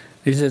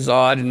 He says, oh,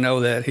 I didn't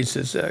know that. He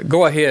says,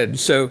 go ahead.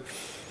 So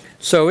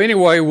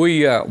anyway,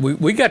 we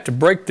got to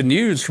break the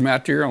news from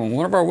out there on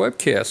one of our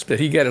webcasts that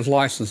he got his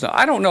license. Now,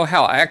 I don't know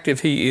how active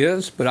he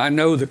is, but I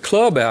know the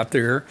club out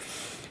there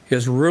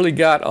has really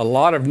got a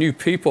lot of new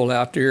people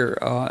out there,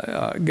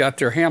 got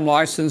their ham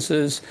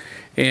licenses,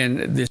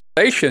 and the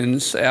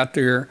stations out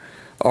there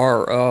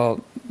are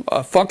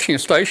functioning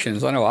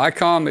stations. I know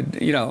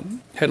ICOM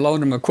had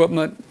loaned them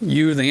equipment,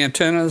 the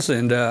antennas,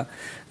 and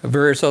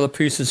various other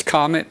pieces,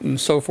 Comet and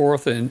so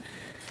forth, and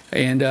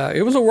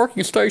it was a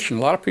working station.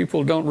 A lot of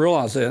people don't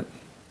realize that.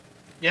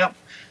 Yeah.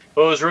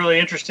 What was really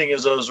interesting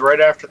is those right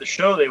after the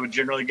show, they would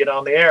generally get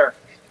on the air.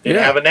 They'd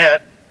have a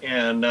net,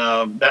 and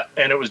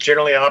it was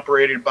generally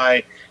operated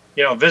by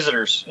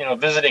visitors,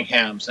 visiting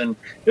hams. And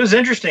it was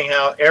interesting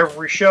how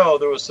every show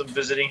there was some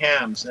visiting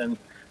hams, and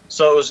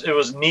so it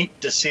was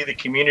neat to see the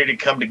community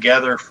come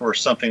together for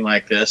something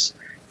like this.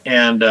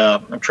 And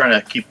I'm trying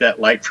to keep that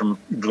light from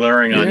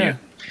glaring on you.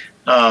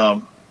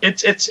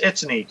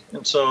 It's neat,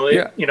 and so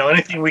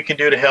anything we can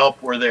do to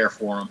help, we're there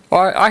for them.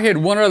 I had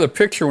one other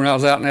picture when I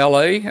was out in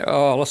L.A.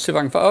 Let's see if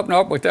I can find.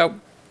 Oh no, wait,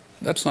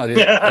 that's not it.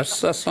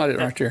 That's not it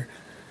right there.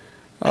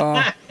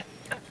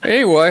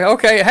 Anyway,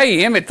 okay.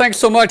 Hey, Emmett, thanks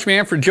so much,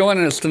 man, for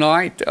joining us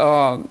tonight.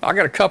 I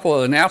got a couple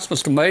of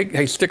announcements to make.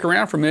 Hey, stick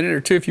around for a minute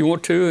or two if you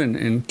want to,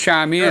 and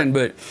chime in.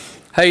 But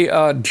hey,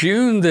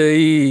 June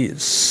the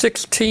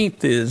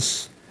 16th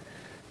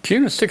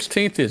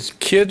is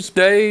Kids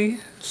Day.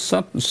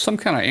 Some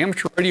kind of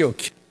amateur radio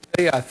Kids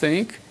Day, I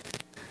think.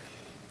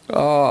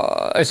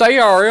 It's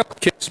ARL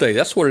Kids Day.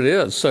 That's what it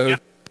is. So,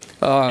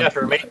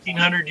 from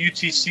 1800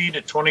 UTC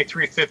to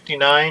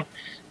 2359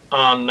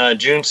 on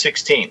June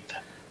 16th.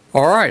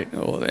 All right,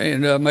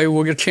 and maybe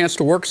we'll get a chance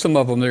to work some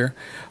of them there.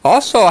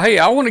 Also, hey,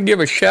 I want to give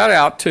a shout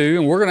out to,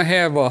 and we're going to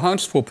have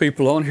Huntsville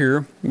people on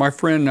here. My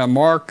friend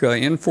Mark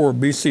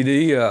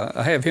N4BCD,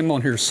 I have him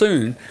on here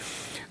soon.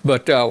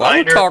 But I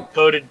want to talk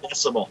coded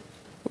decimal.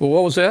 Well,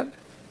 what was that?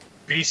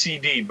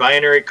 BCD,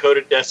 binary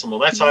coded decimal.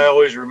 That's how I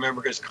always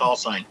remember his call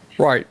sign.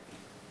 Right.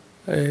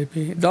 A,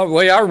 B. The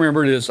way I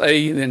remember it is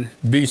A and then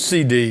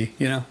BCD,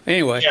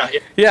 Anyway.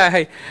 Yeah.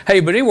 Hey,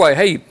 but anyway,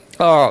 hey,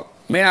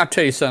 man, I'll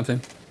tell you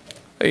something.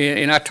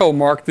 And I told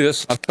Mark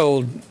this. I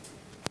told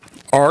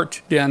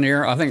Art down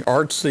there. I think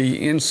Art's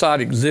the inside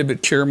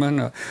exhibit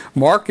chairman.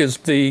 Mark is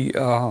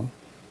the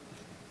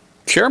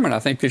chairman, I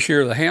think, this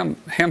year of the Ham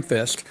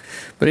Fest.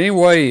 But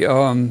anyway,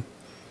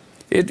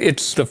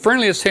 it's the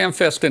friendliest ham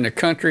fest in the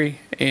country,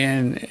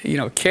 and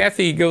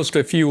Kathy goes to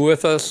a few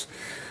with us,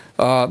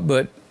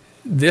 but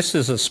this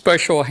is a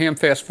special ham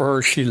fest for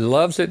her. She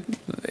loves it.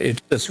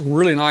 It's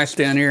really nice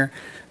down here,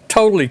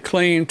 totally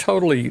clean,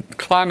 totally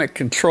climate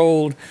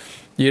controlled.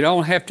 You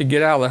don't have to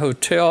get out of the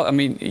hotel. I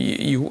mean,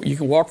 you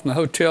can walk from the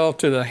hotel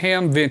to the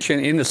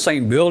hamvention in the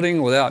same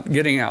building without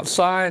getting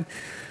outside.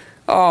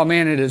 Oh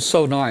man, it is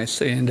so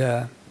nice.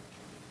 And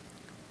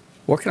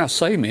what can I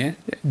say, man?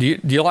 Do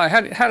you like?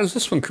 How does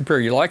this one compare?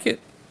 You like it?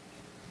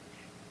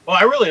 Well,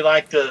 I really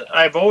like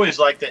I've always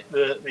liked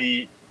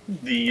the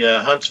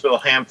Huntsville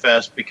Ham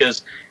Fest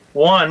because,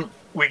 one,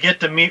 we get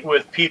to meet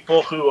with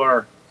people who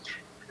are,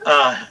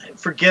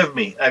 forgive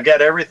me, I've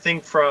got everything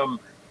from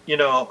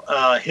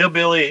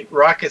hillbilly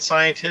rocket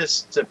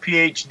scientists to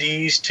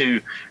PhDs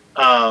to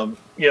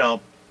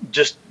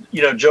just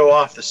Joe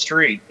off the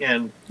street,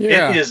 and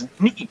it is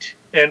neat.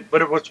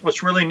 But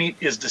what's really neat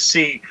is to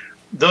see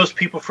those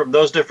people from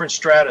those different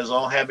stratas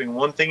all having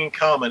one thing in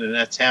common, and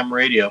that's ham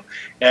radio.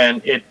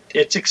 And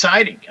it's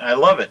exciting. I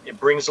love it. It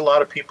brings a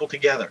lot of people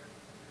together.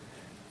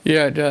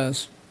 Yeah, it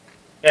does.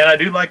 And I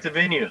do like the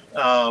venue.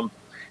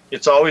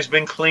 It's always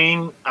been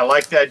clean. I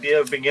like the idea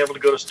of being able to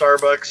go to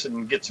Starbucks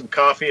and get some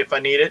coffee if I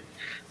need it.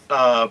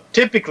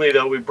 Typically,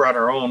 though, we brought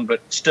our own,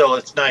 but still,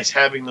 it's nice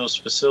having those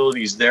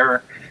facilities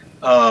there.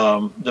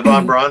 The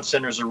Von Braun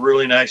Center is a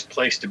really nice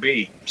place to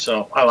be,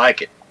 so I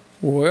like it.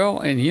 Well,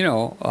 and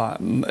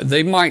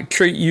they might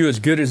treat you as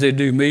good as they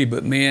do me,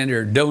 but man, there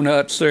are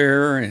donuts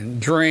there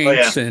and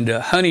drinks and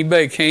honey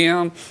baked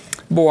ham.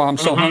 Boy, I'm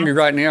so hungry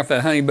right now for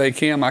that honey baked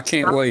ham. I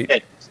can't wait.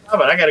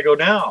 Stop it! I got to go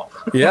now.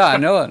 Yeah, I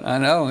know it. I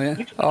know,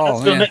 man. Oh,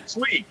 Let's go next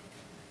week.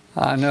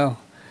 I know.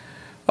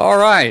 All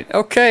right.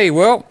 Okay.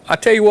 Well, I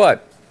tell you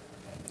what,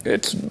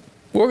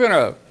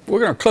 we're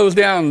gonna close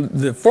down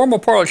the formal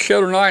part of the show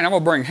tonight. I'm gonna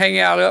bring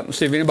Hangout up and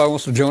see if anybody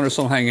wants to join us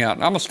on Hangout.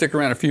 I'm gonna stick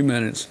around a few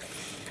minutes.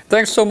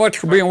 Thanks so much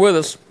for being with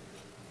us.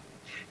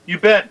 You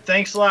bet.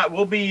 Thanks a lot.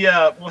 We'll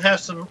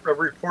have a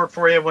report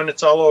for you when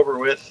it's all over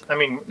with. I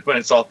mean,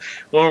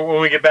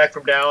 when we get back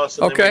from Dallas,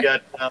 and then we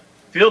got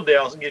field day.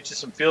 I'll get you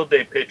some field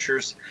day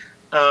pictures.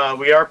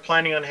 We are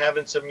planning on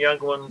having some young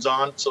ones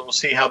on, so we'll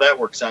see how that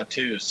works out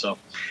too. So,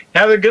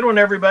 have a good one,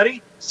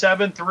 everybody.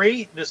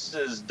 7-3. This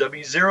is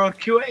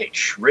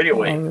W0QH Radio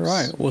Waves. All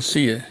right. We'll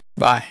see you.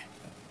 Bye.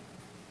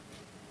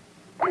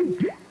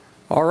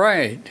 All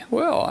right.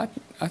 Well,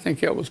 I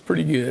think that was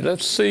pretty good.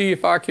 Let's see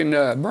if I can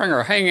bring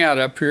our Hangout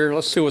up here.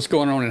 Let's see what's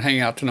going on in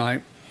Hangout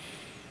tonight.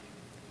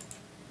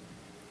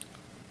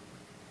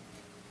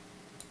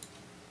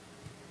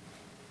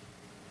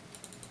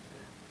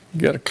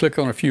 Got to click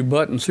on a few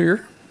buttons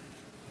here.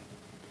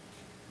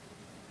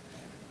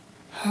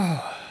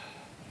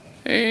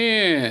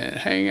 And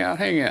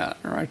Hangout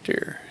right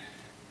there.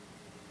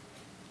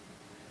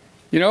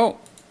 You know,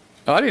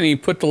 I didn't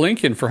even put the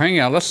link in for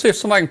Hangout. Let's see if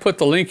somebody can put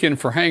the link in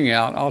for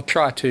Hangout. I'll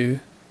try to.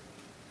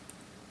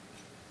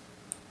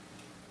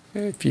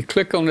 If you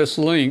click on this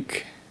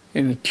link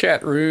in the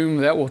chat room,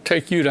 that will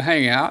take you to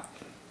Hangout.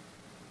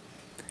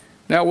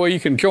 That way you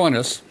can join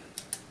us.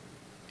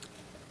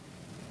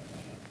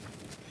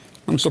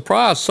 I'm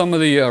surprised some of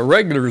the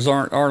regulars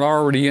aren't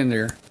already in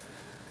there.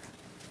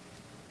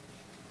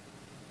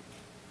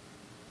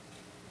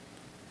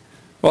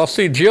 Well,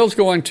 see, Jill's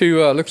going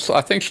to,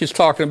 I think she's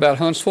talking about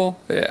Huntsville.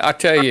 I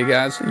tell you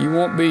guys, you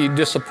won't be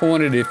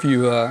disappointed if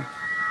you go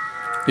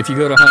to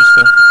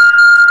Huntsville.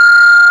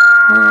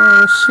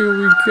 Let's see what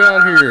we've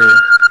got here.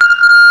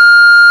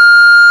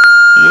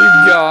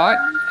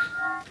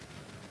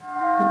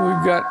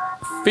 We've got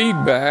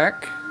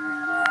feedback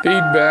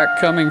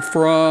coming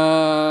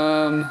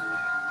from,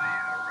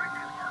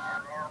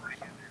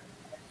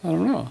 I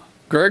don't know.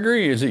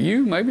 Gregory, is it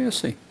you? Maybe, let's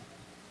see.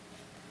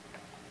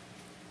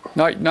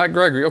 Not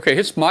Gregory. Okay,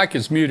 his mic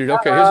is muted.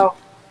 Okay,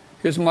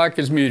 his mic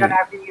is muted. I'm gonna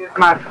have to use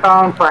my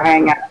phone for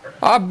Hangout.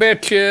 I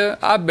bet you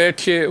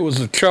it was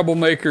the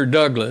troublemaker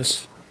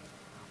Douglas.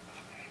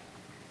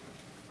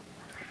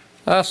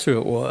 That's who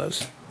it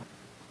was.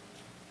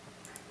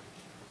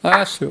 All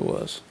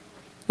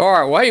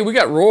right, well, hey, we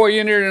got Roy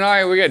in here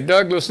tonight. We got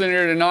Douglas in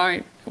here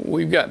tonight.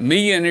 We've got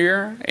me in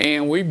here,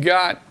 and we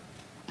got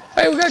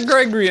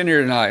Gregory in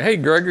here tonight. Hey,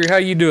 Gregory, how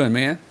you doing,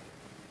 man?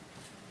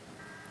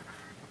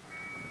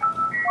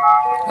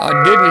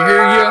 I didn't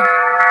hear you.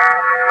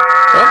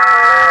 Oh.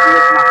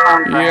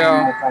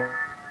 Yeah.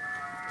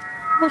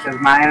 Because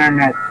my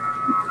internet's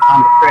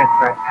on the fritz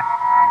right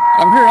now.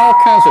 I'm hearing all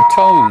kinds of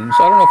tones.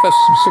 I don't know if that's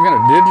some kind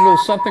of digital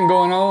something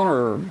going on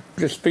or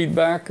just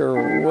feedback or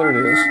what it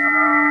is.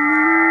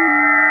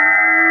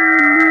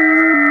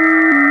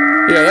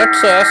 Yeah,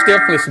 that's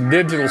definitely some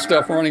digital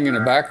stuff running in the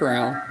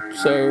background.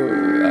 So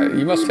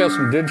you must have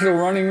some digital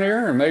running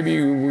there, or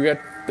maybe we got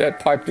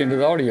that piped into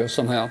the audio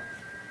somehow.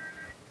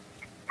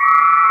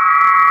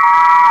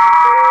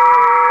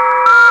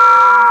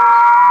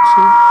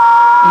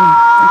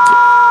 Thank you.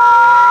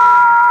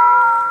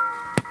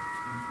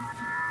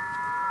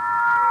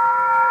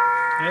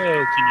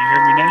 Oh, can you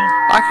hear me now?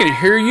 I can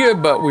hear you,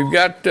 but we've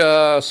got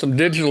some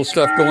digital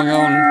stuff going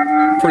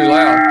on pretty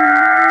loud.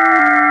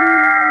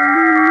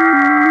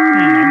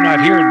 I'm not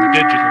hearing the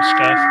digital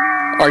stuff.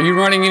 Are you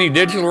running any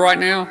digital right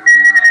now? No,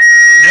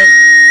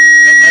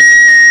 got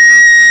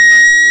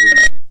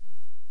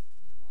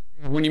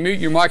nothing. When you mute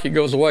your mic, it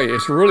goes away.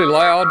 It's really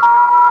loud.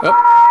 Oh,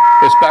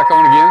 it's back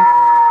on again.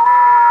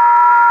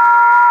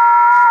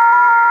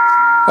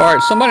 All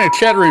right, somebody in the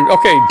chat room.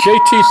 Okay,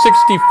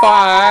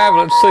 JT65.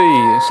 Let's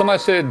see. Somebody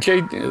said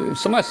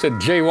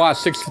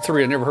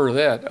JY63. I never heard of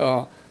that.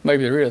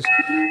 Maybe there is.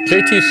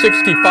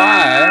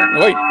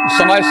 JT65. Wait,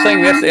 somebody's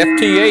saying that's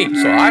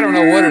FT8. So I don't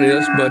know what it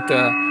is, but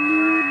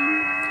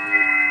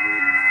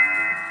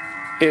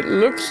it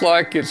looks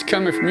like it's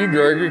coming from you,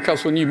 Gregory,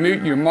 because when you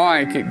mute your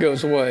mic, it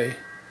goes away.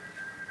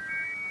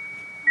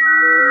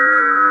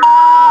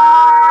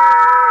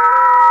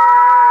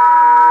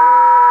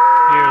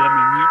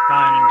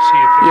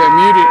 Yeah,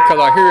 mute it because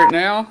I hear it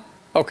now.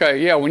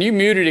 Okay, yeah, when you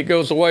mute it, it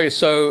goes away.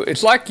 So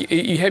it's like,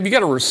 have you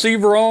got a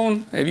receiver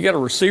on? Have you got a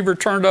receiver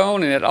turned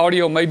on and that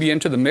audio may be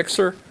into the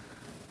mixer?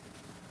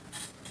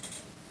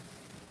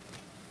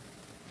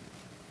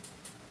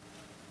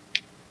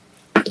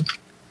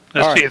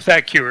 Let's see if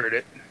that cured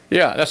it.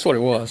 Yeah, that's what it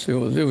was. It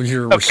was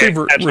your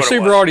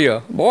receiver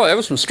audio. Boy, that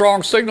was some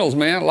strong signals,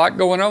 man. A lot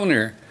going on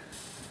there.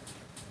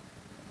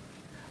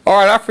 All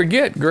right, I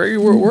forget, Gregory,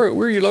 where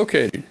are you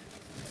located?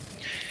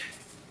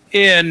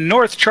 In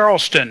North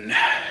Charleston,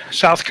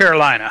 South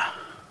Carolina.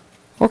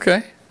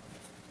 Okay.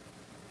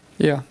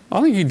 Yeah,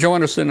 I think you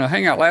joined us in a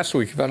Hangout last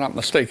week, if I'm not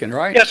mistaken,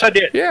 right? Yes, I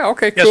did. Yeah,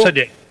 okay, cool. Yes, I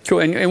did.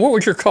 Cool. And what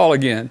was your call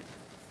again?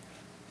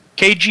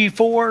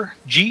 KG4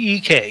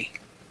 GEK.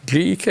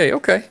 GEK,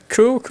 okay.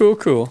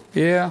 Cool.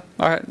 Yeah,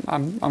 all right.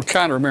 I'm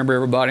trying to remember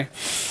everybody.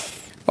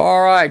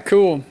 All right,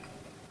 cool.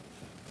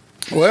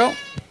 Well,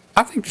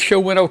 I think the show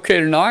went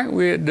okay tonight.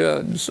 We had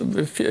a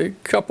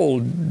couple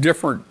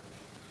different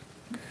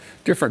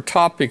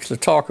topics to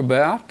talk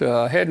about.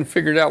 Hadn't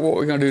figured out what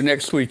we're going to do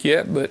next week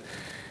yet, but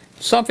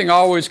something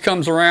always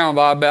comes around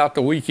by about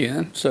the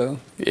weekend. So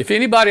if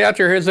anybody out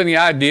there has any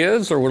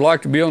ideas or would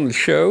like to be on the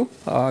show,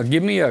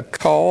 give me a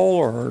call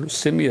or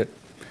send me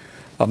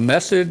a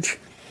message.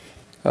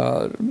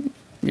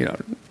 You know,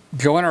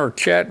 join our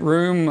chat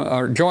room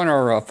or join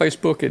our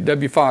Facebook at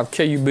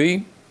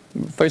W5KUB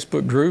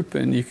Facebook group,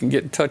 and you can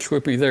get in touch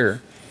with me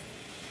there.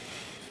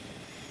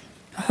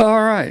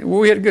 All right. Well,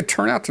 we had a good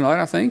turnout tonight,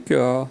 I think,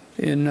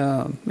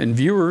 in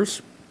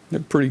viewers. They're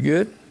pretty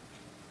good.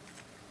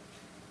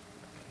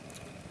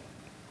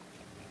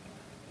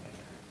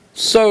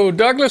 So,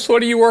 Douglas,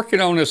 what are you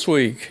working on this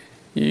week?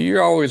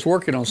 You're always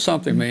working on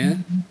something,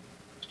 man.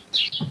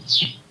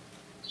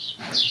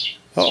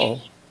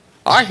 Uh-oh.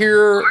 I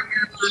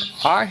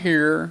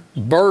hear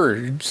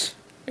birds,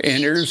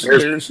 and there's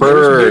birds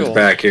Bill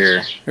back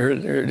here.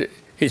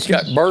 He's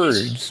got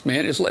birds,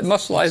 man. It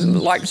must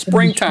like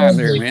springtime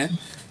there, man.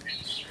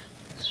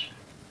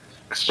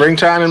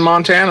 Springtime in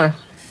Montana.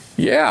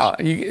 Yeah.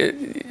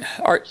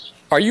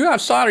 Are you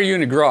outside or are you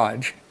in the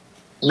garage?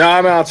 No,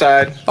 I'm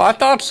outside. I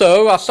thought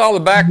so. I saw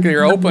the back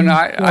there open.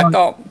 I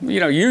thought,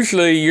 you know,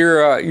 usually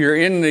you're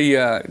in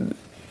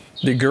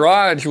the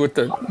garage with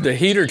the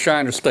heater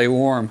trying to stay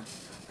warm.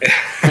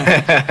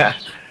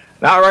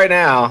 Not right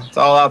now. It's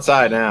all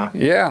outside now.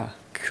 Yeah,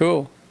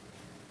 cool.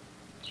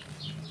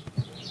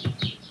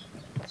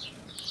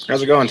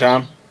 How's it going,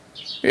 Tom?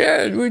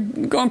 Yeah, we're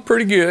going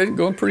pretty good.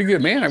 Going pretty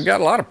good, man. I've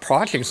got a lot of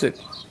projects that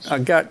I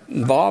got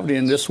involved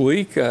in this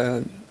week.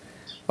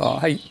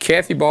 Hey,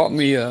 Kathy bought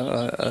me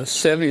a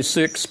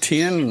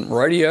 7610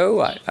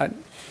 radio. I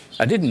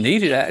didn't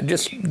need it. I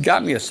just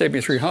got me a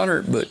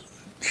 7300, but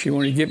she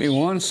wanted to get me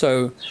one.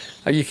 So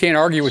you can't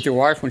argue with your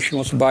wife when she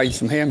wants to buy you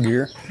some ham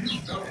gear.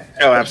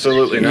 Oh,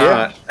 absolutely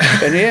not. Yeah.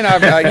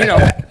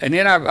 And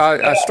then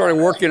I started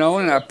working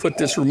on it, and I put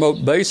this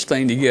remote base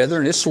thing together,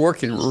 and it's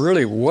working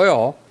really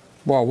well.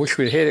 Well, I wish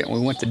we'd had it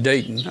when we went to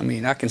Dayton. I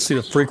mean, I can see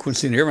the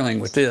frequency and everything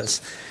with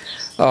this.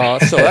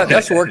 So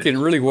that's working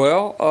really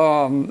well.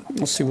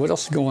 Let's see, what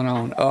else is going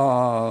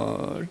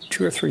on?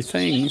 2 or 3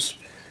 things.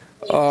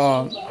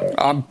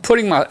 I'm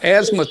putting my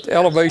azimuth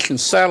elevation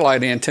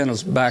satellite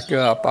antennas back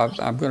up.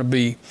 I'm going to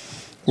be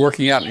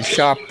working out in the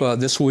shop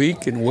this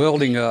week and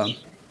welding a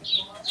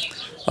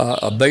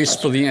base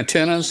for the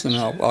antennas, and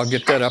I'll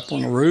get that up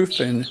on the roof.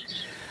 And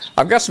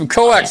I've got some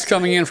coax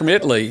coming in from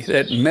Italy,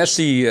 that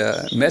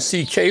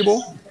messy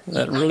cable.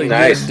 That really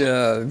nice.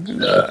 Good.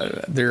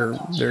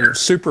 They're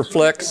super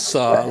flex,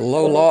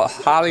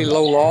 highly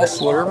low loss,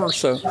 whatever.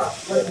 So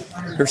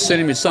they're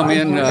sending me some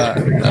in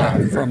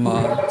from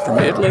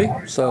Italy.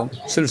 So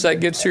as soon as that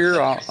gets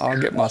here, I'll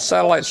get my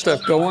satellite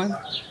stuff going.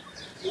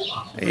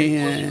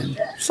 And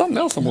something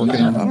else I'm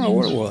working on. I don't know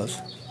what it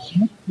was.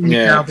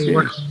 Yeah.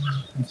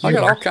 I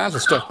got all kinds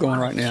of stuff going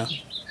right now.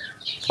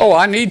 Oh,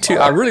 I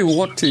really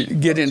want to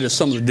get into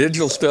some of the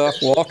digital stuff.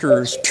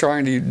 Walter is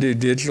trying to do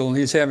digital, and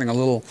he's having a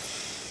little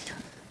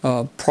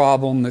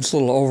problem that's a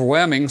little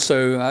overwhelming.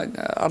 So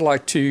I'd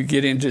like to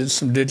get into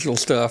some digital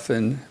stuff,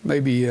 and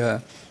maybe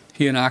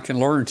he and I can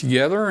learn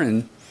together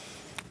and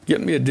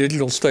get me a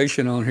digital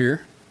station on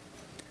here.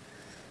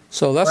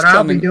 So that's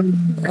coming. What I'll be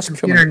doing on the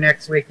computer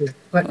next week is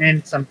putting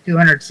in some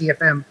 200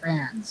 CFM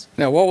fans.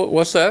 Now,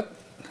 what's that?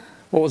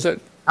 What was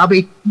it? I'll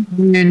be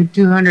putting in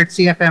 200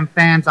 CFM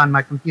fans on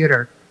my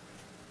computer.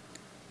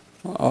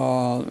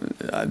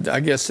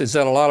 I guess, is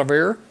that a lot of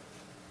air?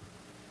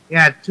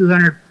 Yeah,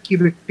 200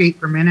 cubic feet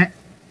per minute.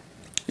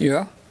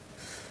 Yeah.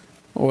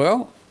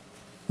 Well,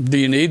 do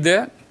you need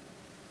that?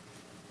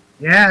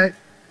 Yeah,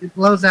 it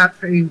blows out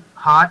pretty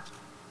hot.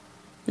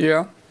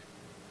 Yeah.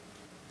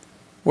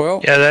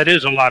 Well. Yeah, that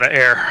is a lot of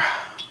air.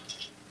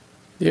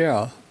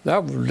 Yeah,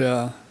 that would.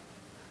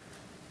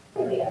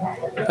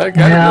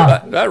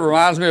 That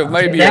reminds me of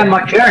maybe. That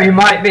much air, you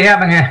might be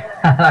having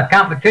a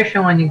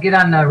competition when you get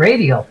on the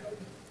radio.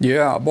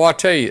 Yeah, boy, I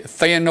tell you,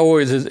 fan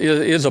noise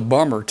is a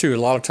bummer too.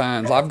 A lot of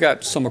times, I've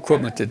got some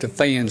equipment that the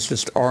fans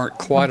just aren't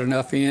quite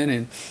enough in,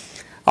 and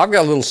I've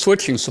got a little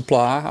switching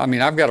supply. I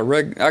mean, I've got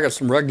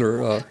some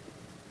regular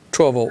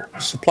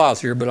 12-volt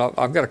supplies here, but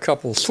I've got a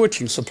couple of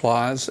switching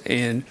supplies,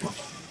 and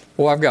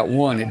well, I've got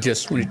one. It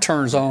just, when it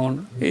turns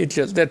on,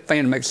 that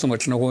fan makes so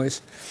much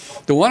noise.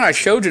 The one I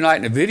showed tonight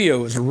in the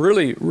video is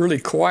really, really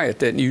quiet.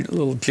 That new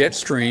little jet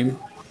stream.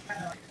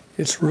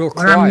 It's real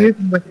quiet. What I'm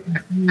using with my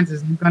fans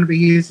is I'm going to be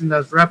using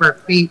those rubber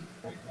feet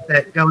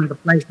that go into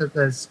place of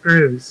the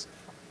screws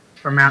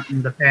for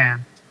mounting the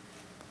fan.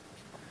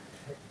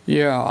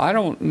 Yeah, I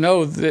don't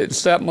know that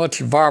it's that much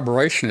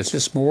vibration. It's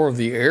just more of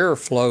the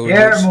airflow. The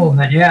air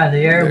movement, yeah, the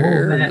air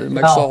movement. It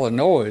makes all the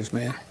noise,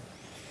 man.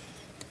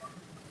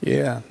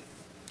 Yeah.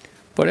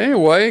 But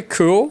anyway,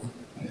 cool.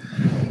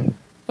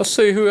 Let's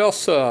see who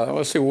else.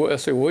 Let's see.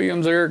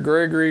 William's there.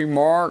 Gregory,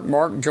 Mark.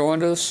 Mark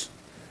joined us.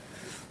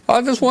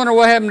 I just wonder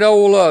what happened to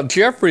old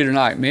Jeffrey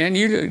tonight, man.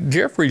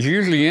 Jeffrey's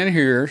usually in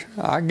here.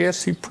 I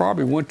guess he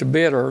probably went to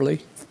bed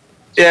early.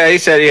 Yeah, he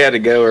said he had to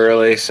go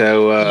early,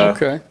 so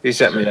okay. He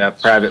sent me a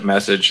private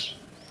message.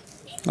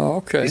 Oh,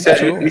 okay.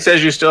 He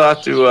says you still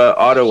have to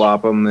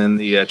auto-op him in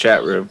the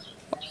chat room.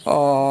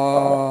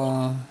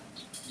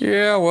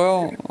 Yeah,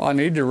 well, I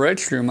need to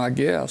register him, I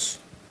guess.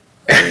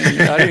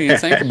 I didn't even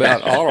think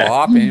about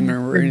auto-hopping him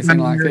or anything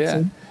like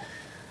that.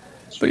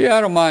 But yeah,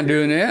 I don't mind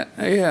doing that.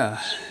 Yeah.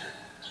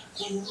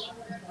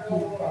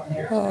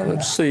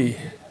 Let's see.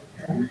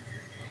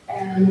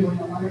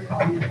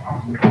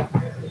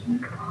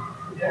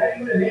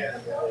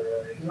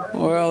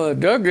 Well,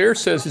 Doug there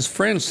says his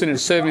friend sent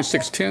his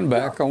 7610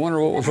 back. I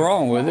wonder what was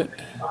wrong with it.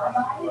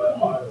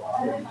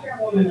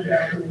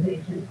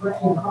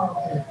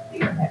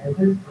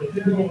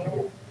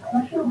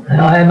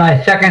 I had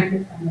my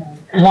second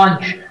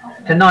lunch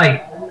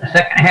tonight, the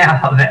second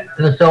half of it.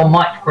 It was so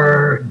much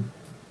for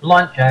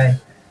lunch, I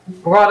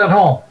brought it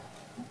home.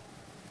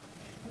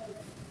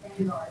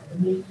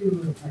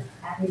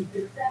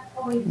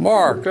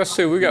 Mark, let's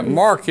see, we got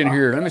Mark in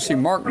here. Let me see,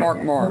 Mark.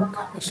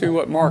 Let's see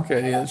what Mark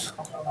that is.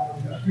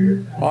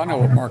 Well, I know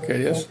what Mark that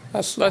is.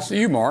 That's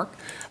you, Mark.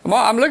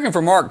 I'm looking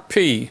for Mark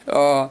P.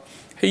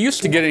 He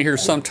used to get in here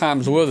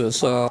sometimes with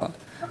us.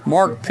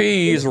 Mark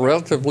P. is a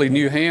relatively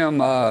new ham,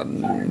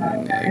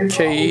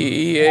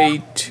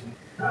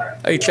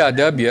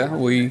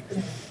 KE8HIW.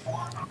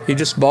 He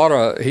just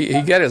bought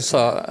he got his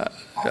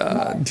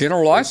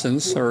general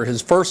license, or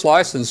his first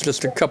license,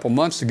 just a couple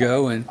months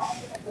ago, and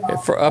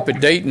up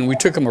at Dayton, we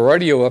took him a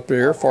radio up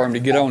there for him to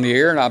get on the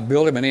air, and I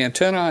built him an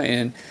antenna,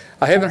 and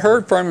I haven't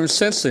heard from him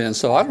since then,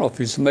 so I don't know if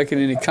he's making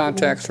any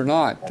contacts or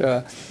not.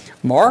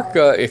 Mark,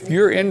 if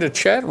you're in the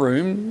chat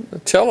room,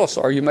 tell us,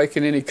 are you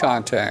making any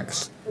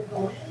contacts?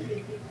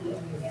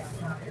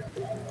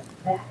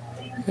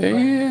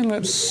 And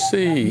let's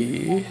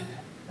see.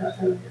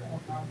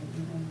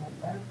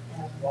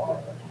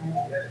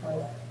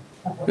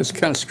 Just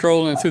kind of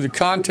scrolling through the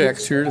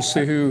contacts here to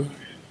see who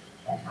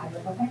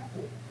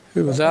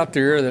was out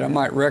there that I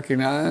might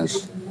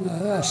recognize.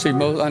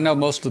 I know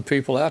most of the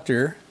people out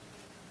there.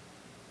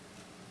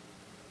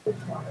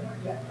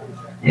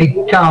 Hey,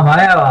 Tom, I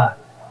have a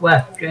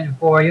question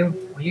for you.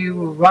 When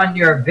you run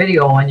your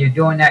video when you're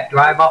doing that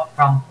drive up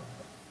from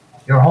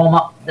your home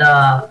up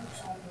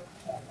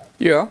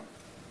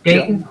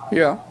Dayton?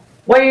 Yeah.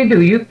 What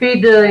do? You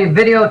feed the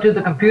video to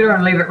the computer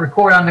and leave it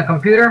record on the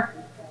computer?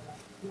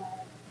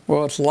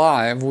 Well, it's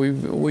live. We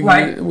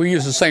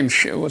use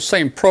the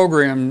same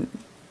program,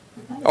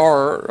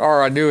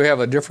 or I do have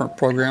a different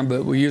program,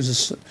 but we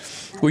use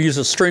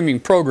a streaming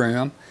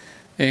program,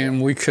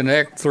 and we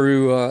connect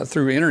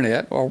through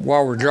internet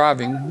while we're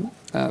driving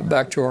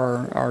back to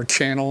our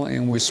channel,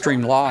 and we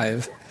stream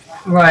live.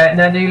 Right, and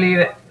then you leave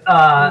it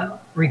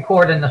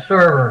record in the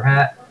server,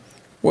 huh?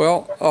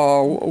 Well,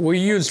 we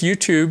use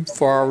YouTube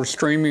for our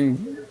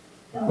streaming,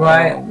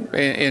 right?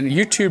 And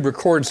YouTube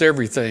records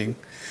everything.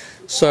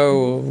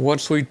 So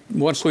once we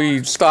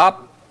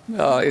stop,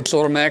 it's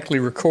automatically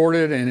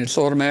recorded and it's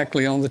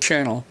automatically on the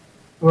channel.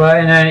 Right,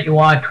 and then you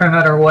want to trim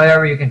it or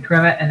whatever, you can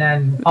trim it and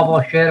then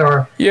publish it,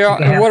 or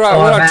yeah. What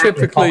I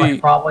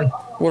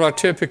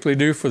typically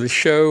do for the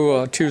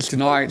show Tuesday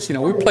nights,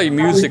 we play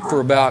music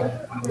for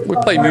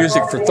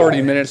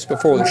 30 minutes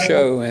before the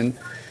show, and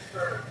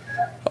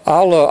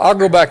I'll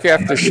go back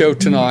after the show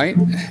tonight,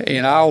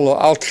 and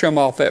I'll trim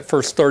off that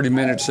first 30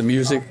 minutes of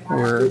music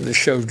where the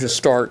show just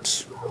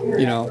starts,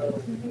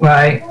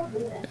 right,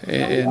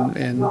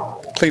 and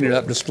clean it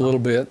up just a little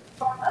bit,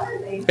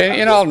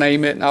 and I'll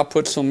name it, and I'll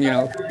put some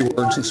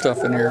keywords and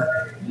stuff in there.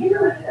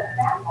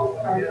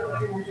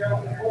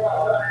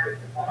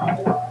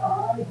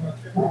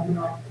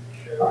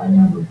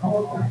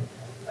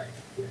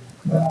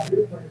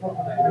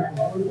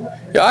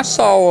 Yeah, I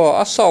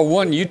saw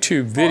one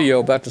YouTube video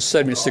about the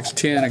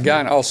 7610. A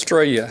guy in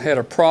Australia had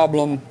a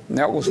problem, and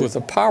that was with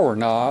a power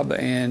knob,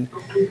 and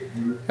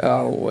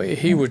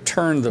he would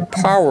turn the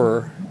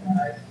power,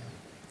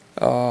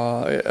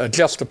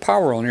 adjust the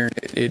power on there.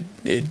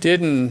 It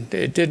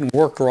didn't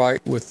work right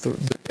with the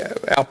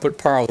output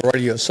power of the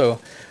radio. So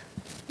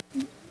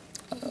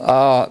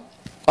I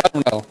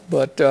don't know,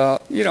 but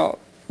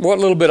what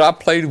little bit I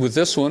played with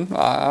this one,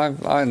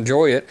 I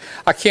enjoy it.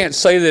 I can't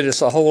say that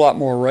it's a whole lot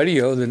more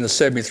radio than the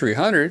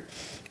 7300,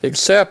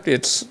 except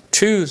it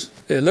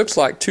looks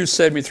like two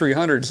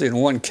 7300s in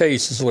one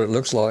case is what it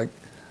looks like.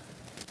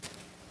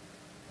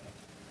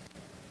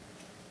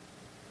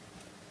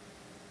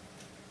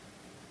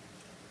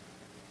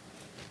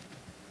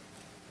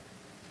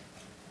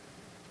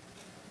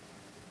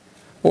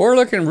 We're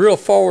looking real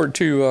forward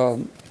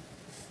to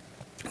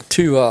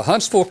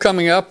Huntsville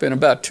coming up in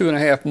about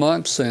 2.5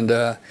 months, and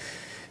at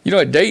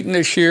Dayton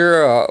this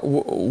year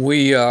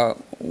we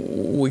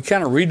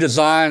kind of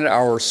redesigned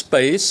our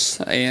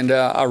space, and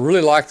I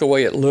really like the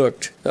way it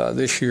looked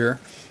this year,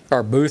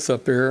 our booth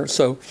up there.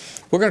 So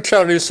we're going to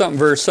try to do something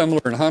very similar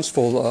in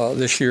Huntsville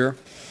this year.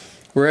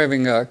 We're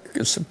having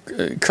some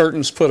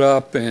curtains put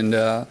up, and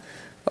the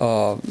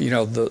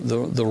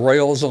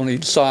rails on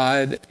each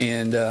side,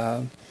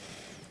 and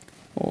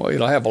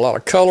it'll have a lot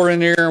of color in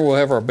there. We'll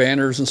have our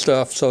banners and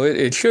stuff, so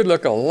it should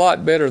look a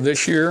lot better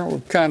this year. We're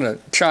kind of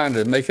trying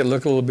to make it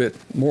look a little bit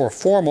more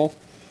formal,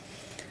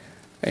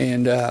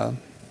 and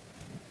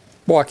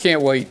boy, I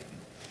can't wait.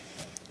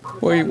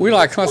 We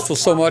like Huntsville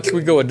so much,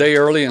 we go a day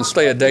early and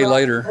stay a day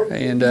later.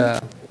 And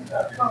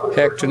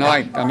heck,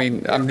 tonight, I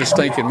mean, I'm just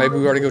thinking maybe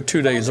we ought to go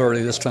 2 days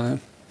early this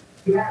time.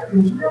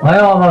 I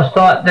almost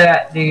thought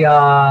that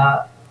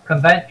the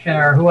convention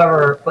or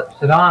whoever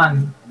puts it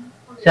on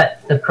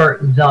sets the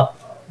curtains up.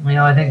 You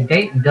know, I think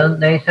Dayton, doesn't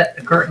they set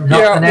the curtains up?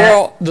 Yeah,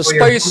 well, the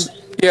space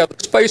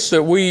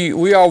that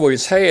we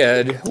always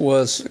had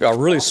was a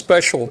really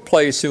special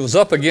place. It was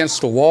up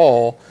against the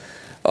wall,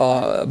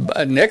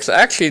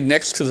 actually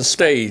next to the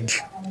stage.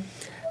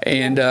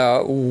 And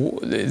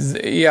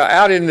yeah,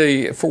 out in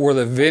where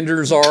the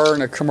vendors are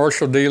and the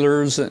commercial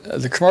dealers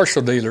have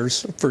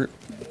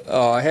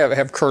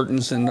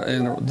curtains and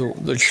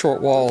the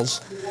short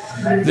walls.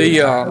 The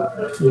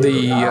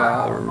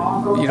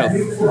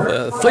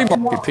flea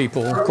market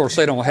people, of course,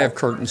 they don't have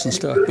curtains and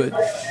stuff. But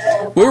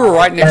we were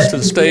right next to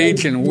the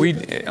stage, and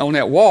on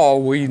that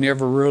wall we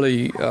never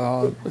really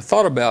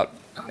thought about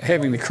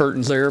having the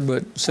curtains there.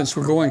 But since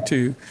we're going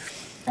to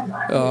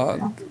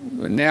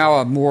now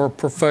a more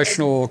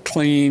professional,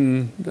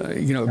 clean,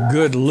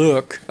 good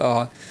look,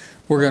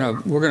 we're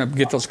gonna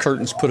get those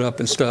curtains put up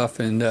and stuff,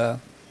 and I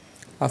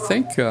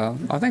think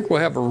we'll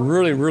have a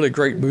really, really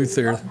great booth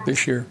there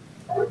this year.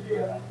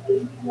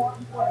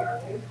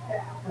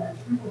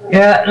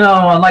 Yeah, no,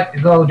 I'd like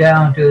to go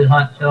down to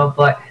Huntsville,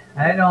 but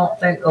I don't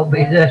think it'll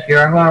be this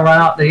year. I'm going to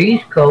run out the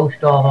East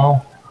Coast,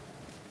 although.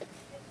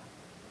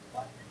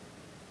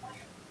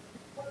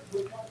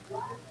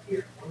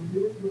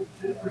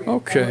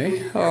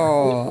 Okay,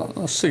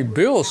 let's see.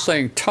 Bill's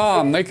saying,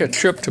 Tom, make a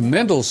trip to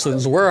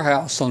Mendelssohn's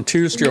warehouse on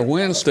Tuesday or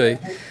Wednesday.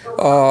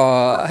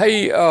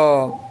 Hey,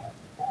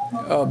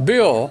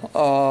 Bill,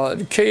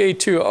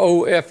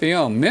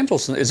 KA2OFM,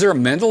 Mendelssohn. Is there a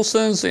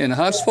Mendelssohn's in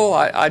Huntsville?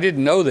 I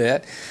didn't know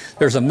that.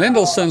 There's a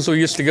Mendelssohn's we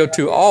used to go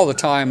to all the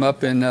time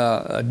up in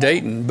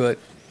Dayton, but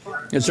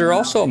is there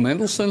also a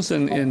Mendelssohn's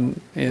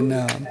in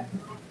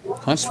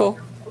Huntsville?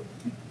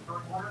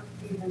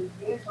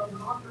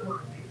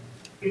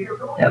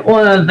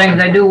 One of the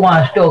things I do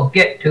want to still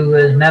get to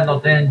is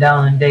Mendelssohn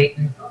down in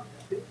Dayton.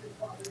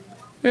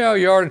 Yeah,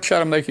 you ought to try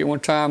to make it one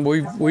time.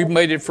 We've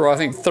made it for, I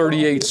think,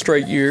 38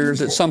 straight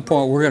years. At some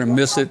point, we're going to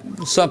miss it.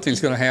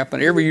 Something's going to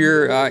happen. Every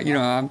year,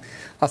 I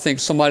think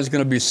somebody's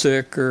going to be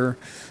sick or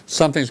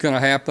something's going to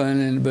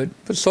happen. But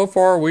so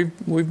far,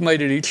 we've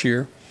made it each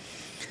year.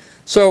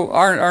 So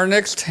our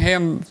next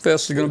Ham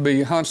Fest is going to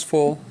be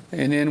Huntsville,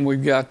 and then we're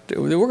going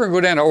to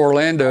go down to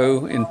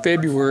Orlando in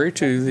February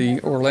to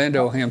the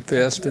Orlando Ham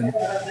Fest and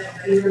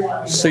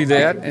see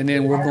that, and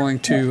then we're going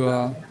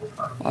to.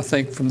 I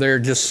think from there,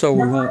 just so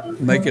we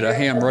won't make it a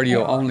ham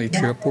radio only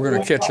trip, we're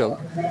going to catch a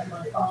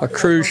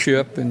cruise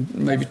ship and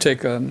maybe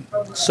take a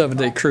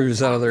 7-day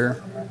cruise out of there,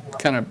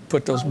 kind of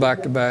put those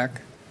back to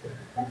back.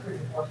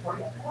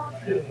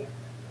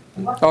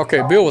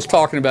 Okay, Bill was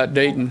talking about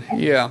Dayton.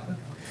 Yeah.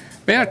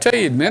 Man, I tell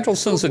you,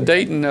 Mendelssohn's in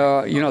Dayton,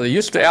 they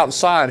used to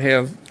outside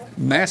have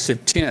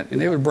massive tent,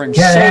 and they would bring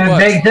so much.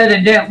 They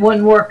said it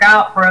wouldn't work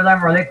out for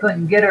them, or they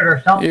couldn't get it, or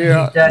something.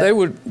 Yeah, they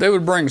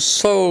would bring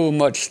so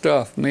much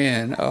stuff,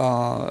 man.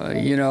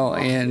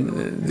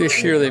 And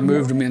this year they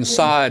moved them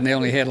inside, and they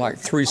only had like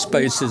 3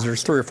 spaces.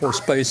 There's 3 or 4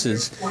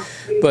 spaces.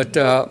 But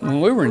when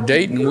we were in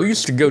Dayton, we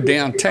used to go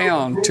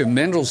downtown to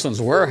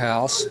Mendelssohn's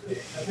warehouse,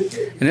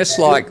 and it's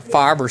like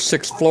 5 or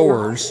 6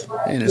 floors,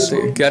 and it's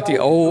got the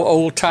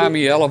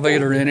old-timey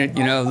elevator in it.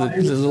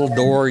 The little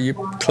door. You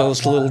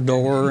close the little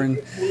door,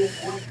 and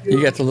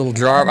you got the little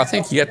drive. I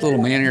think you got the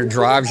little man here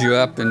drives you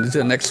up into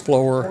the next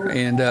floor.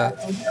 And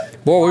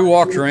boy, we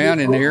walked around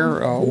in there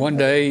one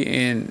day,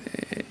 and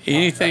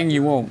anything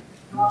you want,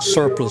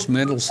 surplus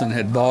Mendelssohn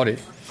had bought it.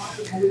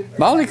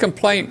 My only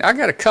complaint, I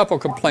got a couple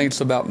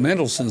complaints about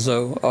Mendelssohn's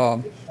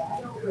though.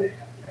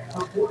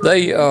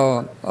 They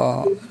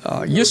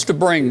used to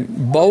bring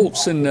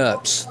bolts and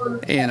nuts,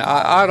 and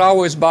I'd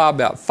always buy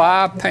about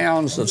 5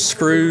 pounds of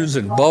screws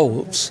and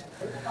bolts,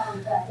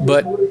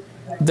 but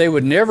they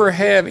would never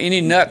have any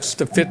nuts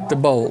to fit the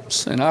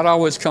bolts, and I'd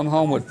always come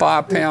home with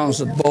 5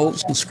 pounds of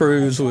bolts and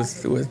screws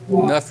with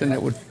nothing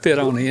that would fit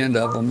on the end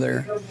of them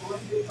there.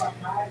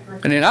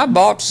 And then I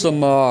bought some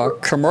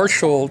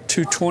commercial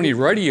 220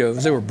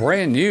 radios. They were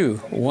brand new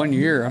one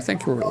year. I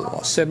think they were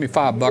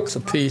 $75 a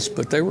piece,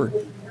 but they were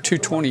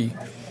 220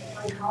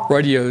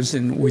 radios,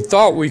 and we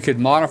thought we could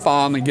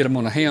modify them and get them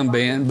on a ham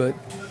band, but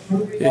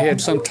it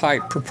had some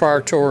type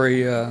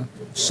proprietary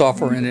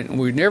software in it, and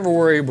we never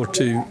were able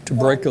to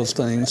break those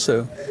things.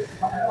 So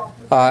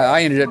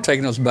I ended up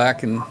taking those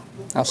back, and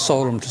I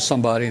sold them to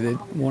somebody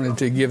that wanted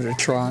to give it a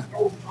try.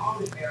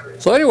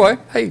 So anyway,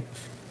 hey,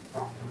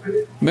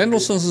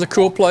 Mendelssohn's is a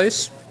cool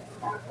place.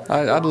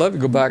 I'd love to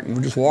go back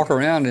and just walk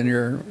around in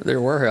their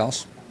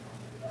warehouse.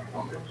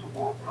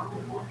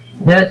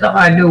 That's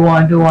something I do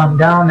want to do when I'm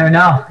down there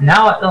now.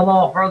 Now it's a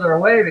little further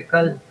away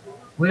because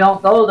we don't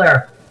go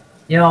there.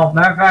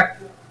 Matter of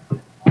fact,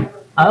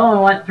 I only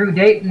went through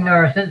Dayton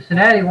or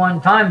Cincinnati one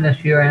time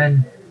this year,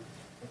 and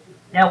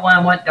then when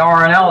I went to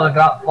R&L, I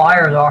got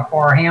flyers off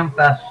for our Ham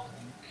Fest.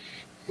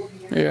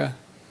 Yeah.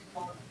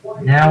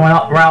 And I went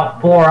up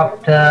Route 4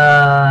 up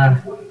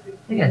to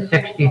think it's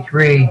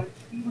 63.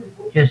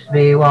 Just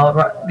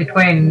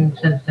between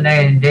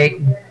Cincinnati and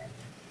Dayton.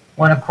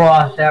 Went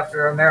across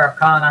after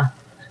Americana,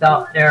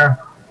 stopped there.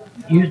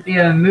 Used to be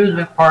an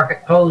amusement park.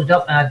 It closed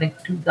up in, I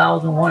think,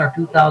 2001 or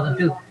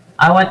 2002.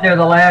 I went there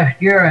the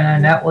last year, and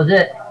then that was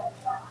it.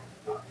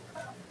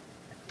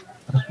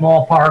 A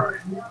small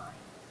park.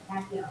 All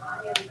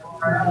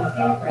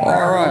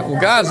right. Well,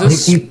 guys, we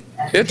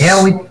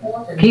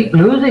keep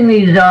losing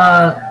these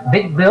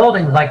big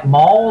buildings like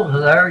malls.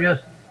 They're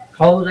just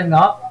closing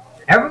up.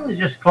 Everything's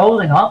just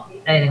closing up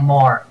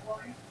anymore.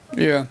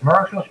 Yeah.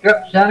 Commercial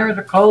strip centers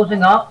are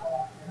closing up.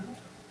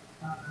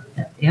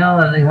 You know,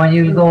 when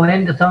you go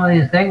into some of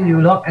these things, you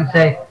look and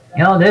say,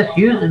 you know, this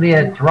used to be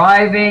a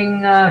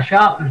thriving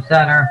shopping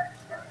center.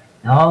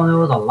 No, there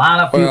was a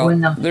lot of people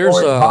in them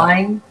stores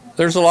buying.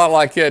 There's a lot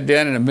like that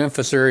down in the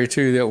Memphis area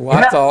too. That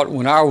I thought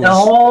when I was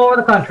all over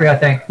the country, I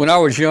think when I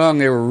was young,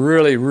 they were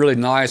really, really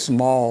nice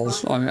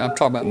malls. I mean, I'm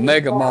talking about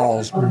mega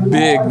malls,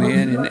 big,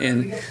 man,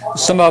 and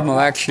some of them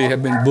actually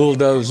have been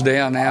bulldozed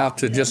down now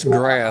to just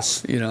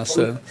grass. You know,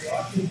 so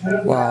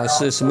wow,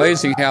 it's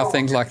amazing how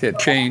things like that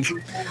change.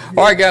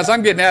 All right, guys,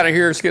 I'm getting out of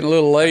here. It's getting a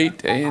little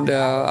late, and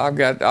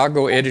I'll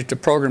go edit the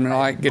program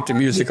tonight, get the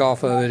music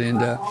off of it,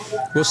 and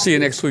we'll see you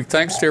next week.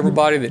 Thanks to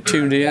everybody that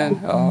tuned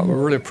in. We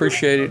really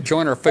appreciate it.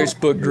 Join our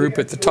Facebook group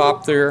at the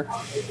top there.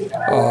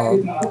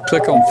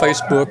 Click on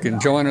Facebook and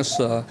join us.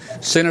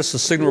 Send us a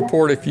signal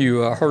report if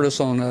you heard us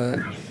on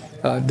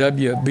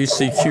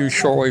WBCQ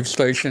shortwave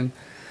station.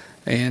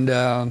 And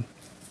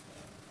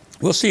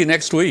we'll see you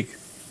next week.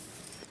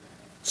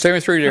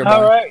 73 there,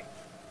 all right.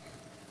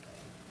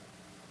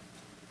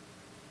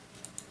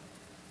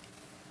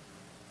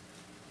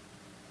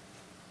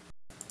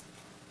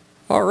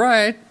 All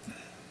right.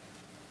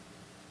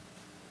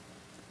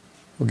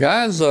 Well,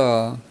 guys,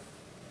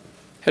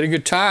 had a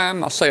good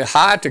time. I'll say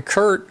hi to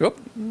Kurt. Oop,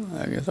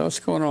 I guess what's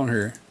going on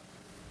here.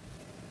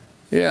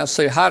 Yeah, I'll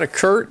say hi to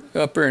Kurt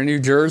up there in New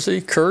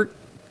Jersey. Kurt,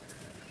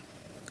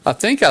 I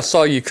think I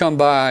saw you come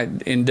by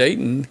in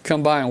Dayton,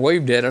 come by and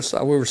waved at us.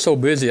 We were so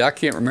busy, I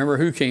can't remember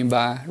who came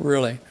by,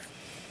 really.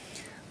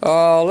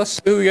 Let's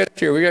see who we got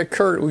here. We got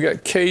Kurt. We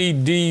got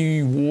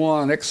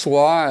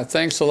KD1XY.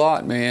 Thanks a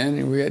lot, man.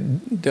 And we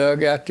got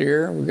Doug out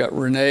there. We got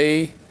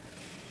Renee.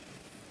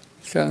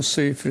 Trying to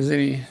see if there's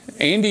any.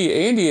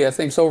 Andy, I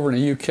think, is over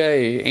in the UK.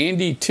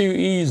 Andy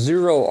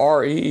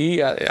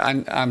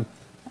 2E0REE.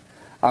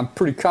 I'm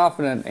pretty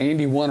confident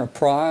Andy won a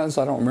prize.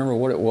 I don't remember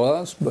what it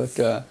was, but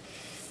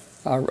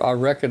I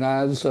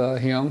recognize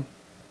him.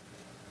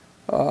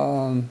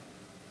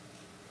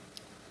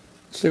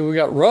 See, we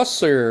got Russ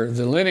there,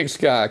 the Linux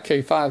guy,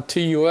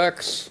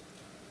 K5TUX.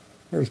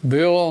 There's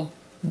Bill,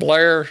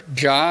 Blair,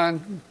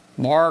 John,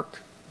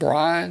 Mark,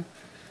 Brian,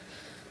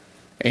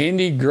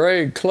 Andy,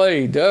 Greg,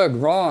 Clay, Doug,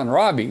 Ron,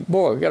 Robbie.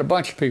 Boy, we got a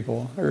bunch of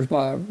people. There's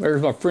my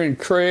friend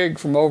Craig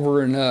from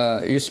over in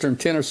Eastern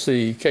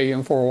Tennessee,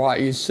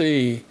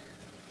 KM4YEC.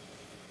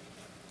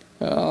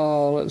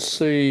 Let's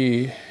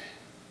see.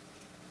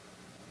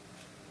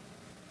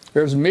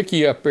 There's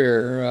Mickey up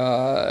there,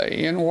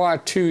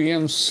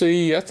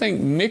 NY2MC. I think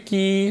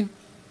Mickey,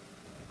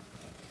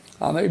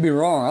 I may be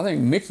wrong, I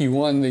think Mickey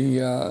won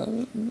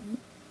the,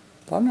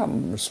 if I'm not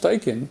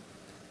mistaken,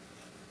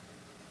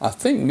 I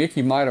think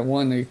Mickey might have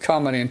won the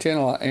Common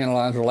Antenna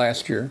Analyzer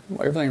last year.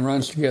 Everything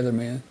runs together,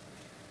 man.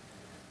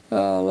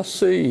 Let's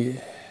see.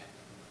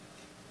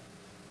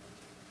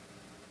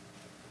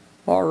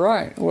 All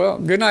right. Well,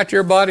 good night to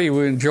everybody.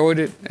 We enjoyed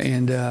it,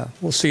 and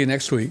we'll see you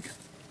next week.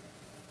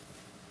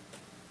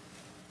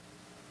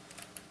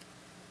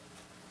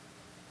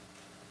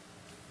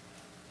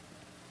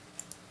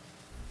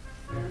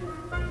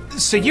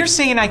 So you're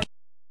saying I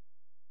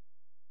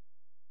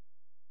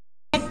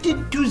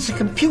connected to the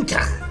computer?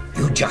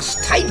 You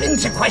just type in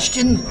the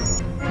question,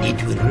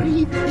 it will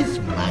read his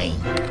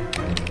mind.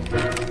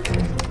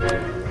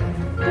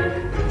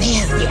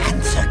 There the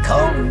answer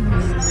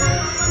comes.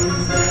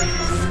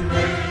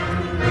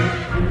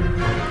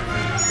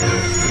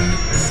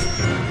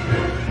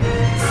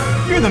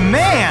 You're the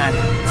man!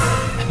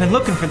 I've been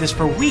looking for this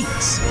for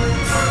weeks.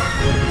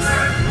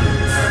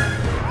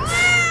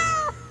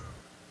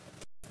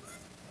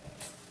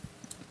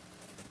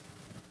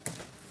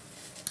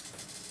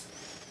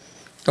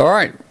 All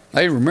right.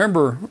 Hey,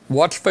 remember,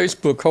 watch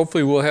Facebook.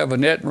 Hopefully we'll have a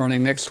net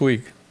running next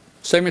week.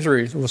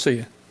 73. We'll see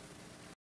you.